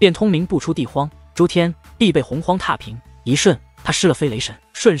地，便通明不出地荒。诸天必被洪荒踏平。一瞬，他失了飞雷神，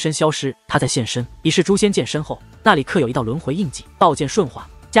瞬身消失。他在现身，已是诛仙剑身后，那里刻有一道轮回印记。道剑顺化，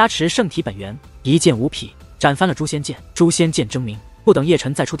加持圣体本源，一剑无匹，斩翻了诛仙剑。诛仙剑争鸣，不等叶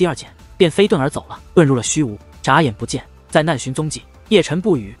辰再出第2剑，便飞遁而走了，遁入了虚无，眨眼不见。在难寻踪迹，叶辰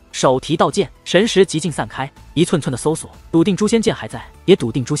不语，手提道剑，神识极尽散开，一寸寸的搜索，笃定诛仙剑还在，也笃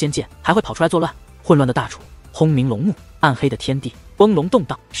定诛仙剑还会跑出来作乱。混乱的大楚，轰鸣龙怒，暗黑的天地崩隆动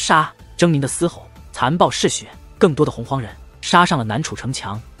荡，杀！狰狞的嘶吼，残暴嗜血，更多的洪荒人杀上了南楚城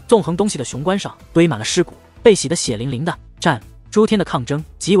墙。纵横东西的雄关上堆满了尸骨，被洗得血淋淋的。战！诸天的抗争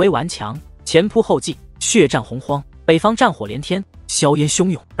极为顽强，前仆后继，血战洪荒。北方战火连天，硝烟汹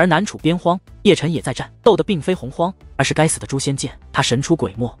涌，而南楚边荒，叶辰也在战，斗的并非洪荒，而是该死的诛仙剑。他神出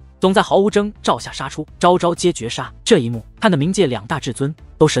鬼没，总在毫无征兆下杀出，招招皆绝杀。这一幕看得冥界2大至尊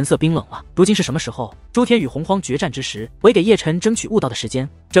都神色冰冷了。如今是什么时候？诸天与洪荒决战之时，为给叶辰争取悟道的时间。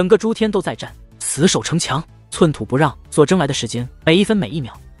整个诸天都在战，死守城墙，寸土不让。所争来的时间，每一分每一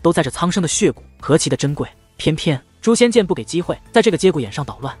秒都在这苍生的血骨，何其的珍贵！偏偏诛仙剑不给机会，在这个节骨眼上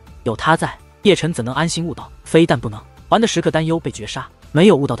捣乱。有他在，叶辰怎能安心悟道？非但不能，还得时刻担忧被绝杀。没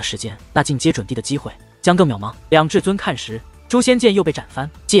有悟道的时间，那进阶准地的机会将更渺茫。2至尊看时，诛仙剑又被斩翻，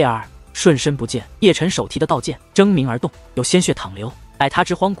戒儿瞬身不见。叶辰手提的道剑狰鸣而动，有鲜血淌流，乃他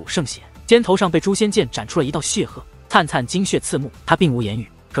之荒古圣血。肩头上被诛仙剑斩出了一道血褐，灿灿金血刺目。他并无言语，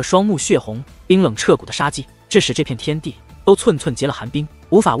可双目血红，冰冷彻骨的杀机，致使这片天地都寸寸结了寒冰，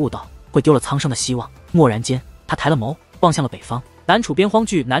无法悟道，会丢了苍生的希望。蓦然间，他抬了眸，望向了北方。南楚边荒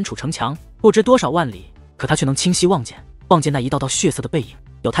距南楚城墙不知多少万里，可他却能清晰望见那一道道血色的背影。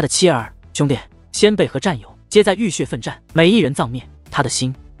有他的妻儿、兄弟、先辈和战友皆在浴血奋战，每一人葬灭，他的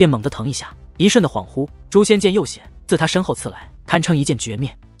心便猛地疼一下。一瞬的恍惚，诛仙剑又显自他身后刺来，堪称一剑绝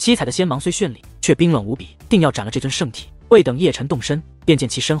灭。七彩的仙芒虽绚丽，却冰冷无比，定要斩了这尊圣体。未等叶辰动身，便见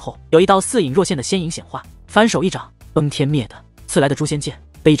其身后有一道似隐若现的仙影显化，翻手一掌，崩天灭的刺来的诛仙剑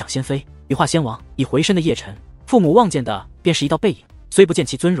被一掌掀飞。羽化仙王已回身的叶辰，父母望见的便是一道背影，虽不见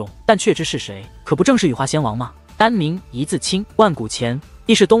其尊容，但确知是谁，可不正是羽化仙王吗？单名一字清，万古前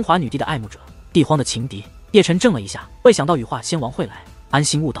亦是东华女帝的爱慕者，帝荒的情敌。叶辰怔了一下，未想到羽化仙王会来，安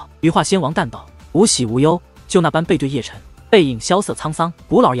心悟道。羽化仙王淡道：无喜无忧，就那般背对叶辰，背影萧瑟沧桑，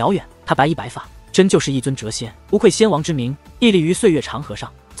古老遥远。他白衣白发，真就是一尊谪仙，无愧仙王之名，屹立于岁月长河上，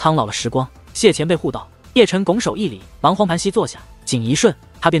苍老了时光。谢前辈护道。叶辰拱手一礼，忙慌盘膝坐下。仅一瞬，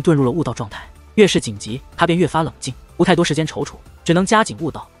他便遁入了悟道状态。越是紧急，他便越发冷静，无太多时间踌躇，只能加紧悟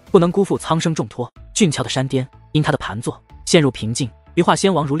道，不能辜负苍生重托。俊俏的山巅因他的盘坐陷入平静，羽化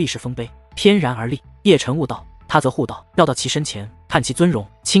仙王如立世丰碑，翩然而立。叶辰悟道，他则护道，绕到其身前，看其尊容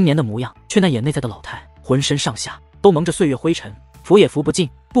青年的模样，却那眼内在的老态，浑身上下都蒙着岁月灰尘，扶也扶不尽。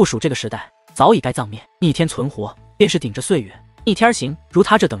部署这个时代，早已该葬灭。逆天存活，便是顶着岁月逆天行。如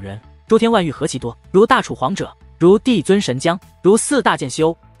他这等人，诸天万域何其多，如大楚皇者，如帝尊神将，如四大剑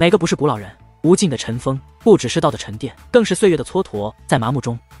修，哪个不是古老人？无尽的尘封，不只是道的沉淀，更是岁月的蹉跎，在麻木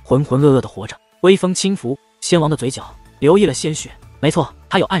中浑浑噩噩的活着。微风轻拂，仙王的嘴角流溢了鲜血。没错，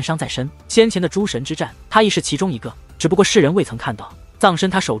他有暗伤在身，先前的诸神之战，他亦是其中一个，只不过世人未曾看到。葬身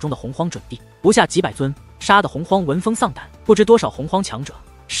他手中的洪荒准帝，不下几百尊，杀得洪荒闻风丧胆，不知多少洪荒强者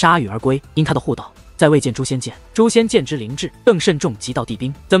铩羽而归。因他的护道，再未见诛仙剑，诛仙剑之灵智更慎重极道帝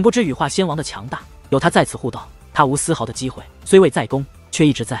兵，怎不知羽化仙王的强大？有他在此护道，他无丝毫的机会，虽未在宫，却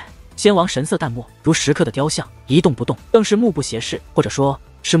一直在。仙王神色淡漠，如石刻的雕像，一动不动，更是目不斜视，或者说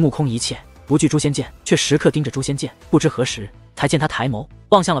是目空一切，不惧诛仙剑，却时刻盯着诛仙剑。不知何时，才见他抬眸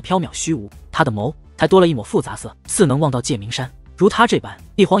望向了缥缈虚无，他的眸才多了一抹复杂色，似能望到界冥山。如他这般，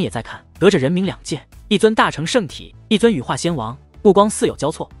帝皇也在看，隔着人冥两界，一尊大成圣体，一尊羽化仙王，目光似有交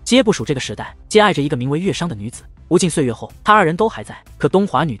错，皆不属这个时代，皆爱着一个名为月商的女子。无尽岁月后，他二人都还在，可东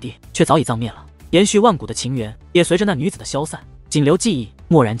华女帝却早已葬灭了，延续万古的情缘也随着那女子的消散，仅留记忆。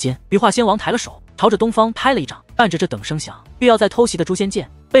蓦然间，羽化仙王抬了手，朝着东方拍了一掌，伴着这等声响，欲要再偷袭的诛仙剑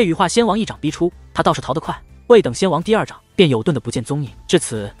被羽化仙王一掌逼出。他倒是逃得快，未等仙王第二掌，便有顿的不见踪影。至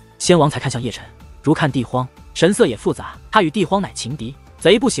此，仙王才看向叶辰，如看帝荒，神色也复杂。他与帝荒乃情敌，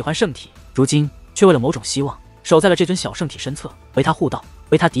贼不喜欢圣体，如今却为了某种希望，守在了这尊小圣体身侧，为他护道，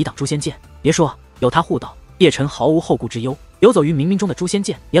为他抵挡诛仙剑。别说有他护道，叶辰毫无后顾之忧。游走于冥冥中的诛仙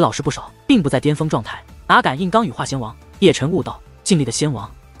剑也老实不少，并不在巅峰状态，哪敢硬刚羽化仙王？叶辰悟道，尽力的仙王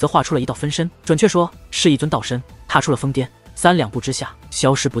则画出了一道分身，准确说是一尊道身，踏出了疯癫，3两步之下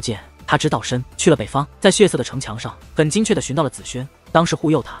消失不见。他知道身去了北方，在血色的城墙上很精确地寻到了紫萱。当时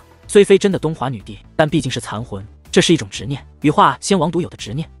护佑他，虽非真的东华女帝，但毕竟是残魂，这是一种执念，羽化仙王独有的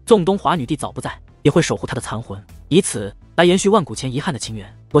执念。纵东华女帝早不在，也会守护他的残魂，以此来延续万古前遗憾的情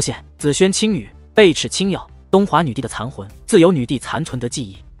缘。多谢紫萱轻语，贝齿轻咬，东华女帝的残魂自有女帝残存得记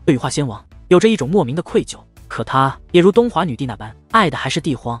忆，对羽化仙王有着一种莫名的愧疚。可他也如东华女帝那般，爱的还是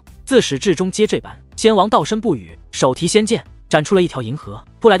帝荒，自始至终皆这般。仙王道身不语，手提仙剑，斩出了一条银河，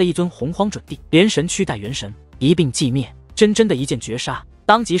扑来的一尊洪荒准帝，连神躯带元神一并寂灭，真的一剑绝杀。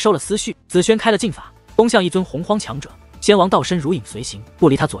当即收了思绪，紫萱开了劲法，攻向一尊洪荒强者。仙王道身如影随形，不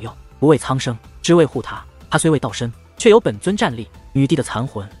离他左右，不为苍生，只为护他。他虽未道身，却有本尊战力。女帝的残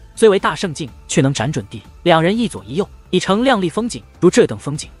魂虽为大圣境，却能斩准帝。两人一左一右，已成亮丽风景。如这等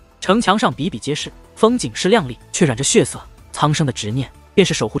风景，城墙上比比皆是。风景是亮丽，却染着血色。苍生的执念，便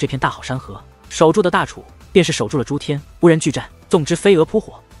是守护这片大好山河；守住的大楚，便是守住了诸天。无人拒战，纵之飞蛾扑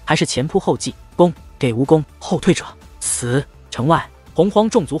火，还是前仆后继，攻给无功，后退者死。城外洪荒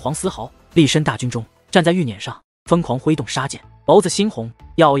众族黄丝毫立身大军中，站在玉辇上，疯狂挥动杀剑，眸子猩红，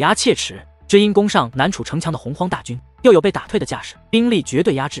咬牙切齿。只因攻上南楚城墙的洪荒大军，又有被打退的架势，兵力绝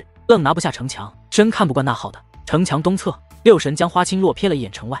对压制，愣拿不下城墙。真看不惯那号的。城墙东侧，六神将花青落瞥了一眼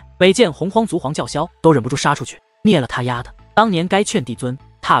城外，每见洪荒族皇叫嚣，都忍不住杀出去，灭了他丫的！当年该劝帝尊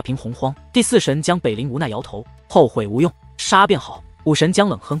踏平洪荒。第四神将北陵无奈摇头，后悔无用，杀便好。五神将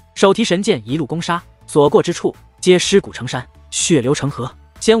冷哼，手提神剑一路攻杀，所过之处皆尸骨成山，血流成河。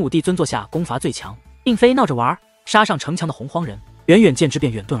仙武帝尊坐下，攻伐最强，并非闹着玩，杀上城墙的洪荒人，远远见之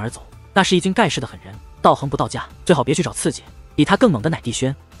便远遁而走。那是一军盖世的狠人，道行不到家，最好别去找刺激。比他更猛的乃帝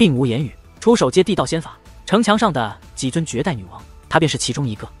轩，并无言语，出手皆地道仙法。城墙上的几尊绝代女王，他便是其中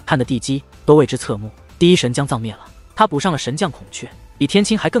一个，看得地基都为之侧目。第一神将葬灭了，他补上了神将孔雀，比天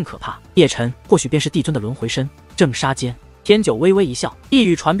青还更可怕。叶辰或许便是帝尊的轮回身。正杀间，天九微微一笑，一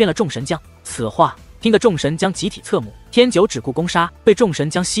语传遍了众神将。此话听得众神将集体侧目。天九只顾攻杀，被众神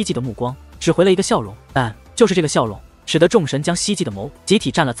将希冀的目光只回了一个笑容，但就是这个笑容，使得众神将希冀的眸集体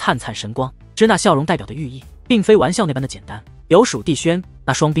沾了灿灿神光。知那笑容代表的寓意，并非玩笑那般的简单。有属帝轩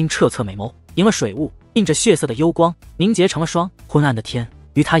那双冰澈澈美眸，迎了水雾，映着血色的幽光，凝结成了霜。昏暗的天，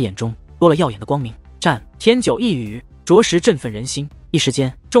于他眼中多了耀眼的光明。战天九一语，着实振奋人心。一时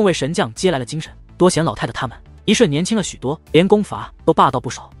间，众位神将皆来了精神。多显老态的他们，一瞬年轻了许多，连攻伐都霸道不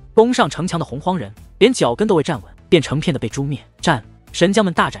少。攻上城墙的洪荒人，连脚跟都未站稳，便成片的被诛灭。战神将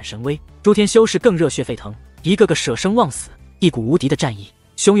们大展神威，诸天修士更热血沸腾，一个个舍生忘死，一股无敌的战意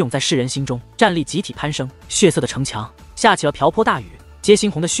汹涌在世人心中，战力集体攀升。血色的城墙下起了瓢泼大雨，皆猩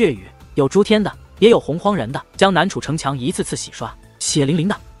红的血雨，有诸天的，也有洪荒人的，将南楚城墙一次次洗刷，血淋淋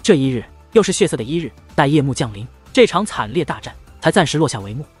的。这一日又是血色的一日，待夜幕降临，这场惨烈大战才暂时落下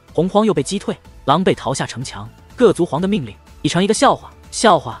帷幕。洪荒又被击退，狼狈逃下城墙。各族皇的命令已成一个笑话，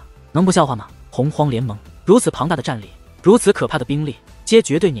笑话能不笑话吗？洪荒联盟如此庞大的战力，如此可怕的兵力，皆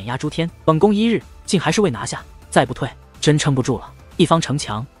绝对碾压诸天。本宫一日竟还是未拿下，再不退真撑不住了。一方城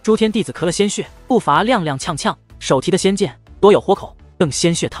墙，诸天弟子咳了鲜血，步伐踉踉跄跄，手提的仙剑多有豁口，更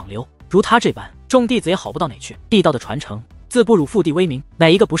鲜血淌流。如他这般，众弟子也好不到哪去。地道的传承，自不辱父帝威名，哪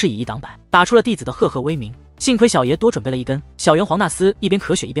一个不是以一挡百，打出了弟子的赫赫威名？幸亏小爷多准备了一根。小圆黄那厮一边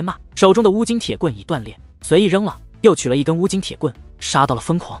咳血一边骂，手中的乌金铁棍已断裂，随意扔了，又取了一根乌金铁棍，杀到了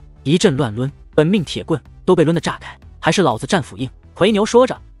疯狂，一阵乱抡，本命铁棍都被抡得炸开。还是老子战斧硬。奎牛说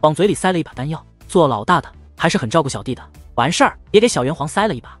着，往嘴里塞了一把丹药。做老大的还是很照顾小弟的，完事儿也给小圆黄塞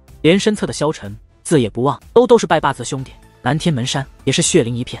了一把。连身侧的萧晨自也不忘，都是拜把子的兄弟。南天门山也是血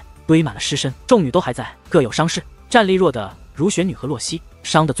淋一片，堆满了尸身，众女都还在，各有伤势。战力弱的如玄女和洛曦，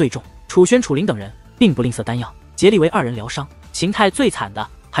伤得最重。楚轩、楚灵等人并不吝啬丹药，竭力为二人疗伤。形态最惨的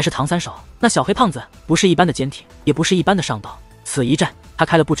还是唐三少，那小黑胖子不是一般的坚挺，也不是一般的上道。此一战，他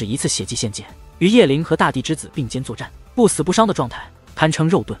开了不止一次血迹献剑，与叶灵和大地之子并肩作战，不死不伤的状态，堪称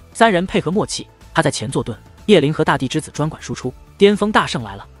肉盾。三人配合默契，他在前做盾，叶灵和大地之子专管输出。巅峰大圣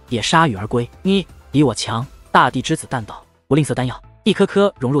来了，也铩羽而归。你比我强。大地之子弹道，不吝啬丹药，一颗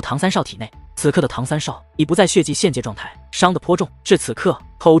颗融入唐三少体内。此刻的唐三少已不在血迹献界状态，伤得颇重，至此刻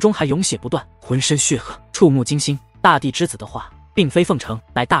口中还涌血不断，浑身血褐，触目惊心。大地之子的话并非奉承，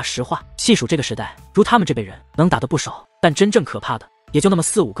乃大实话。细数这个时代，如他们这辈人能打得不少，但真正可怕的也就那么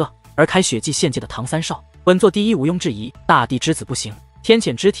4、5个。而开血迹献界的唐三少稳坐第一毋庸置疑，大地之子不行，天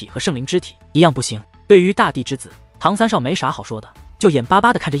谴之体和圣灵之体一样不行。对于大地之子，唐三少没啥好说的，就眼巴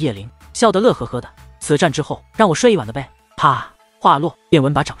巴地看着叶灵，笑得乐呵呵的。此战之后，让我睡一晚的呗。啪！话落，便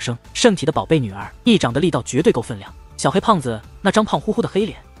闻把掌声。圣体的宝贝女儿，一掌的力道绝对够分量。小黑胖子那张胖乎乎的黑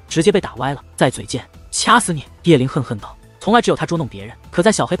脸直接被打歪了，再嘴贱，掐死你！叶灵恨恨道。从来只有他捉弄别人，可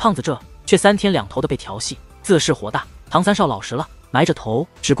在小黑胖子这却3天2头的被调戏，自恃火大。唐三少老实了，埋着头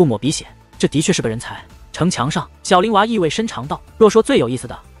只顾抹鼻血，这的确是个人才。城墙上，小灵娃意味深长道：若说最有意思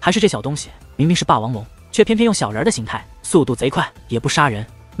的，还是这小东西，明明是霸王龙，却偏偏用小人的形态，速度贼快，也不杀人。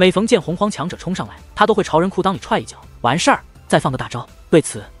每逢见洪荒强者冲上来，他都会朝人裤裆里踹一脚，完事儿再放个大招。对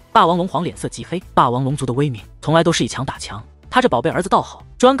此，霸王龙皇脸色极黑。霸王龙族的威名从来都是以强打强，他这宝贝儿子倒好，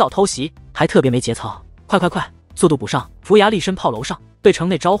专搞偷袭，还特别没节操。快，速度补上！扶牙立身炮楼上，对城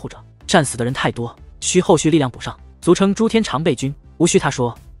内招呼着。战死的人太多，需后续力量补上。俗称诸天常备军，无需他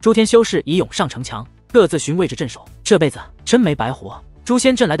说，诸天修士已涌上城墙，各自寻位置镇守。这辈子真没白活。诛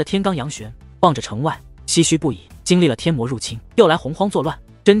仙阵来的天罡杨玄望着城外，唏嘘不已。经历了天魔入侵，又来洪荒作乱，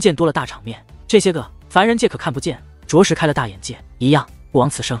真见多了大场面，这些个凡人界可看不见，着实开了大眼界。一样不枉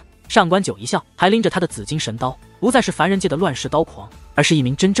此生。上官九一笑，还拎着他的紫金神刀，不再是凡人界的乱世刀狂，而是一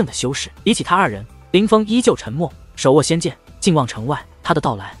名真正的修士。比起他二人，林峰依旧沉默，手握仙剑，静望城外。他的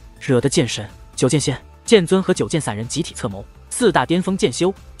到来惹得剑神、九剑仙、剑尊和九剑散人集体侧眸，4大巅峰剑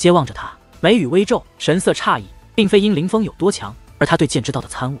修皆望着他，眉宇微皱，神色诧异，并非因林峰有多强，而他对剑之道的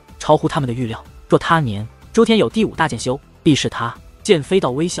参悟超乎他们的预料。若他年诸天有第5大剑修，必是他。剑飞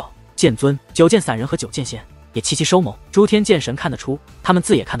道微笑，剑尊、九剑散人和九剑仙也齐齐收眸。诸天剑神看得出，他们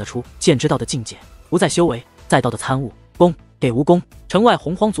自也看得出，剑之道的境界不在修为，在道的参悟。功给无功。城外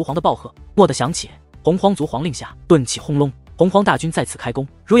洪荒族皇的暴喝蓦地响起，洪荒族皇令下顿起轰隆，洪荒大军再次开攻，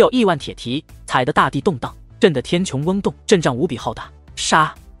如有亿万铁蹄，踩得大地动荡，震得天穹嗡动，阵仗无比浩大。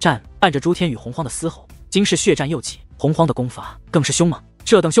杀战伴着诸天与洪荒的嘶吼，今世血战又起，洪荒的攻伐更是凶猛。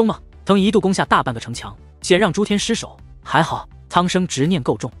这等凶猛，曾一度攻下大半个城墙，险让诸天失守。还好苍生执念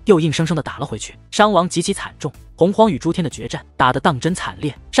够重，又硬生生的打了回去，伤亡极其惨重。洪荒与诸天的决战打得当真惨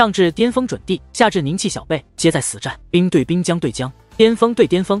烈，上至巅峰准帝，下至宁气小辈，皆在死战，兵对兵，将对将，巅峰对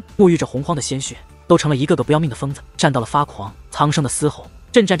巅峰，沐浴着洪荒的鲜血，都成了一个个不要命的疯子，战到了发狂。苍生的嘶吼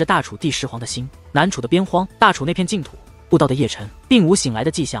震颤着大楚第10皇的心。南楚的边荒，大楚那片净土，悟道的叶辰并无醒来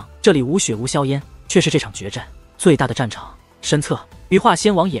的迹象，这里无血无硝烟，却是这场决战最大的战场。身侧羽化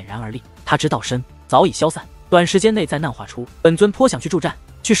仙王俨然而立，他知道身早已消散，短时间内再难化出。本尊颇想去助战，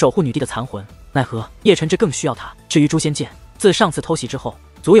去守护女帝的残魂，奈何叶辰这更需要他。至于诛仙剑，自上次偷袭之后，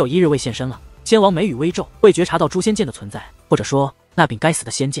足有1日未现身了。仙王眉宇微皱，未觉察到诛仙剑的存在，或者说那柄该死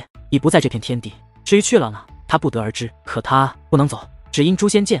的仙剑已不在这片天地。至于去了呢，他不得而知。可他不能走，只因诛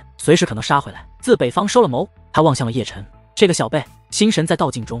仙剑随时可能杀回来。自北方收了谋，他望向了叶辰这个小辈，心神在道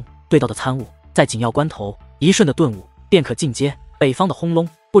境中，对道的参悟，在紧要关头一瞬的顿悟，便可进阶。北方的轰隆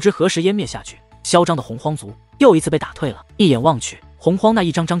不知何时湮灭下去，嚣张的洪荒族又一次被打退了。一眼望去，洪荒那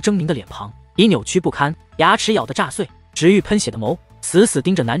一张张狰狞的脸庞已扭曲不堪，牙齿咬得炸碎，直欲喷血的眸死死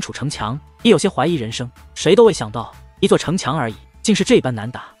盯着南楚城墙，也有些怀疑人生。谁都未想到，一座城墙而已，竟是这般难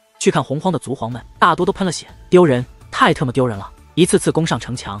打。去看洪荒的族皇们，大多都喷了血，丢人，太特么丢人了！一次次攻上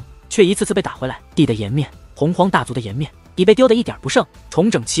城墙，却一次次被打回来。地的颜面，洪荒大族的颜面已被丢得一点不剩。重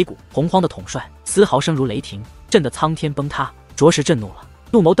整旗鼓，洪荒的统帅丝毫声如雷霆，震得苍天崩塌，着实震怒了。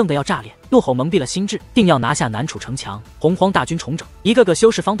怒眸瞪得要炸裂，怒吼蒙蔽了心智，定要拿下南楚城墙。洪荒大军重整，一个个修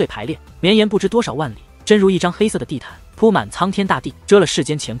士方队排列，绵延不知多少万里，真如一张黑色的地毯，铺满苍天大地，遮了世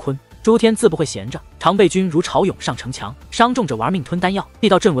间乾坤。诸天自不会闲着，常备军如潮涌上城墙，伤重者玩命吞丹药，地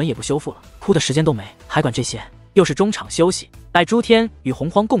道阵纹也不修复了，哭的时间都没，还管这些？又是中场休息，待诸天与洪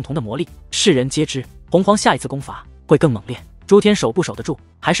荒共同的磨砺，世人皆知洪荒下一次攻伐会更猛烈。诸天守不守得住，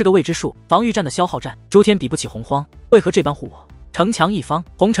还是个未知数。防御战的消耗战，诸天比不起洪荒，为何这般护我？城墙一方，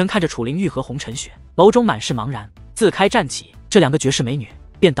红尘看着楚灵玉和红尘雪，眸中满是茫然。自开战起，这两个绝世美女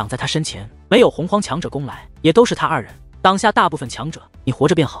便挡在他身前，没有洪荒强者攻来，也都是他二人挡下大部分强者。你活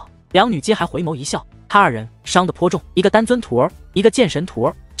着便好。两女皆还回眸一笑。他二人伤得颇重，一个丹尊徒儿，一个剑神徒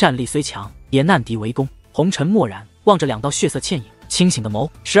儿，战力虽强，也难敌围攻。红尘默然望着两道血色倩影，清醒的眸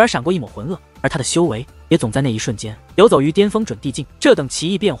时而闪过一抹浑噩，而他的修为也总在那一瞬间游走于巅峰准地境。这等奇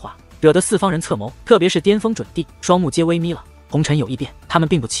异变化，惹得四方人侧眸，特别是巅峰准地，双目皆微眯了。红尘有异变，他们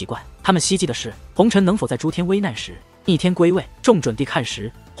并不奇怪，他们希冀的是红尘能否在诸天危难时逆天归位。众准地看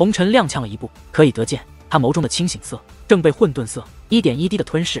时，红尘踉跄了一步，可以得见他眸中的清醒色正被混沌色一点一滴的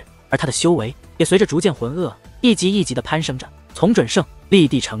吞噬，而他的修为也随着逐渐浑噩，一级一级的攀升着，从准圣立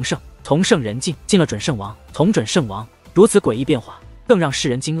地成圣，从圣人境进了准圣王，从准圣王。如此诡异变化，更让世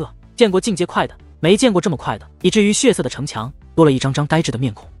人惊愕。见过境界快的，没见过这么快的，以至于血色的城墙多了一张张呆滞的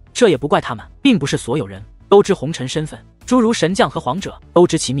面孔。这也不怪他们，并不是所有人都知红尘身份，诸如神将和皇者都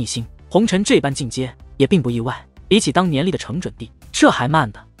知其秘辛。红尘这般进阶也并不意外，比起当年立的成准地，这还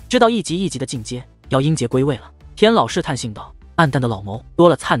慢的。知道一级一级的进阶，要英杰归位了。天老试探性道，暗淡的老眸多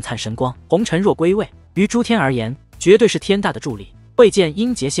了灿灿神光。红尘若归位，于诸天而言，绝对是天大的助力。未见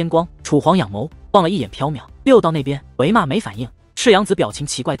英杰仙光，楚皇仰眸望了一眼缥缈，六道那边为嘛没反应？赤阳子表情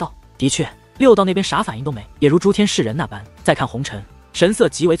奇怪道，的确，六道那边啥反应都没，也如诸天世人那般。再看红尘，神色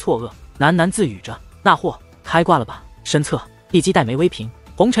极为错愕，喃喃自语着，那货开挂了吧？身侧地基黛眉微平，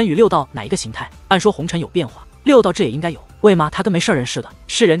红尘与六道哪一个形态？按说红尘有变化，六道这也应该有，为嘛他跟没事人似的？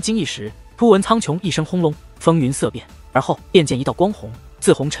世人惊异时，突闻苍穹一声轰隆，风云色变，而后便见一道光虹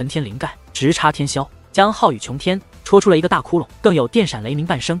自红尘天灵盖直插天霄，将浩宇穹天戳出了一个大窟窿，更有电闪雷鸣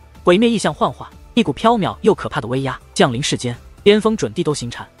半声，毁灭异象幻化，一股缥缈又可怕的威压降临世间，巅峰准地都心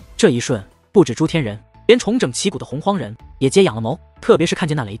颤。这一瞬，不止诸天人，连重整旗鼓的洪荒人也皆仰了眸，特别是看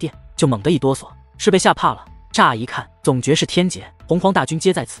见那雷电，就猛地一哆嗦，是被吓怕了。乍一看，总觉是天劫，洪荒大军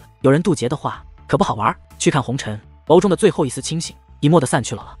皆在此。有人渡劫的话，可不好玩。去看红尘，眸中的最后一丝清醒已蓦地散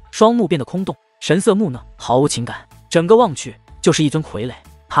去了，双目变得空洞，神色木讷，毫无情感，整个望去就是一尊傀儡。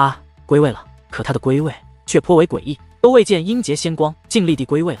他归位了，可他的归位却颇为诡异，都未见英杰仙光，竟立地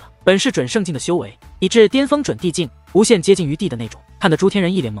归位了。本是准圣境的修为，以致巅峰准地境无限接近于地的那种，看得诸天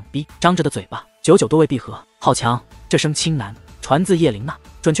人一脸懵逼，张着的嘴巴久久都未闭合。好强！这声轻喃传自叶灵娜，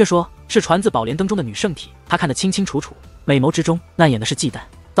准确说是传自宝莲灯中的女圣体。他看得清清楚楚，美眸之中那演的是忌惮。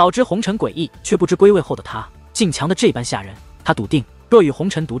早知红尘诡异，却不知归位后的他竟强得这般吓人。他笃定，若与红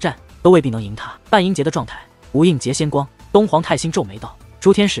尘独战，都未必能赢他。半阴劫的状态，无应劫仙光。东皇太星皱眉道：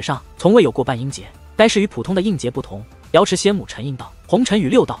诸天史上从未有过半阴劫，该是与普通的应劫不同。瑶池仙母沉吟道：红尘与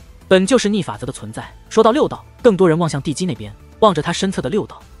六道本就是逆法则的存在。说到六道，更多人望向地基那边，望着他身侧的六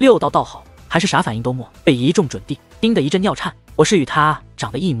道。六道倒好，还是啥反应都没，被一众准地盯得一阵尿颤。我是与他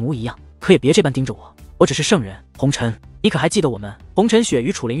长得一模一样，可也别这般盯着我，我只是圣人。红尘，你可还记得我们？红尘雪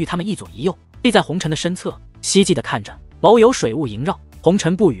与楚灵玉他们一左一右，立在红尘的身侧，希冀地看着，眸有水雾萦绕。红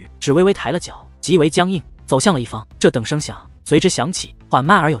尘不语，只微微抬了脚，极为僵硬，走向了一方。这等声响随之响起，缓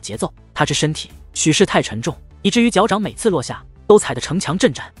慢而有节奏。他之身体许是太沉重，以至于脚掌每次落下都踩得城墙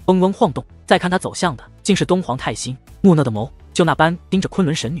震颤，嗡嗡晃动。再看他走向的，竟是东皇太星，木讷的眸就那般盯着昆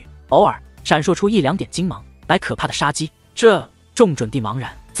仑神女，偶尔闪烁出一两点金芒，来可怕的杀机。这众准地茫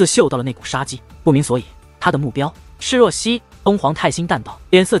然，自嗅到了那股杀机，不明所以。他的目标是若曦。东皇太星淡道，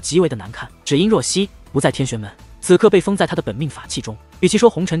脸色极为的难看。只因若曦不在天玄门，此刻被封在他的本命法器中。与其说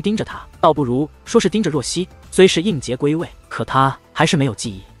红尘盯着他，倒不如说是盯着若曦。虽是应劫归位，可他还是没有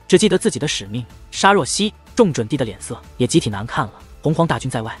记忆，只记得自己的使命，杀若曦。众准地的脸色也集体难看了。洪荒大军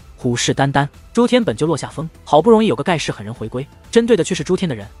在外，虎视眈眈，诸天本就落下风，好不容易有个盖世狠人回归，针对的却是诸天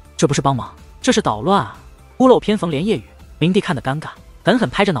的人，这不是帮忙，这是捣乱啊！屋漏偏逢连夜雨，明帝看得尴尬，狠狠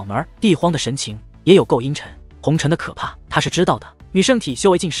拍着脑门，地荒的神情也有够阴沉。红尘的可怕他是知道的，女圣体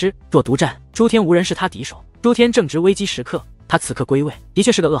修为尽失，若独战，诸天无人是他敌手。诸天正值危机时刻，他此刻归位，的确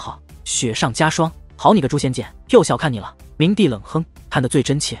是个噩耗，雪上加霜。好你个诛仙剑，又小看你了。明帝冷哼，看得最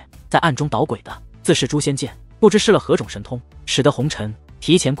真切，在暗中捣鬼的自是诛仙剑，不知施了何种神通，使得红尘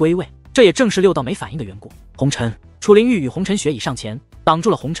提前归位。这也正是六道没反应的缘故。红尘，楚灵玉与红尘雪已上前，挡住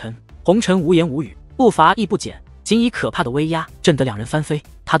了红尘。红尘无言无语，步伐亦不减，仅以可怕的威压震得两人翻飞。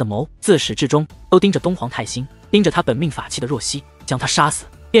他的眸自始至终都盯着东皇太星，盯着他本命法器的若曦，将他杀死，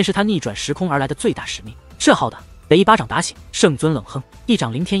便是他逆转时空而来的最大使命。这好的，得一巴掌打醒。圣尊冷哼，一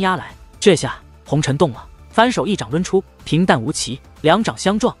掌凌天压来。这下红尘动了，翻手一掌抡出，平淡无奇，两掌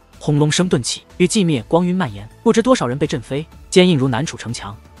相撞，轰隆声顿起，与寂灭光晕蔓延，不知多少人被震飞，坚硬如南楚城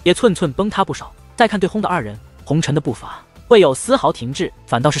墙，也寸寸崩塌不少。再看对轰的二人，红尘的步伐未有丝毫停滞，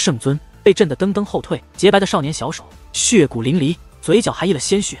反倒是圣尊被震得噔噔后退，洁白的少年小手血骨淋漓，嘴角还溢了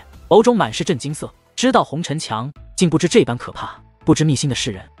鲜血，眸中满是震惊色。知道红尘强，竟不知这般可怕。不知秘辛的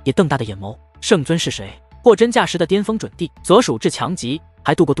世人也瞪大的眼眸。圣尊是谁？货真价实的巅峰准帝，所属至强极，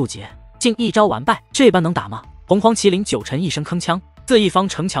还渡过渡劫，竟一招完败，这般能打吗？洪荒麒麟九辰一声铿锵，自一方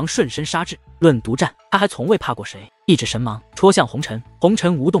城墙瞬身杀至。论独战，他还从未怕过谁。一指神芒戳向红尘，红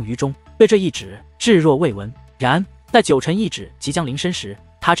尘无动于衷，对这一指置若未闻。然在九辰一指即将临身时，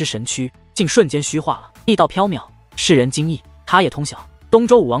他之神躯竟瞬间虚化了，地道缥缈，世人惊异。他也通晓东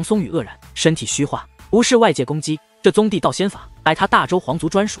周武王松羽愕然，身体虚化，无视外界攻击。这宗地道仙法乃他大周皇族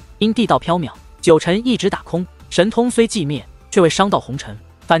专属，因地道缥缈，九辰一指打空，神通虽寂灭，却未伤到红尘，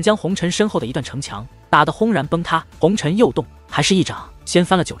反将红尘身后的一段城墙打得轰然崩塌。红尘又动，还是一掌掀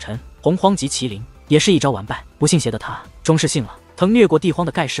翻了九辰。洪荒及麒麟也是一招完败。不信邪的他终是信了。曾虐过地荒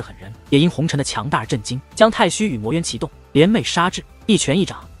的盖世狠人，也因红尘的强大而震惊，将太虚与魔渊齐动，联袂杀至，一拳一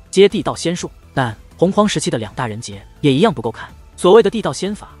掌皆地道仙术。但洪荒时期的两大人杰也一样不够看。所谓的地道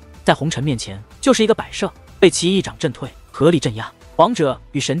仙法，在红尘面前就是一个摆设，被其一掌震退，合力镇压。王者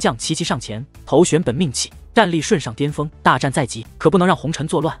与神将齐齐上前，头悬本命器，战力顺上巅峰。大战在即，可不能让红尘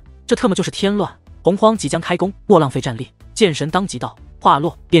作乱，这特么就是添乱。洪荒即将开攻，莫浪费战力。剑神当即到，话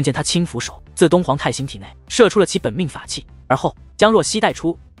落，便见他轻扶手，自东皇太星体内射出了其本命法器，而后将若曦带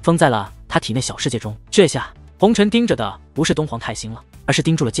出，封在了他体内小世界中。这下红尘盯着的不是东皇太星了，而是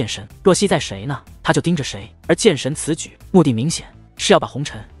盯住了剑神。若曦在谁呢，他就盯着谁。而剑神此举目的明显，是要把红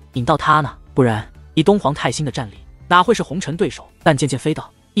尘引到他呢，不然以东皇太星的战力，哪会是红尘对手？但渐渐飞到，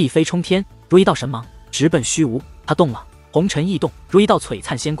一飞冲天，如一道神芒，直奔虚无。他动了，红尘异动，如一道璀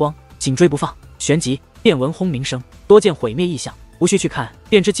璨仙光，紧追不放。旋即便闻轰鸣声，多见毁灭异象。无需去看，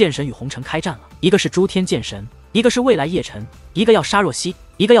便知剑神与红尘开战了。一个是诸天剑神，一个是未来叶辰，一个要杀若曦，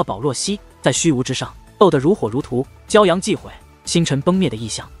一个要保若曦。在虚无之上斗得如火如荼，骄阳既毁，星辰崩灭的异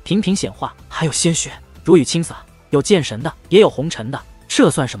象频频显化，还有鲜血如雨倾洒，有剑神的，也有红尘的。这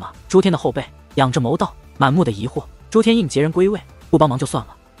算什么？诸天的后背仰着眸道，满目的疑惑。诸天应劫人归位，不帮忙就算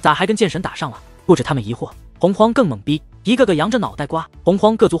了，咋还跟剑神打上了？不止他们疑惑，洪荒更懵逼，一个个扬着脑袋瓜。洪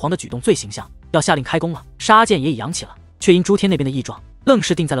荒各族皇的举动最形象，要下令开攻了，杀剑也已扬起了，却因诸天那边的异状，愣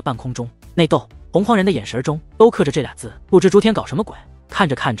是定在了半空中。内斗，洪荒人的眼神中都刻着这俩字，不知诸天搞什么鬼。看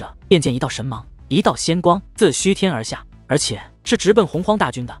着看着，便见一道神芒，一道仙光自虚天而下，而且是直奔洪荒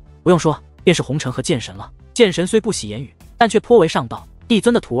大军的。不用说，便是红尘和剑神了。剑神虽不喜言语，但却颇为上道。帝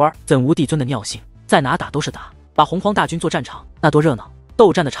尊的徒儿怎无帝尊的尿性？在哪打都是打，把洪荒大军做战场，那多热闹！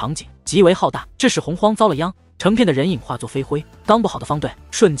斗战的场景极为浩大，致使洪荒遭了殃，成片的人影化作飞灰。刚不好的方队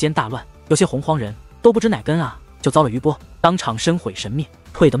瞬间大乱，有些洪荒人都不知哪根啊，就遭了余波，当场身毁神灭。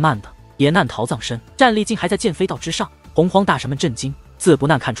退得慢的也难逃葬身，战力竟还在剑飞道之上。洪荒大神们震惊，自不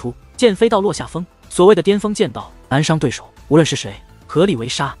难看出剑飞道落下风。所谓的巅峰剑道，难伤对手，无论是谁，合力为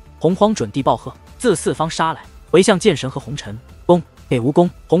杀。洪荒准帝暴喝，自四方杀来，围向剑神和红尘。攻给无功！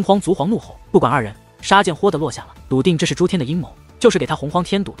洪荒族皇怒吼，不管二人，杀剑豁地落下了，笃定这是诸天的阴谋，就是给他洪荒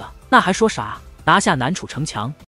添堵的。那还说啥？拿下南楚城墙，